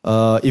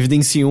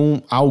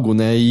evidenciam algo,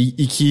 né?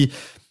 E que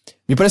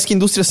me parece que a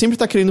indústria sempre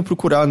tá querendo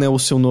procurar, né, o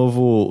seu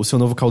novo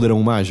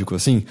caldeirão mágico,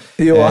 assim.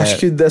 E eu acho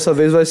que dessa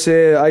vez vai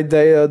ser a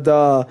ideia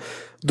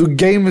do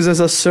Games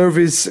as a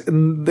Service,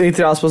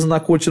 entre aspas, na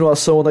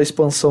continuação, na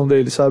expansão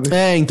dele, sabe?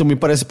 Então me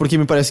parece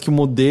que o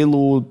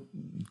modelo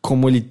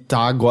como ele tá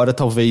agora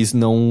talvez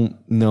não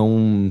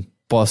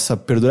possa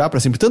perdurar pra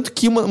sempre. Tanto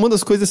que uma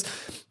das coisas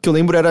que eu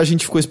lembro era a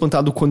gente ficou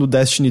espantado quando o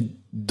Destiny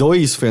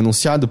 2 foi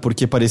anunciado,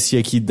 porque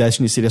parecia que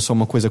Destiny seria só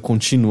uma coisa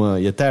contínua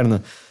e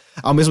eterna.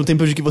 Ao mesmo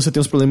tempo de que você tem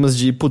os problemas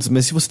de,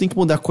 mas se você tem que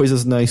mudar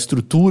coisas na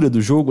estrutura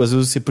do jogo, às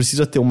vezes você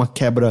precisa ter uma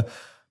quebra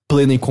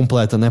plena e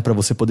completa, né, pra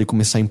você poder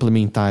começar a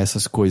implementar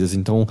essas coisas,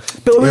 então...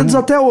 Pelo menos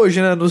até hoje,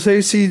 né, não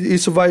sei se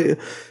isso vai,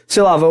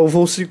 sei lá,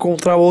 vão se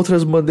encontrar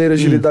outras maneiras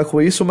de lidar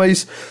com isso,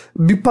 mas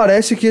me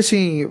parece que,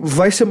 assim,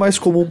 vai ser mais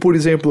comum, por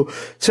exemplo,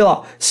 sei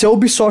lá, se a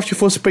Ubisoft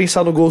fosse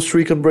pensar no Ghost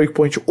Recon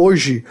Breakpoint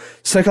hoje,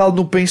 será que ela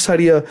não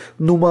pensaria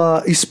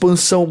numa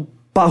expansão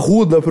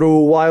parruda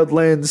pro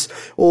Wildlands,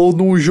 ou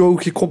num jogo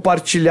que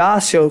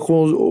compartilhasse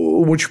com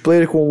o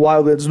multiplayer com o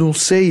Wildlands, não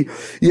sei,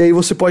 e aí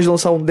você pode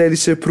lançar um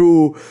DLC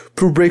pro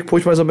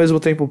Breakpoint, mas ao mesmo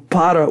tempo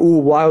para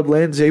o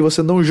Wildlands, e aí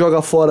você não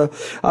joga fora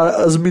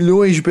as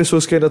milhões de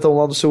pessoas que ainda estão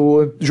lá no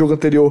seu jogo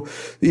anterior,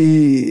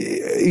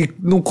 e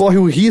não corre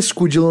o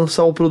risco de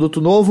lançar um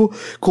produto novo,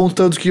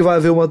 contando que vai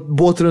haver uma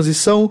boa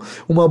transição,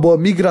 uma boa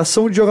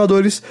migração de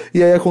jogadores,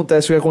 e aí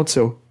acontece o que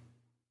aconteceu.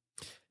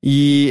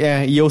 E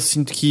eu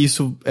sinto que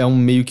isso é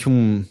meio que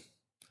um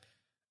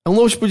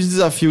novo tipo de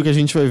desafio que a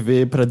gente vai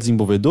ver pra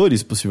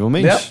desenvolvedores,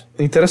 possivelmente.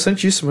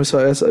 Interessantíssimo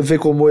ver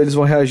como eles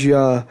vão reagir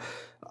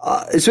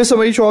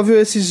especialmente, óbvio,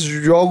 esses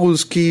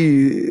jogos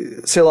que,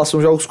 sei lá,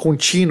 são jogos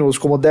contínuos,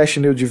 como o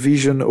Destiny, o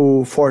Division,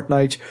 o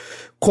Fortnite.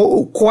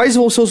 Quais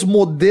vão ser os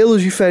modelos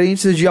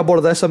diferentes de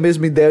abordar essa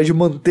mesma ideia de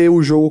manter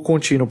o jogo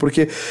contínuo?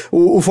 Porque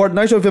o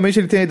Fortnite, obviamente,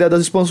 ele tem a ideia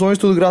das expansões,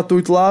 tudo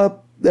gratuito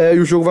lá, e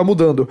o jogo vai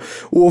mudando.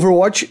 O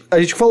Overwatch, a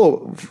gente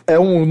falou, é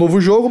um novo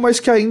jogo, mas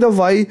que ainda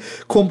vai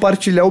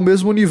compartilhar o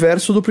mesmo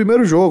universo do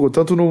primeiro jogo,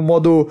 tanto no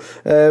modo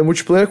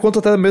multiplayer, quanto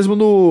até mesmo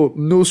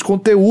nos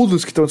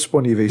conteúdos que estão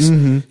disponíveis.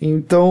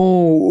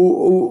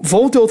 Então,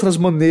 vão ter outras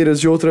maneiras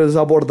de outras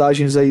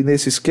abordagens aí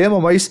nesse esquema,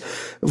 mas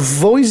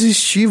vão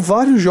existir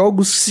vários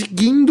jogos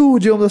seguindo,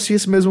 digamos assim,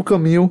 esse mesmo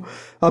caminho,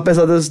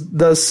 apesar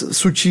das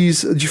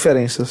sutis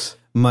diferenças.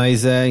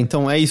 Mas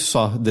então é isso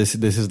só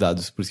desses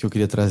dados, por isso que eu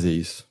queria trazer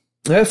isso.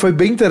 Foi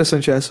bem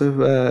interessante essa.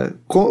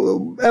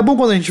 É bom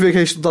quando a gente vê que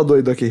a gente não tá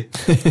doido aqui.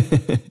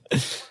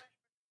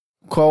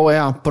 Qual é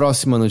a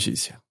próxima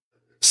notícia?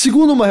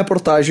 Segundo uma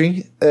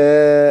reportagem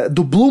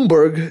do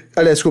Bloomberg,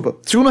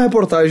 segundo uma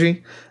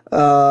reportagem,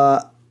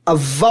 a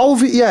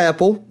Valve e a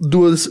Apple,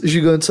 duas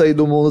gigantes aí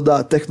do mundo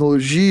da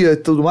tecnologia e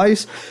tudo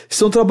mais,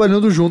 estão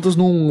trabalhando juntas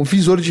num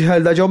visor de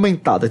realidade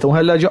aumentada. Então,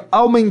 realidade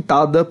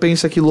aumentada,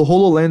 pensa aquilo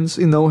HoloLens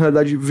e não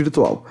realidade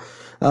virtual.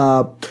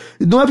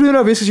 Não é a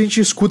primeira vez que a gente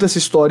escuta essa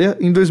história.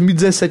 Em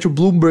 2017 o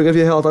Bloomberg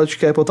havia relatado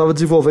que a Apple estava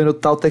desenvolvendo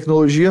tal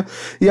tecnologia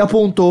e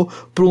apontou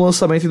para o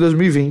lançamento em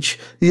 2020.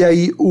 E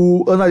aí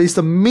o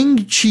analista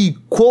Ming-Chi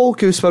Kuo,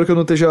 que eu espero que eu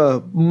não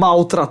esteja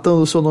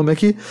maltratando o seu nome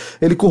aqui,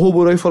 ele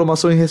corroborou a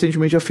informação e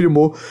recentemente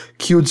afirmou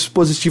que o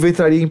dispositivo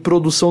entraria em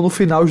produção no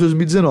final de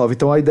 2019.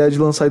 Então a ideia de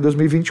lançar em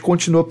 2020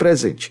 continua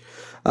presente.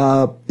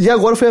 E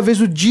agora foi a vez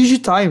do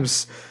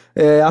DigiTimes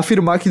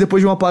afirmar que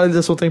depois de uma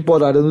paralisação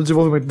temporária no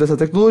desenvolvimento dessa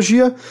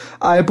tecnologia,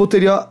 a Apple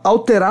teria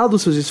alterado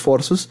seus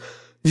esforços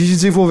de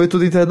desenvolver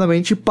tudo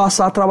internamente e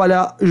passar a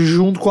trabalhar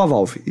junto com a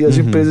Valve. E as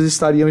empresas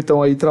estariam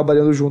então aí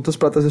trabalhando juntas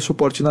para trazer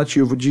suporte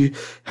nativo de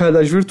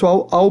realidade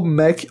virtual ao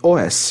Mac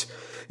OS.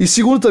 E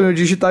segundo também o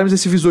DigiTimes,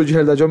 esse visor de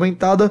realidade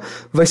aumentada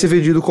vai ser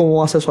vendido como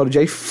um acessório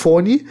de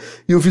iPhone,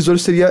 e o visor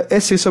seria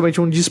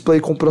essencialmente um display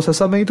com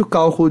processamento,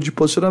 cálculo de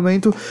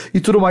posicionamento e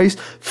tudo mais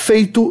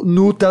feito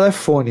no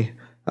telefone.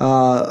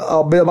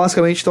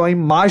 Basicamente, então a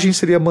imagem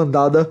seria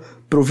mandada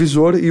pro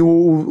visor e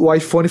o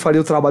iPhone faria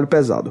o trabalho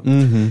pesado.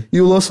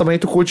 E o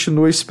lançamento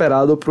continua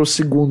esperado pro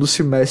segundo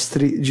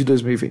semestre de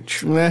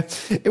 2020.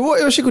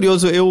 Eu achei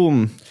curioso,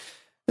 eu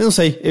não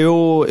sei,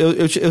 eu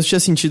tinha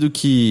sentido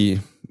que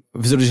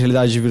visores de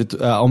realidade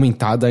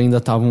aumentada ainda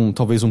estavam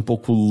talvez um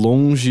pouco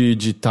longe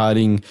de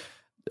estarem,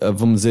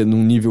 vamos dizer,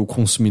 num nível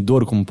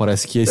consumidor, como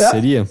parece que esse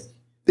seria.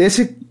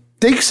 Esse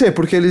tem que ser,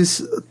 porque eles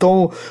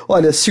estão...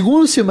 Olha,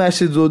 segundo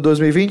semestre do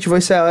 2020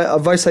 vai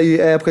sair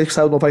a época que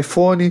saiu no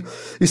iPhone.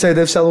 Isso aí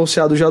deve ser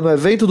anunciado já no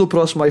evento do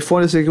próximo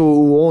iPhone. Eu sei que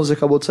o 11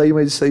 acabou de sair,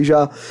 mas isso aí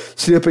já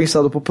seria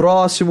pensado pro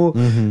próximo.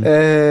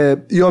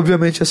 E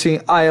obviamente, assim,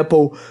 a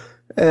Apple...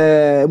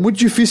 É muito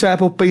difícil a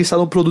Apple pensar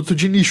num produto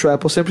de nicho. A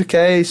Apple sempre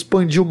quer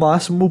expandir o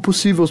máximo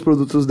possível os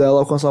produtos dela,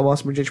 alcançar o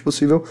máximo de gente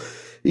possível.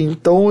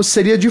 Então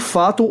seria de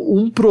fato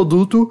um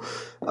produto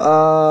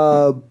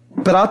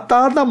pra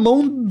estar na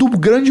mão do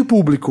grande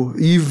público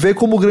e ver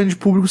como o grande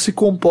público se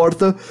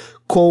comporta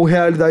com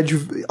realidade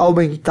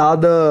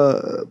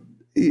aumentada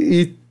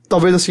e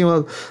talvez assim,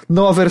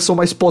 não a versão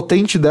mais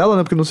potente dela,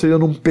 né, porque não seria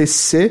num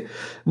PC,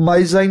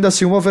 mas ainda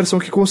assim uma versão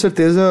que com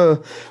certeza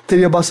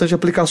teria bastante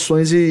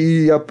aplicações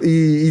e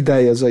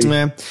ideias aí.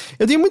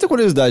 Eu tenho muita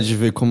curiosidade de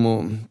ver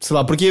como, sei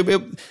lá, porque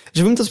eu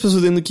já vi muitas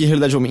pessoas dizendo que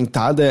realidade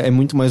aumentada é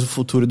muito mais o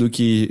futuro do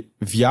que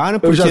VR,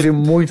 porque eu já vi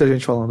muita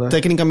gente falando.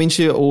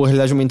 Tecnicamente, a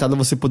realidade aumentada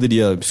você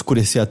poderia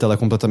escurecer a tela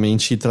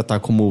completamente e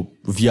tratar como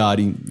VR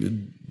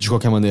de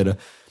qualquer maneira.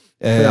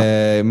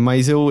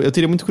 Mas eu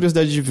teria muita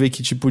curiosidade de ver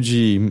que tipo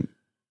de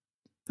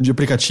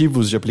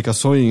aplicativos, de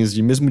aplicações,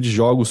 mesmo de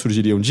jogos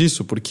surgiriam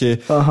disso, porque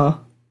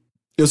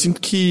eu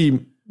sinto que,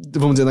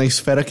 vamos dizer, na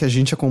esfera que a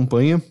gente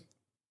acompanha,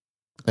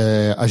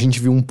 a gente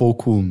viu um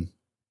pouco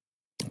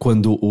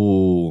quando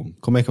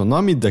como é que é o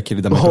nome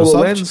daquele da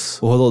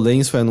Microsoft? O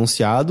HoloLens foi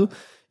anunciado,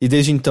 e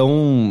desde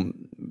então,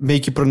 meio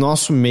que pro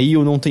nosso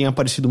meio não tem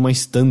aparecido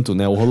mais tanto,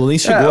 né? O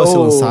HoloLens chegou a ser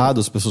lançado,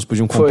 as pessoas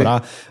podiam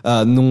comprar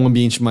num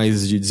ambiente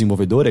mais de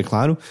desenvolvedor, é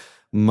claro,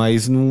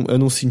 mas eu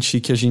não senti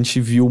que a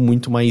gente viu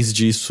muito mais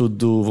disso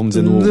vamos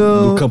dizer,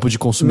 no campo de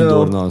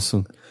consumidor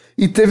nosso.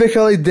 E teve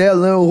aquela ideia,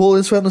 né? O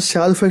HoloLens foi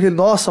anunciado, foi aquele,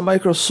 nossa,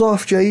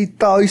 Microsoft aí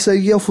tal, isso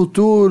aí é o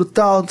futuro,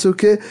 tal, não sei o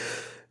quê.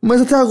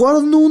 Mas até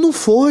agora não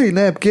foi,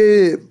 né?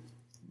 Porque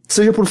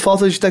seja por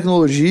falta de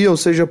tecnologia, ou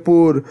seja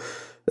por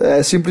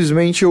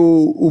simplesmente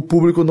o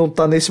público não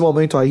tá nesse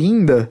momento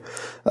ainda,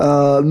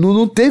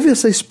 não teve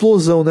essa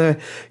explosão, né?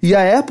 E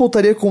a Apple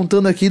estaria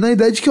contando aqui na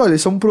ideia de que, olha,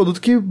 esse é um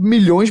produto que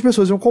milhões de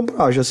pessoas iam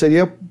comprar, já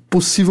seria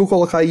possível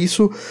colocar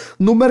isso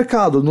no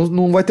mercado,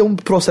 não vai ter um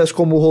processo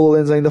como o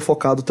HoloLens ainda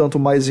focado tanto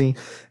mais em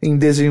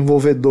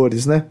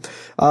desenvolvedores, né?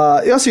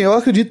 Eu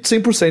acredito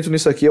 100%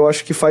 nisso aqui, eu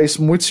acho que faz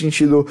muito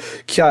sentido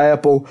que a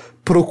Apple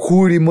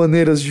procure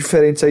maneiras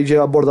diferentes aí de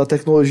abordar a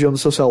tecnologia no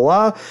seu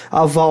celular.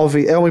 A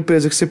Valve é uma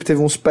empresa que sempre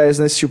teve uns pés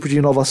nesse tipo de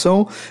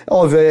inovação.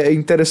 Óbvio, é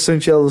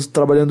interessante elas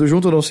trabalhando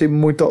junto, eu não sei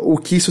muito o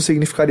que isso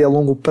significaria a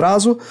longo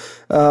prazo,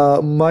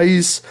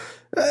 mas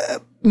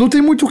não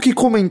tem muito o que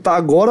comentar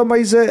agora,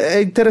 mas é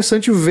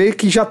interessante ver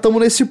que já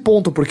estamos nesse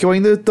ponto, porque eu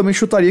ainda também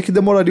chutaria que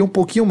demoraria um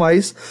pouquinho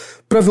mais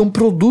para ver um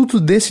produto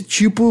desse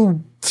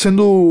tipo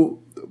sendo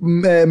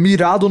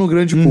mirado no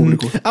grande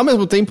público. Ao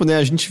mesmo tempo, né,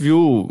 a gente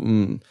viu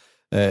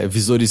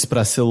visores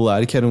pra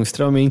celular que eram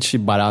extremamente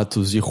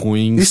baratos e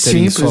ruins, e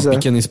terem simples, sua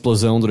pequena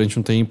explosão durante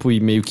um tempo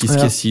e meio que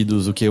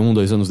esquecidos, 1,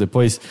 2 anos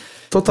depois.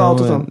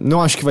 Total.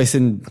 Não acho que vai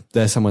ser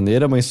dessa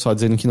maneira, mas só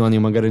dizendo que não há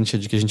nenhuma garantia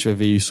de que a gente vai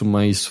ver isso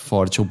mais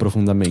forte ou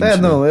profundamente.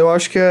 Não, eu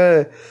acho que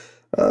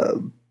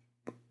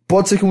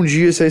pode ser que um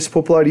dia isso aí se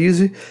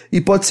popularize,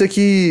 e pode ser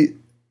que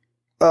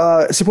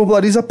se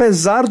popularize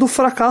apesar do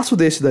fracasso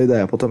desse daí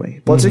da Apple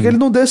também. Pode ser que ele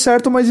não dê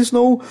certo, mas isso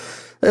não...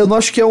 Eu não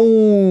acho que é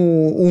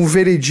um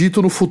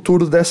veredito no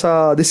futuro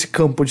desse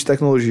campo de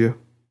tecnologia.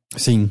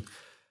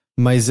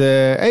 Mas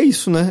é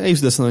isso, né? É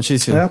isso dessa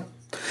notícia.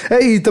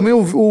 E também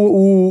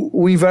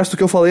o inverso do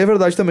que eu falei é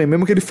verdade também.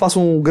 Mesmo que ele faça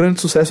um grande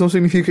sucesso, não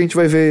significa que a gente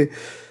vai ver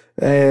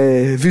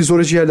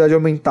visores de realidade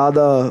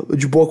aumentada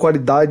de boa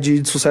qualidade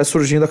e de sucesso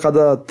surgindo a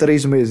cada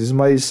 3 meses.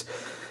 Mas,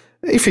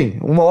 enfim,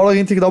 uma hora a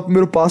gente tem que dar o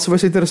primeiro passo. Vai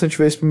ser interessante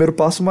ver esse primeiro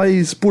passo,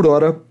 mas por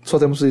hora só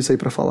temos isso aí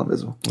pra falar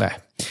mesmo.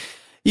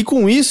 E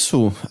com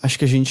isso, acho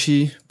que a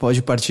gente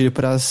pode partir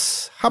para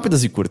as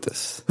rápidas e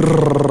curtas.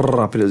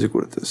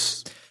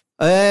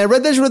 Red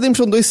Dead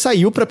Redemption 2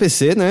 saiu pra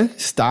PC, né?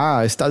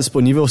 Está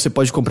disponível, você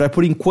pode comprar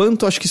por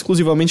enquanto, acho que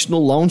exclusivamente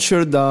no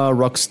launcher da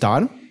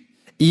Rockstar.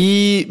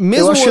 E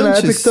mesmo eu acho que na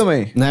Epic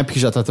também. Na Epic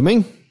já tá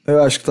também?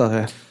 Eu acho que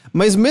tá,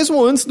 Mas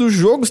mesmo antes do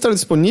jogo estar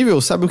disponível,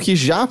 sabe o que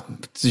já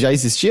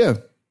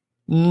existia?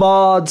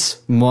 Mods.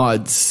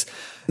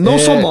 Não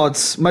só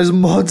mods, mas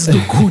mods do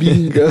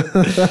Coringa.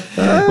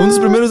 Um dos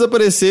primeiros a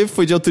aparecer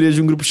foi de autoria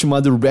de um grupo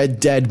chamado Red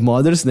Dead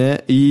Modders, né?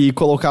 E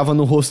colocava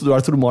no rosto do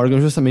Arthur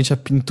Morgan justamente a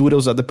pintura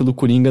usada pelo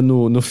Coringa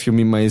no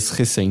filme mais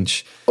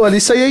recente. Olha,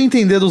 isso aí é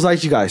entender do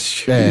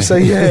Zeitgeist. Isso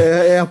aí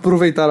é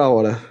aproveitar a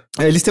hora.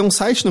 Eles têm um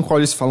site no qual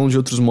eles falam de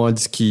outros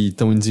mods que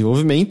estão em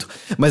desenvolvimento,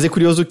 mas é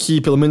curioso que,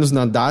 pelo menos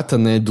na data,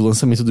 né, do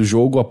lançamento do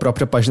jogo, a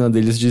própria página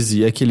deles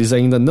dizia que eles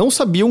ainda não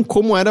sabiam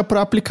como era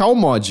pra aplicar o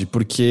mod,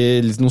 porque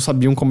eles não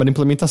sabiam como era a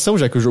implementação,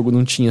 já que o jogo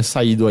não tinha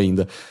saído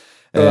ainda.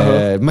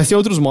 Mas tem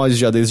outros mods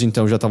já desde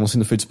então, já estavam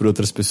sendo feitos por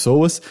outras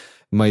pessoas,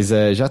 mas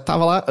já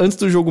tava lá, antes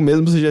do jogo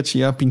mesmo, você já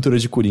tinha a pintura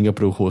de Coringa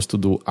pro rosto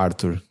do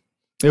Arthur.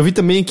 Eu vi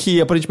também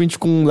que, aparentemente,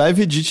 com um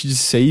leve edit de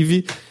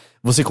save,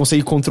 você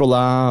consegue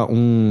controlar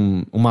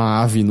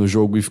uma ave no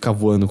jogo e ficar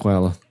voando com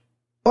ela.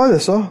 Olha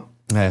só.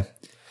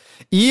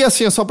 E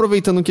assim, só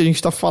aproveitando que a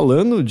gente tá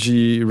falando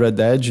de Red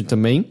Dead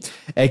também,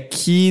 é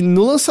que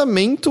no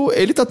lançamento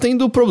ele tá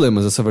tendo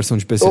problemas, essa versão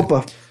de PC.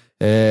 Opa!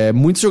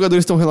 Muitos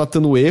jogadores estão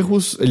relatando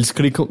erros, eles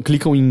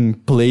clicam em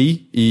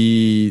play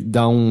e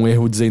dá um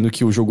erro dizendo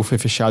que o jogo foi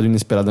fechado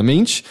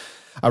inesperadamente.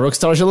 A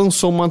Rockstar já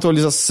lançou uma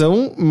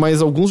atualização,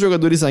 mas alguns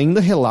jogadores ainda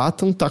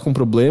relatam tá com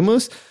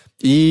problemas.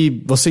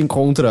 E você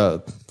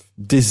encontra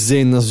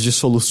dezenas de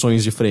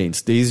soluções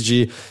diferentes,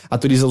 desde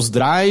atualiza os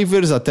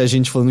drivers, até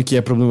gente falando que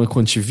é problema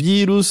com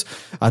antivírus,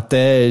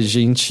 até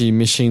gente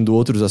mexendo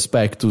outros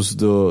aspectos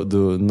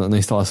na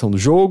instalação do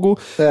jogo.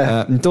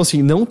 Então,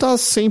 assim, não tá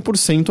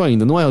 100%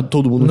 ainda. Não é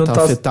todo mundo que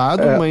tá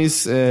afetado,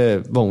 mas é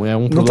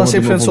um problema. Não tá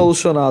 100%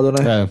 solucionado,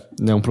 né?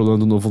 É um problema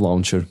do novo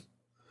launcher.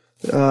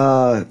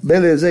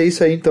 Beleza, é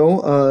isso aí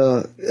então.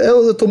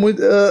 Eu tô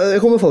muito. É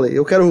como eu falei,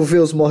 eu quero ver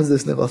os mods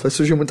desse negócio, vai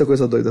surgir muita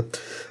coisa doida.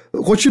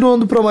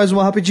 Continuando pra mais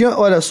uma rapidinha,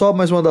 olha só,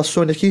 mais uma da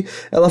Sony aqui.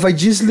 Ela vai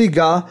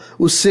desligar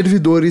os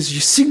servidores de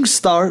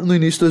SingStar no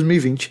início de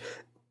 2020.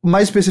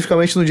 Mais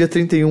especificamente no dia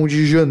 31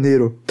 de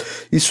janeiro.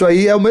 Isso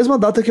aí é a mesma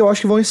data que eu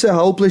acho que vão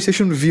encerrar o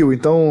PlayStation View.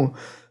 Então,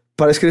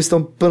 parece que eles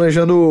estão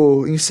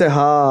planejando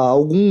encerrar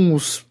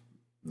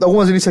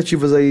algumas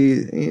iniciativas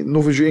aí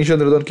em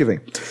janeiro do ano que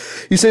vem.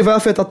 Isso aí vai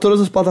afetar todas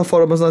as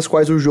plataformas nas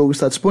quais o jogo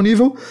está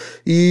disponível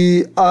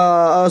e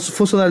as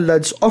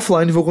funcionalidades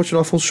offline vão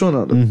continuar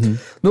funcionando.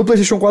 No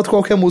PlayStation 4,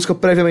 qualquer música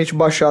previamente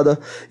baixada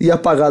e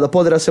apagada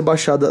poderá ser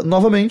baixada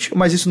novamente,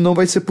 mas isso não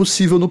vai ser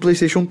possível no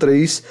PlayStation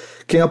 3.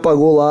 Quem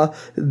apagou lá,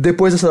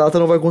 depois dessa data,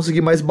 não vai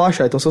conseguir mais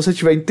baixar. Então, se você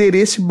tiver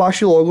interesse,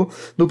 baixe logo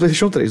no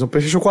PlayStation 3. No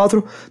PlayStation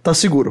 4, tá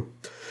seguro.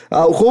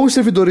 Com os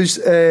servidores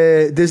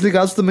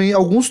desligados também,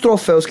 alguns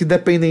troféus que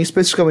dependem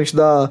especificamente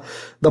da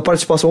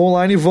participação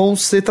online vão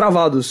ser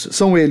travados.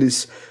 São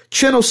eles: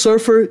 Channel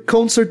Surfer,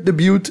 Concert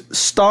Debut,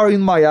 Star in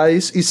My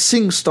Eyes e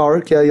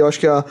SingStar, que aí eu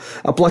acho que é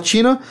a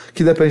platina,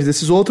 que depende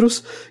desses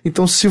outros.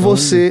 Então, se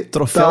você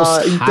troféus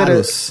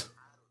raros.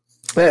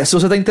 Se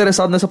você tá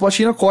interessado nessa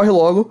platina, corre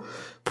logo,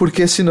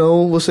 porque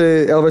senão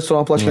ela vai se tornar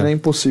uma platina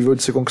impossível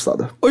de ser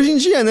conquistada. Hoje em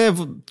dia, né,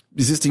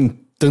 existem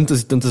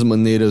tantas e tantas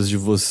maneiras de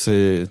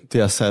você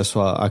ter acesso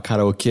a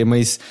karaokê,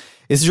 mas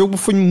esse jogo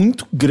foi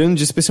muito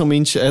grande,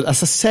 especialmente...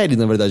 Essa série,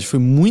 na verdade, foi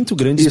muito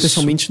grande,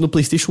 especialmente no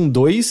PlayStation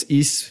 2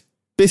 e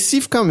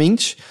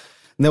especificamente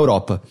na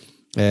Europa.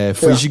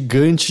 Foi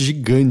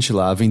gigante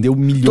lá, vendeu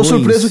milhões. Tô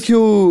surpreso que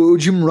o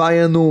Jim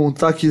Ryan não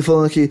tá aqui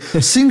falando aqui.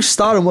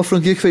 SingStar, uma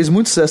franquia que fez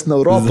muito sucesso na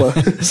Europa,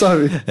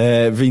 sabe?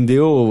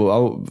 Vendeu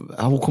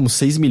algo como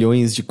 6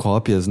 milhões de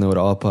cópias na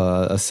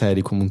Europa, a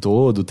série como um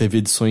todo. Teve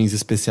edições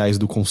especiais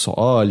do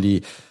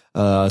console,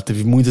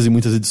 teve muitas e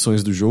muitas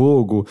edições do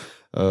jogo.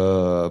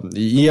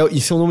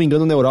 E se eu não me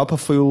engano, na Europa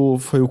foi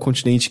o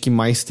continente que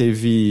mais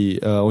teve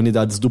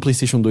unidades do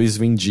PlayStation 2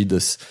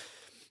 vendidas.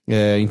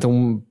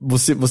 Então,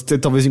 você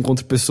talvez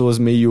encontre pessoas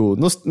meio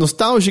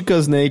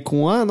nostálgicas, né? E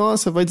com,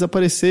 nossa, vai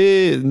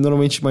desaparecer.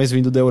 Normalmente mais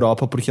vindo da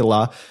Europa, porque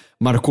lá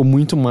marcou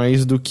muito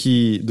mais do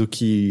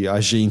que a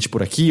gente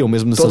por aqui, ou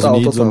mesmo nos Estados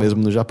Unidos, ou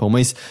mesmo no Japão.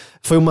 Mas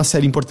foi uma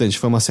série importante,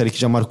 foi uma série que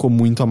já marcou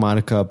muito a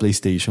marca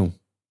PlayStation.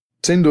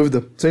 Sem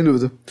dúvida, sem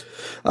dúvida.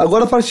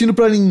 Agora, partindo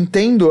pra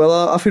Nintendo,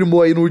 ela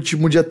afirmou aí no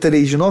último dia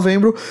 3 de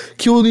novembro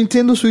que o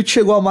Nintendo Switch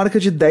chegou à marca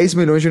de 10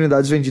 milhões de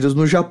unidades vendidas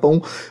no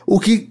Japão, o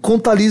que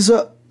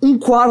contabiliza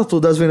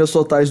 1/4 das vendas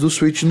totais do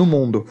Switch no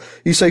mundo.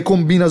 Isso aí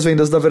combina as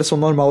vendas da versão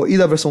normal e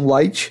da versão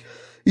Lite.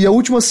 E a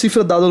última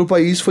cifra dada no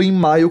país foi em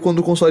maio, quando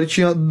o console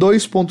tinha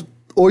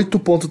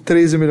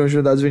 8,13 milhões de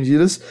unidades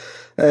vendidas.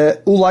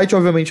 O Lite,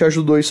 obviamente,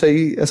 ajudou isso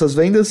aí, essas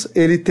vendas.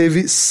 Ele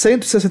teve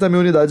 160 mil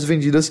unidades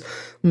vendidas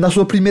na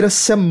sua primeira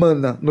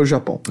semana no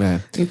Japão.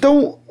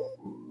 Então,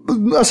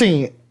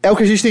 assim, é o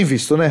que a gente tem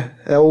visto, né?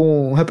 É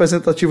um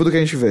representativo do que a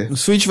gente vê. O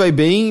Switch vai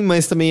bem,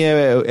 mas também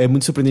é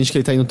muito surpreendente que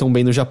ele tá indo tão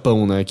bem no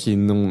Japão, né? Que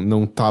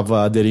não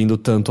tava aderindo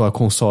tanto a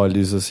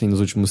consoles, assim, nos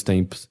últimos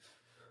tempos.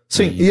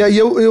 Sim, e aí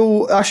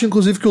eu acho,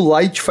 inclusive, que o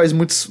Lite faz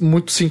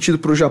muito sentido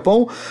pro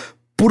Japão,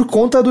 por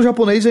conta do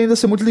japonês ainda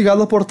ser muito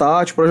ligado a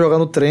portátil, pra jogar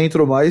no trem e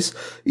tudo mais.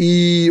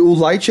 E o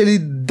Lite, ele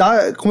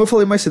dá, como eu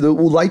falei mais cedo,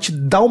 o Lite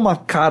dá uma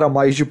cara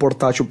mais de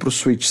portátil pro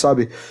Switch,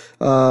 sabe?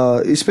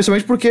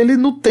 Especialmente porque ele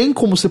não tem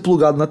como ser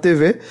plugado na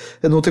TV,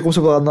 não tem como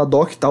ser plugado na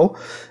dock e tal.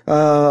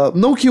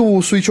 Não que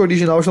o Switch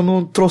original já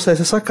não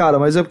trouxesse essa cara,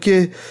 mas é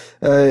porque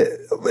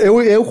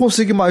eu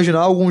consigo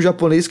imaginar algum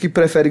japonês que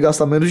prefere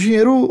gastar menos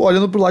dinheiro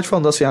olhando pro Lite e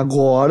falando assim,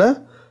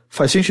 agora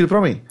faz sentido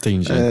pra mim.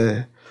 Entendi.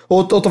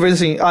 Ou talvez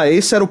assim,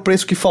 esse era o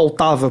preço que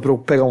faltava pra eu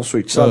pegar um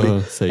Switch, sabe?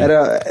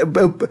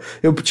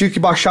 Eu tinha que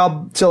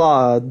baixar, sei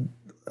lá,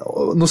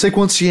 não sei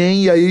quantos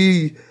ien, e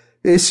aí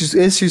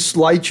esse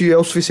Lite é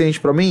o suficiente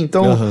pra mim.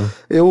 Então,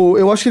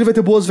 eu acho que ele vai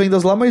ter boas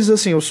vendas lá, mas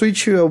assim, o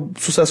Switch é um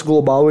sucesso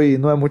global e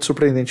não é muito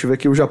surpreendente ver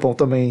que o Japão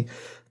também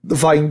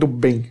vai indo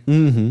bem.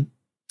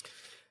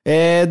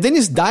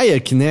 Denis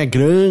Dyack, né,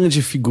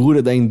 grande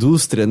figura da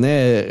indústria,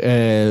 né,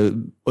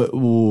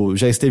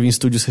 já esteve em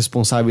estúdios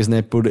responsáveis,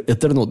 né, por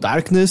Eternal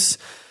Darkness,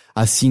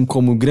 assim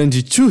como o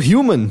grande Too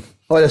Human.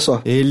 Olha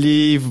só.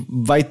 Ele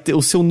vai ter,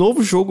 o seu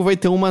novo jogo vai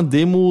ter uma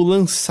demo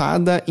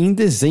lançada em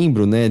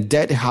dezembro, né,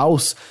 Dead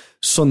House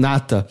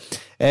Sonata.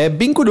 É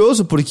bem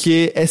curioso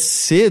porque é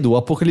cedo, o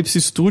Apocalypse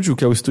Studio,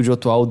 que é o estúdio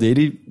atual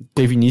dele,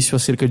 teve início há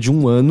cerca de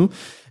 1 ano.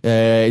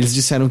 Eles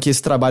disseram que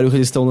esse trabalho que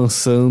eles estão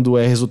lançando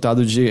é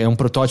um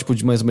protótipo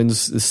de mais ou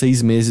menos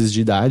 6 meses de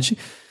idade,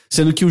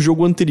 sendo que o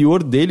jogo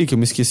anterior dele, que eu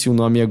me esqueci o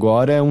nome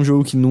agora, é um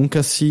jogo que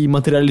nunca se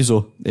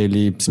materializou.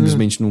 Ele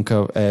simplesmente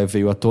nunca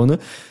veio à tona.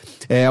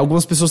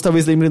 Algumas pessoas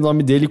talvez lembrem o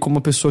nome dele como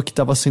uma pessoa que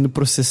estava sendo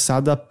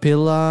processada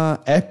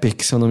pela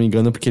Epic, se eu não me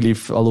engano, porque ele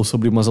falou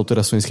sobre umas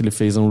alterações que ele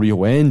fez no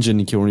Unreal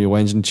Engine, que o Unreal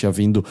Engine tinha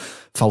vindo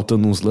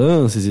faltando uns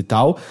lances e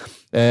tal.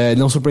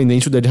 Não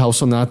surpreendente, o Dead House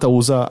Sonata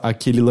usa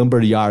aquele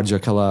Lumberyard,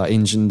 aquela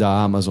engine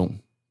da Amazon.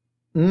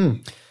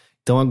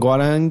 Então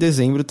agora, em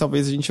dezembro,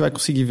 talvez a gente vai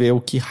conseguir ver o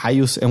que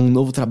raios é um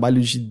novo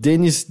trabalho de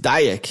Denis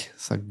Dyack,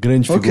 essa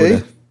grande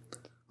figura.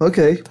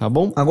 Ok. Tá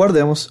bom?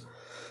 Aguardemos.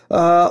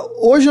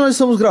 Hoje nós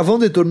estamos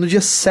gravando, Heitor, no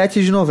dia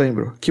 7 de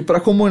novembro, que para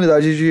a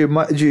comunidade de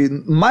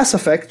Mass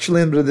Effect,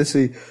 lembra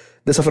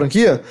dessa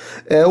franquia,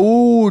 é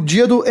o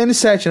dia do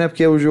N7, né?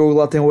 Porque o jogo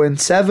lá tem o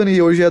N7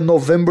 e hoje é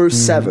November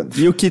 7th.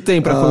 E o que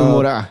tem pra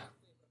comemorar?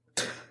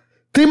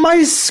 Tem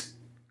mais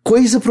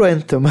coisa pro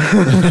Anthem.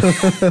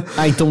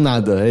 Então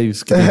nada, é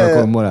isso que tem pra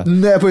comemorar.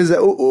 Pois é,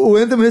 o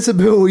Anthem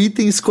recebeu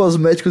itens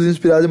cosméticos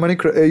inspirados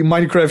em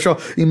Minecraft,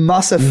 em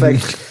Mass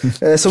Effect.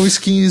 São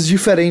skins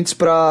diferentes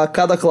pra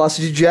cada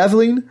classe de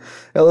Javelin.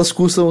 Elas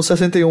custam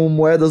 61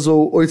 moedas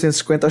ou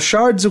 850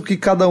 shards, o que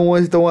cada um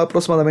então é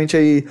aproximadamente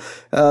aí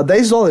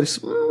 $10.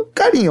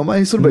 Carinho,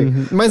 mas tudo bem.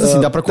 Mas assim,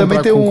 dá pra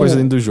comprar com coisa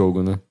dentro do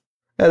jogo, né?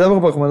 Dá pra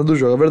comprar com coisa do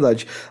jogo, é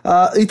verdade.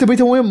 E também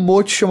tem um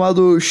emote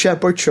chamado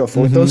Shepherd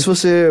Shuffle. Então se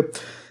você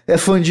é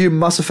fã de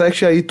Mass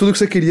Effect, aí tudo que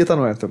você queria tá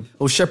no Anthem.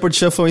 O Shepherd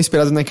Shuffle é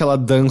inspirado naquela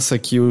dança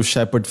que o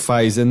Shepard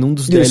faz, num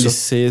dos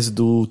DLCs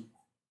do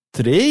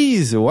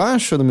 3, eu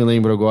acho, eu não me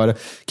lembro agora,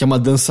 que é uma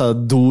dança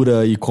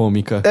dura e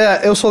cômica.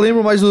 Eu só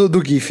lembro mais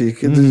do GIF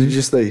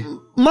disso daí.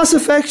 Mass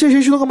Effect a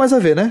gente nunca mais vai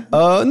ver, né?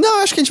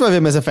 Não, acho que a gente vai ver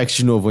Mass Effect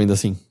de novo ainda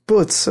assim.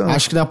 Putz.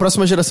 Acho que na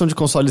próxima geração de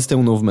consoles tem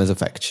um novo Mass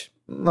Effect.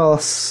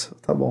 Nossa,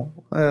 tá bom.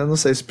 Não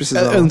sei se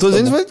precisa. Eu não tô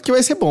dizendo que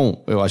vai ser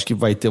bom. Eu acho que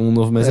vai ter um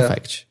novo Mass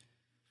Effect.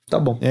 Tá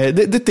bom.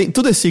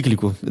 Tudo é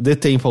cíclico. Dê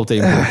tempo ao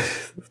tempo.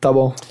 Tá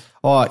bom.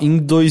 Em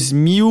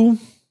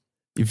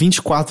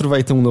 2024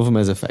 vai ter um novo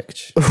Mass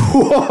Effect.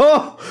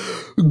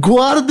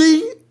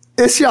 Guardem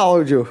esse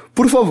áudio,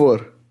 por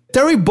favor.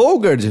 Terry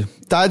Bogard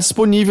tá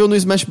disponível no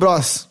Smash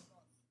Bros.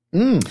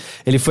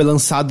 Ele foi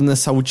lançado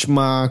nessa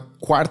última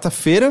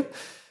quarta-feira,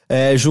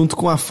 junto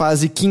com a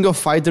fase King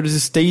of Fighters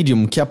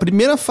Stadium, que é a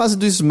primeira fase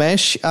do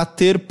Smash a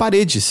ter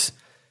paredes.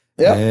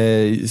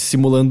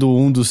 Simulando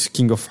um dos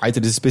King of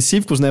Fighters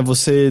específicos, né?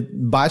 Você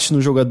bate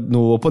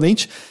no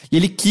oponente e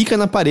ele quica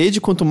na parede.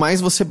 Quanto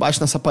mais você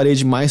bate nessa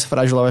parede, mais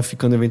frágil ela vai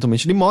ficando,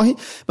 eventualmente ele morre.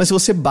 Mas se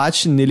você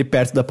bate nele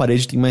perto da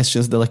parede, tem mais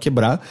chance dela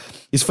quebrar.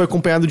 Isso foi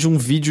acompanhado de um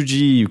vídeo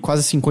de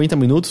quase 50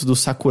 minutos do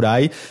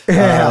Sakurai.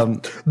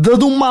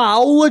 Dando uma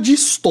aula de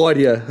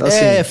história.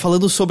 Assim.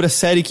 Falando sobre a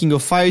série King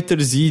of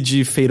Fighters e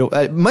de Fatal...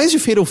 mais de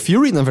Fatal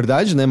Fury, na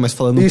verdade, né? Mas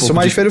falando Isso,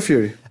 mais de Fatal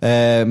Fury.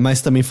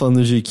 Mas também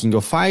falando de King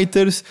of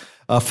Fighters...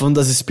 falando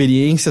das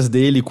experiências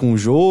dele com o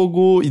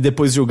jogo e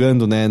depois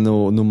jogando, né,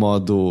 no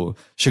modo...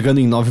 Chegando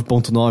em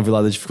 9.9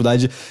 lá da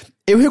dificuldade.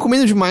 Eu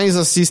recomendo demais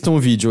assistam o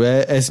vídeo.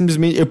 É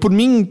simplesmente... por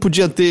mim,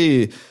 podia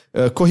ter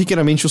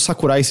corriqueiramente o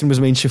Sakurai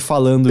simplesmente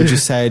falando de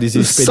séries e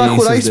experiências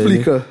Sakurai dele.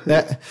 Explica.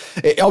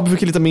 É óbvio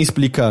que ele também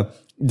explica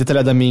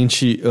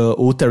detalhadamente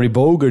o Terry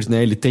Bogard,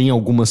 né? Ele tem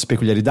algumas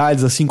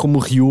peculiaridades, assim como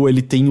o Ryu,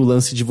 ele tem o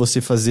lance de você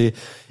fazer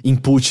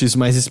inputs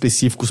mais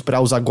específicos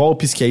para usar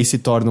golpes que aí se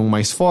tornam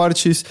mais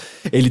fortes.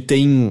 Ele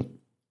tem...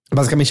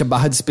 Basicamente, a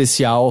barra de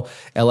especial,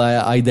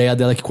 a ideia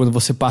dela é que quando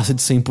você passa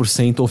de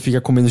 100% ou fica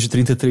com menos de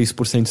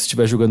 33% se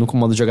estiver jogando com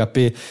modo de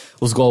HP,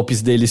 os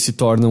golpes dele se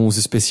tornam os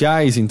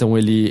especiais, então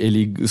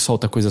ele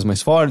solta coisas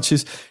mais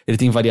fortes, ele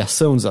tem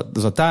variação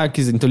dos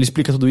ataques, então ele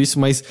explica tudo isso,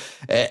 mas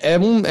é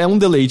um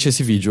deleite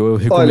esse vídeo, eu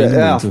recomendo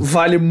muito.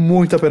 Vale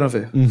muito a pena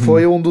ver.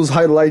 Foi um dos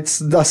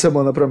highlights da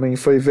semana pra mim,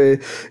 foi ver.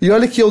 E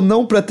olha que eu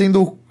não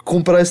pretendo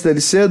comprar esse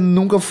DLC,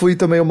 nunca fui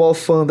também o maior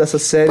fã dessa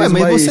série.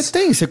 Mas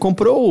você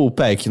comprou o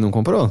pack, não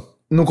comprou?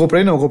 Não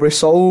comprei não, comprei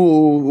só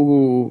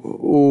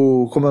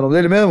o como é o nome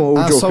dele mesmo? O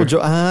Joker. Só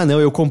o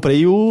não, eu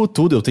comprei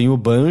tudo, eu tenho o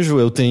Banjo,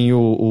 eu tenho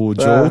o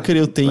Joker,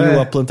 eu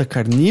tenho a planta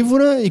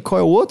carnívora, e qual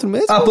é o outro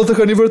mesmo? A planta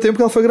carnívora eu tenho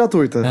porque ela foi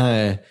gratuita.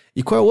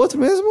 E qual é o outro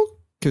mesmo?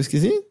 Que eu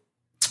esqueci?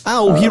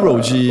 O Hero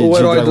o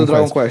herói do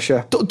Dragon Quest,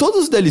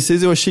 Todos os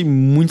DLCs eu achei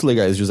muito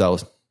legais de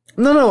usá-los.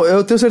 Não,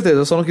 eu tenho certeza,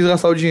 eu só não quis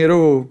gastar o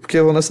dinheiro porque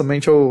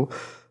honestamente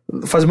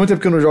faz muito tempo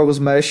que eu não jogo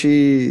Smash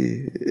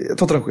e eu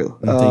tô tranquilo.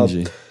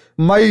 Entendi.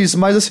 Mas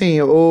assim,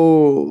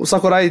 o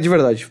Sakurai, de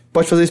verdade,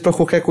 pode fazer isso pra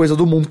qualquer coisa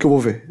do mundo que eu vou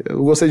ver.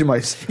 Eu gostei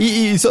demais.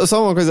 E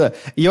só uma coisa,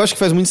 e eu acho que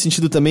faz muito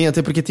sentido também,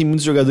 até porque tem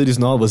muitos jogadores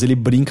novos, ele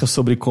brinca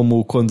sobre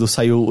como quando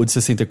saiu o de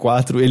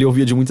 64, ele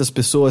ouvia de muitas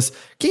pessoas,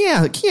 quem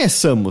é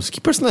Samus?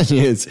 Que personagem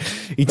é esse?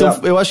 Então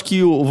eu acho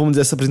que, vamos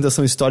dizer, essa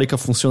apresentação histórica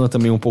funciona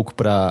também um pouco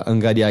pra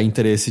angariar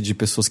interesse de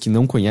pessoas que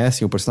não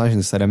conhecem o personagem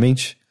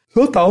necessariamente.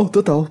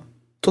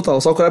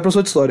 Total. Sakurai é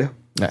professor de história.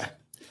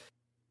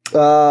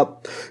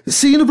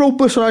 Seguindo para um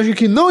personagem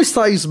que não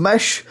está em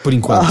Smash. Por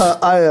enquanto.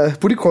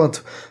 Por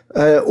enquanto.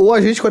 O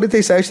Agente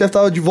 47 deve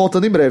estar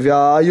voltando em breve.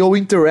 A IO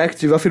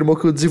Interactive afirmou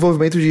que o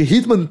desenvolvimento de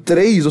Hitman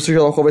 3, ou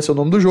seja lá qual vai ser o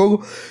nome do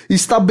jogo,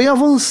 está bem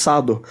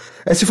avançado.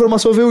 Essa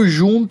informação veio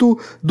junto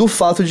do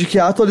fato de que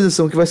a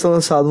atualização que vai ser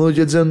lançada no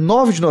dia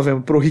 19 de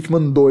novembro para o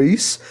Hitman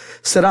 2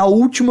 será a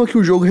última que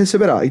o jogo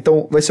receberá.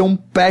 Então vai ser um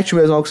patch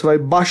mesmo, algo que você vai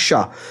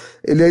baixar.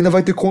 Ele ainda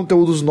vai ter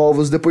conteúdos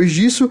novos depois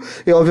disso,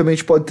 e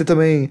obviamente pode ter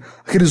também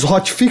aqueles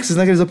hotfixes,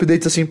 né, aqueles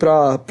updates assim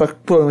pra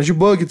problemas de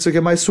bug, não sei o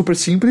que, mais super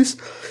simples.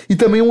 E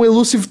também um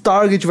Elusive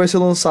Target vai ser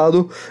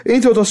lançado,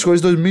 entre outras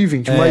coisas, em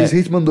 2020, mas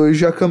Hitman 2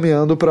 já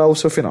caminhando para o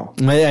seu final.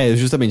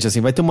 Justamente,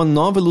 assim, vai ter uma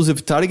nova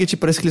Elusive Target, e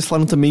parece que eles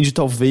falaram também de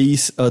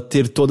talvez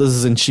ter todas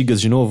as antigas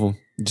de novo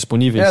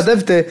disponíveis.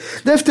 Deve ter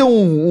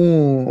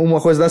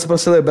uma coisa dessa pra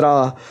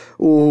celebrar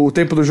o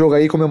tempo do jogo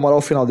aí, comemorar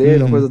o final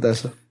dele, uma coisa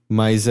dessa.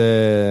 Mas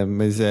é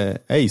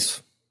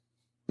isso.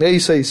 É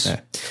isso.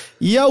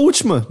 E a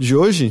última de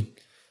hoje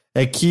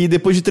é que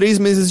depois de 3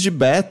 meses de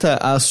beta,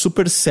 a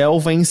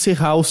Supercell vai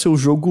encerrar o seu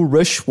jogo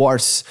Rush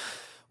Wars.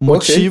 O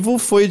motivo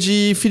foi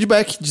de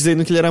feedback,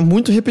 dizendo que ele era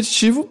muito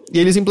repetitivo, e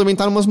eles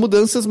implementaram umas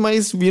mudanças,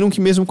 mas viram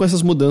que mesmo com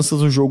essas mudanças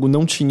o jogo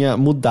não tinha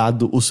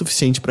mudado o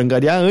suficiente para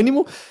angariar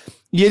ânimo,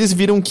 e eles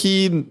viram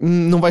que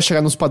não vai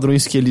chegar nos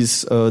padrões que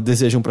eles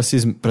desejam para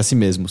si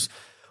mesmos.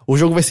 O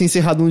jogo vai ser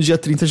encerrado no dia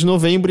 30 de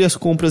novembro e as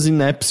compras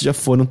em apps já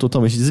foram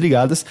totalmente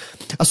desligadas.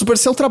 A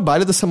Supercell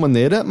trabalha dessa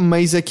maneira,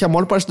 mas é que a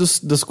maior parte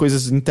das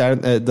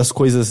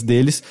coisas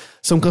deles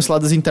são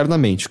canceladas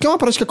internamente. O que é uma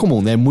prática comum,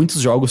 né?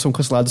 Muitos jogos são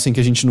cancelados sem que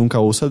a gente nunca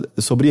ouça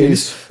sobre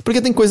eles.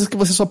 Porque tem coisas que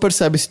você só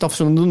percebe se tá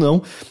funcionando ou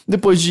não,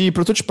 depois de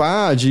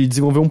prototipar, de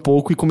desenvolver um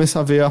pouco e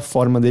começar a ver a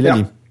forma dele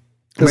ali.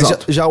 Mas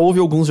já houve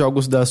alguns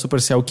jogos da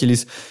Supercell que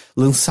eles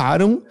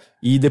lançaram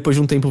e depois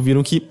de um tempo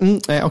viram que,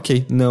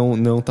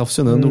 não tá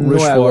funcionando. O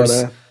Rush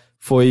Wars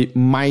foi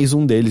mais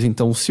um deles.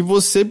 Então, se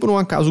você por um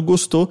acaso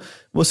gostou,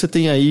 você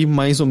tem aí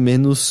mais ou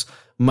menos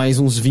mais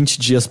uns 20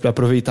 dias pra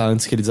aproveitar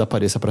antes que ele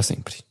desapareça pra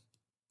sempre.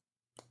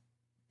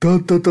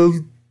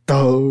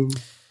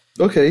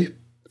 Ok.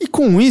 E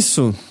com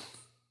isso,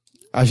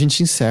 a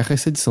gente encerra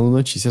essa edição do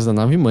Notícias da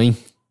Nave Mãe.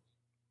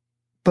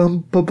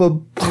 Okay.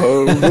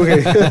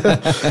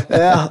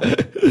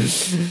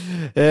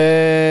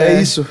 É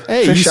isso.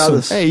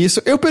 Fechadas. É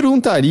isso. Eu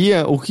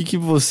perguntaria o que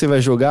você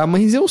vai jogar,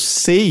 mas eu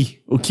sei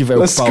o que vai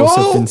ocupar o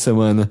seu fim de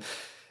semana.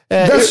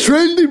 Death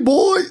Stranding,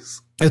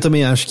 boys! Eu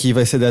também acho que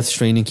vai ser Death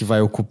Stranding que vai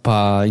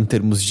ocupar, em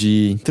termos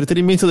de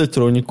entretenimento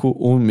eletrônico,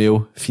 o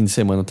meu fim de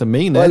semana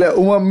também, né? Olha,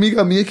 uma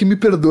amiga minha que me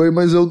perdoe,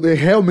 mas eu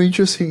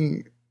realmente,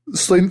 assim,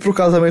 estou indo pro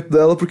casamento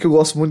dela porque eu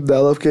gosto muito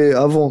dela, porque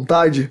a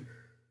vontade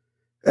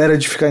era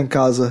de ficar em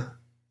casa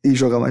e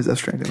jogar mais Death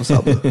Stranding no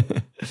sábado.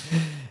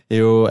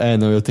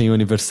 Eu tenho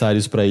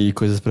aniversários pra ir,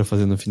 coisas pra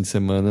fazer no fim de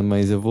semana,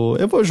 mas eu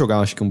vou jogar,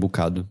 acho que um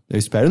bocado. Eu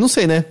espero. Não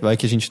sei, né? Vai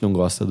que a gente não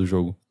gosta do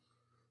jogo.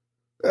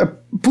 É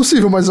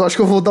possível, mas eu acho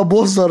que eu vou dar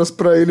boas horas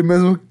pra ele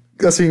mesmo.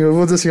 Assim, eu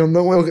vou dizer assim,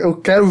 eu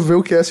quero ver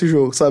o que é esse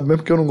jogo, sabe?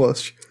 Mesmo que eu não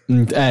goste.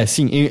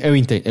 Sim,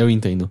 eu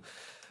entendo.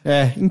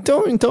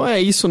 Então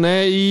é isso,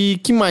 né? E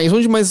que mais?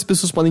 Onde mais as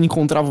pessoas podem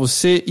encontrar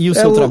você e o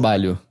seu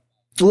trabalho?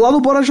 Lá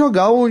no Bora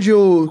Jogar, onde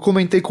eu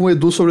comentei com o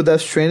Edu sobre o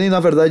Death Stranding. Na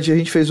verdade, a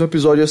gente fez um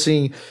episódio,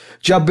 assim,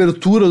 de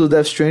abertura do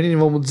Death Stranding,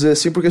 vamos dizer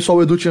assim, porque só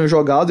o Edu tinha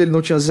jogado, ele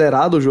não tinha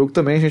zerado o jogo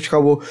também. A gente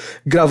acabou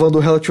gravando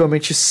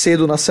relativamente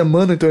cedo na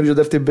semana, então ele já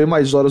deve ter bem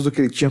mais horas do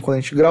que ele tinha quando a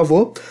gente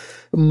gravou.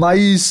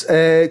 Mas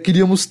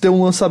queríamos ter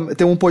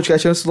um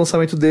podcast antes do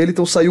lançamento dele,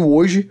 então saiu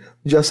hoje,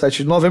 dia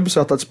 7 de novembro,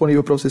 já tá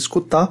disponível pra você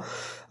escutar.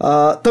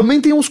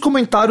 Também tem uns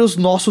comentários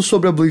nossos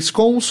sobre a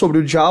BlizzCon, sobre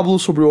o Diablo,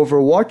 sobre o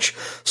Overwatch,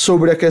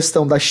 sobre a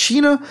questão da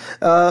China,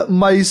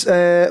 mas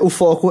o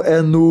foco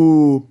é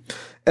no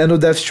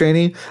Death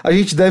Stranding. A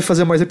gente deve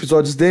fazer mais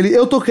episódios dele.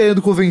 Eu tô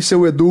querendo convencer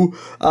o Edu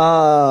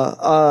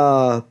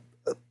a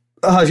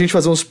gente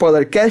fazer um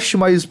spoiler cast,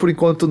 mas por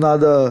enquanto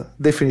nada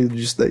definido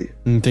disso daí.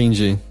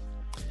 Entendi.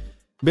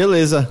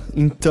 Beleza,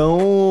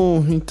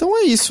 então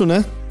é isso,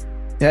 né?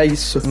 É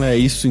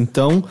isso,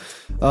 então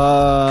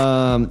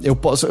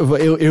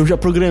eu já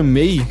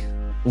programei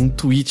um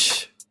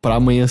tweet pra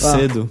amanhã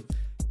cedo,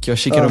 que eu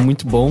achei que era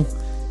muito bom,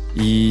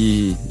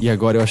 e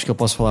agora eu acho que eu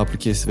posso falar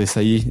porque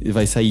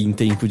vai sair em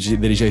tempo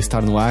dele já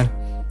estar no ar,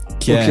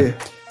 que é: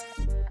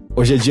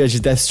 hoje é dia de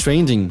Death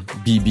Stranding,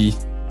 Bibi.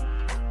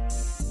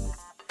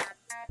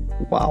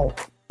 Uau.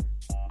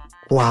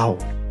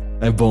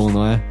 É bom,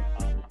 não é?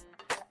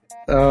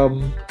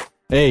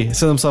 Ei,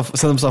 você não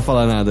precisa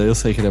falar nada, eu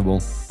sei que ele é bom.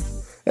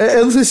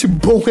 Eu não sei se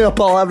bom é a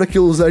palavra que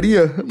eu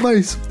usaria,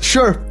 mas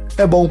sure,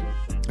 é bom.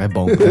 É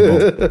bom.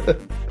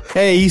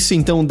 É isso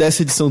então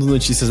dessa edição do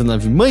Notícias da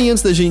Nave Mãe.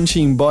 Antes da gente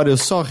ir embora, eu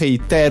só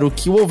reitero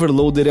que o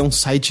Overloader é um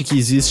site que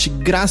existe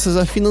graças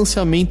a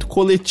financiamento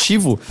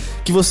coletivo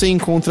que você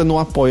encontra no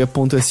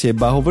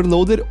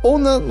apoia.se/overloader ou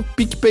no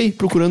PicPay,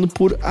 procurando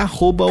por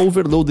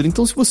 @overloader.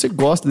 Então, se você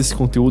gosta desse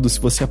conteúdo, se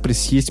você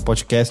aprecia esse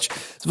podcast,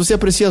 se você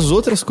aprecia as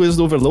outras coisas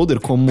do Overloader,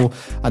 como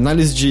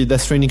análise de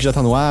Death Stranding que já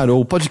tá no ar, ou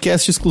o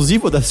podcast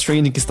exclusivo da Death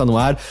Stranding que está no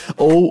ar,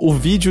 ou o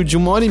vídeo de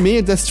 1h30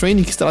 de Death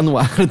Stranding que estará no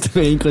ar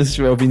também, quando você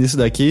estiver ouvindo isso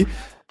daqui.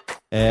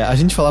 A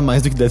gente fala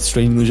mais do que Death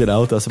Stranding no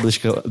geral, tá? Só pra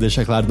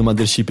deixar claro, no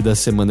Mothership da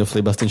semana eu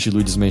falei bastante de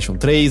Luigi's Mansion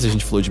 3, a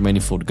gente falou de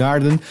Manifold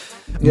Garden.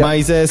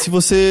 Mas se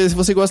você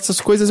gosta dessas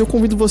coisas, eu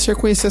convido você a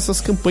conhecer essas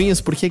campanhas,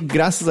 porque é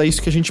graças a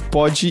isso que a gente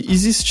pode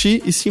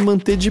existir e se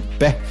manter de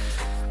pé.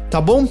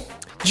 Tá bom?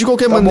 De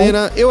qualquer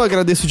maneira, eu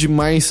agradeço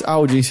demais a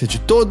audiência de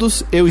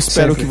todos. Eu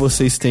espero que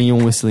vocês tenham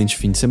um excelente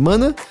fim de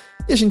semana.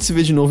 E a gente se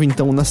vê de novo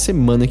então na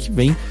semana que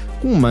vem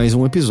com mais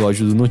um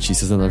episódio do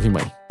Notícias da Nave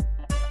Mãe.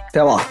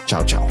 Até lá.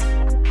 Tchau, tchau.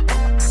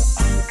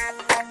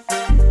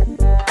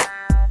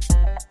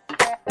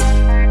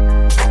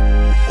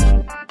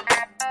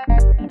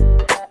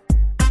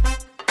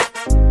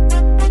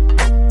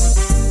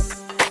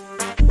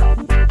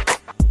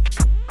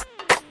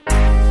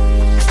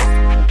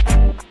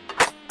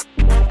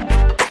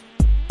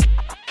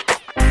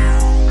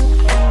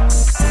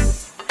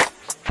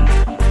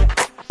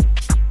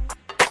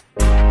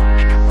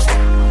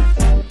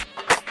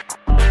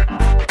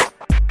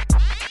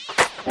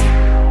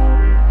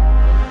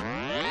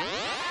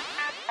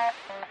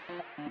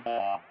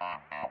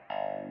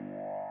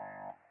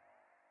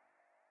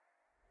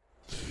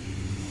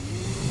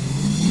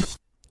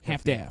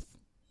 Half-daff.